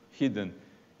was hidden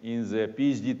in the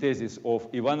PhD thesis of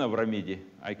Ivan Avramidi.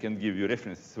 I can give you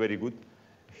reference, it's very good.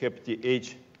 Hepty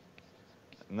H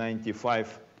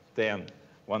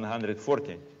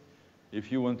 9510-140.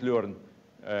 If you want to learn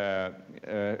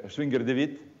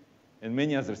Schwinger-DeWitt and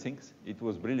many other things, it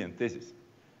was brilliant thesis.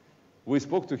 We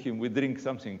spoke to him, we drink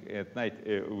something at night.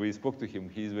 We spoke to him,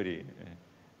 he's very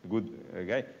good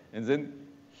guy. And then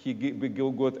he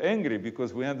got angry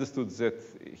because we understood that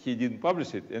he didn't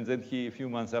publish it. And then he, a few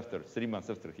months after, 3 months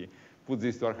after, he put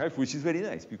this to archive, which is very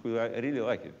nice because I really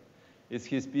like it. It's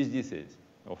his PhD thesis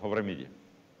of Avramidi.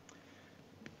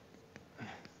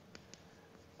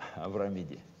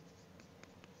 Avramidi.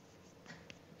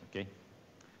 Okay,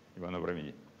 Ivan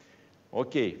Avramidi.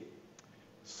 Okay.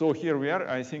 So here we are.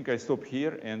 I think I stop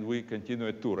here, and we continue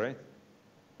at 2, right?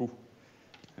 Ooh.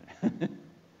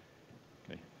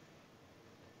 Okay.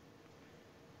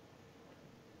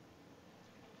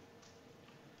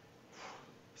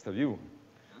 Está vivo?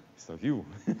 Está vivo?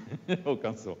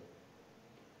 Alcançou.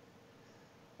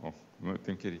 Oh, eu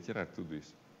tenho que retirar tudo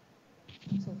isso.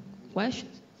 So,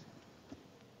 questions?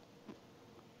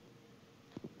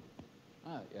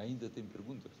 Ah, ainda tem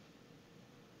perguntas?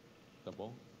 Tá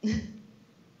bom?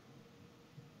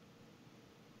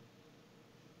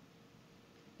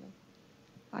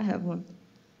 I have one.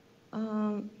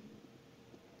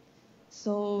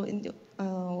 So in the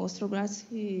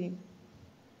osteography,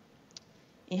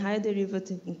 in higher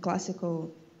derivative in classical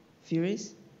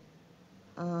theories,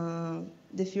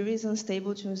 the theory is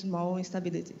unstable to small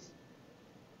instabilities,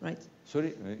 right?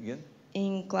 Sorry, again?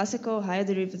 In classical higher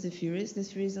derivative theories, the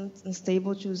theory is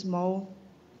unstable to small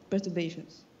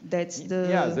perturbations. That's the...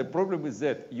 Yeah, the problem is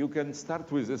that you can start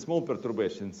with the small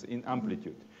perturbations in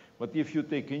amplitude. But if you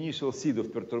take initial seed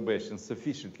of perturbations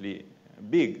sufficiently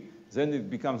big, then it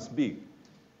becomes big.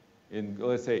 And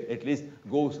let's say, at least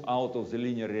goes out of the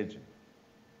linear region.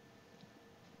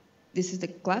 This is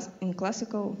the in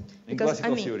classical... In because,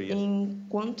 classical I mean, theory, yes. In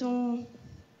quantum,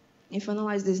 if you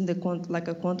analyze this in the like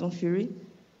a quantum theory,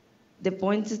 the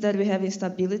point is that we have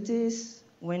instabilities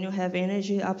when you have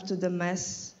energy up to the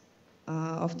mass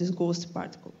of this ghost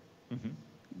particle. Mm-hmm.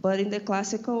 But in the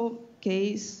classical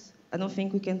case, I don't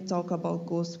think we can talk about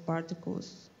ghost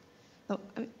particles. No,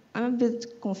 I'm a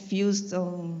bit confused.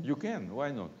 You can.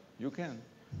 Why not? You can,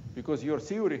 because your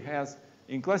theory has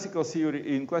in classical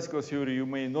theory you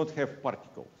may not have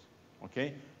particles,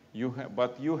 okay?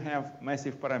 But you have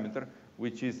massive parameter,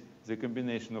 which is the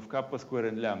combination of kappa square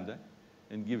and lambda,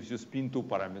 and gives you spin 2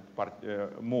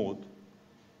 parameter mode,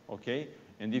 okay?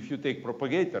 And if you take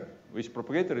propagator, which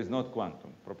propagator is not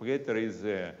quantum, propagator is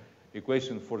the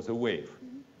equation for the wave,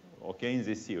 okay, in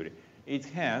this theory. It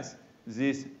has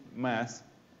this mass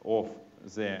of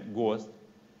the ghost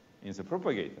in the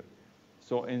propagator.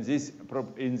 So in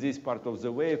this part of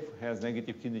the wave has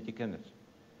negative kinetic energy.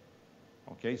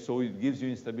 Okay, so it gives you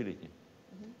instability.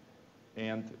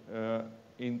 And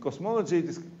in cosmology,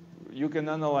 you can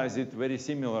analyze it very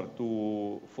similar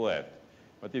to flat.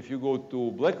 But if you go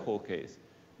to black hole case,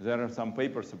 there are some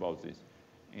papers about this.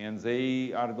 And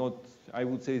they are not, I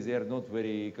would say they are not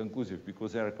very conclusive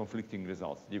because there are conflicting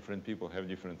results. Different people have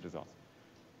different results.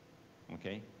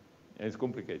 Okay? And it's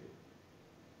complicated.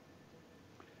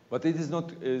 But it is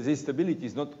not, this stability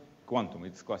is not quantum,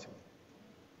 it's classical.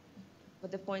 But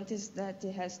the point is that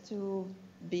it has to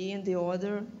be in the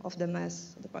order of the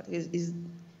mass of the particle.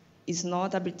 It's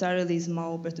not arbitrarily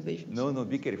small perturbations. No, no,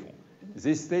 be careful.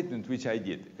 This statement which I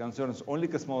did concerns only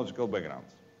cosmological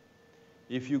backgrounds.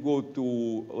 If you go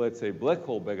to, let's say, black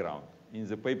hole background, in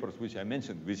the papers which I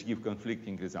mentioned, which give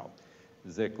conflicting results,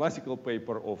 the classical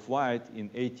paper of light in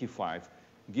 85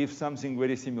 gives something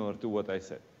very similar to what I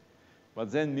said. But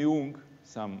then Myung,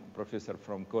 some professor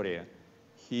from Korea,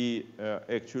 he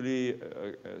actually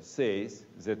says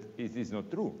that it is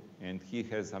not true, and he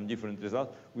has some different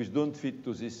results which don't fit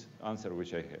to this answer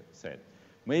which I have said.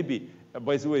 Maybe,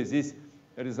 by the way, this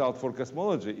result for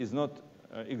cosmology is not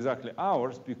exactly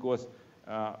ours because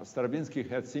Stravinsky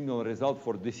had similar result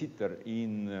for de Sitter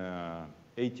in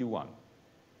 81,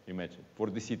 imagine, for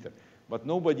de Sitter. But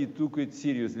nobody took it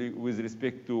seriously with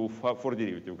respect to four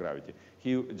derivative gravity.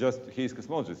 He is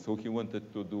cosmologist, so he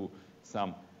wanted to do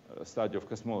some study of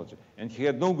cosmology. And he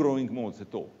had no growing modes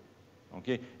at all.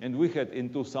 Okay? And we had in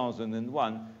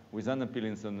 2001, with Anna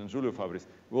Pillinson and Julio Fabris,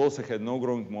 we also had no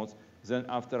growing modes. Then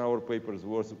after our papers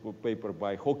was a paper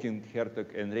by Hawking,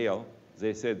 Hertog, and Real.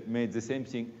 They said, made the same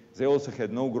thing. They also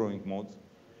had no growing modes,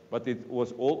 but it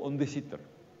was all on de Sitter.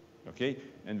 Okay?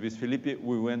 And with Felipe,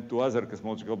 we went to other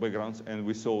cosmological backgrounds, and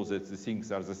we saw that the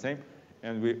things are the same.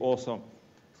 And we also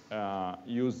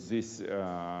used this,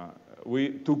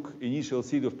 we took initial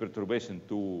seed of perturbation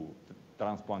to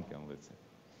Transplanckian, let's say.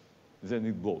 Then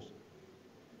it blows.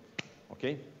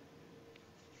 Okay?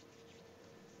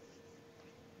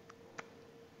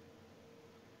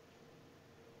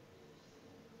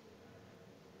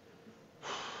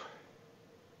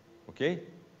 Okay?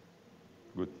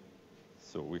 Good.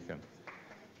 So we can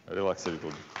relax a little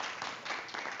bit.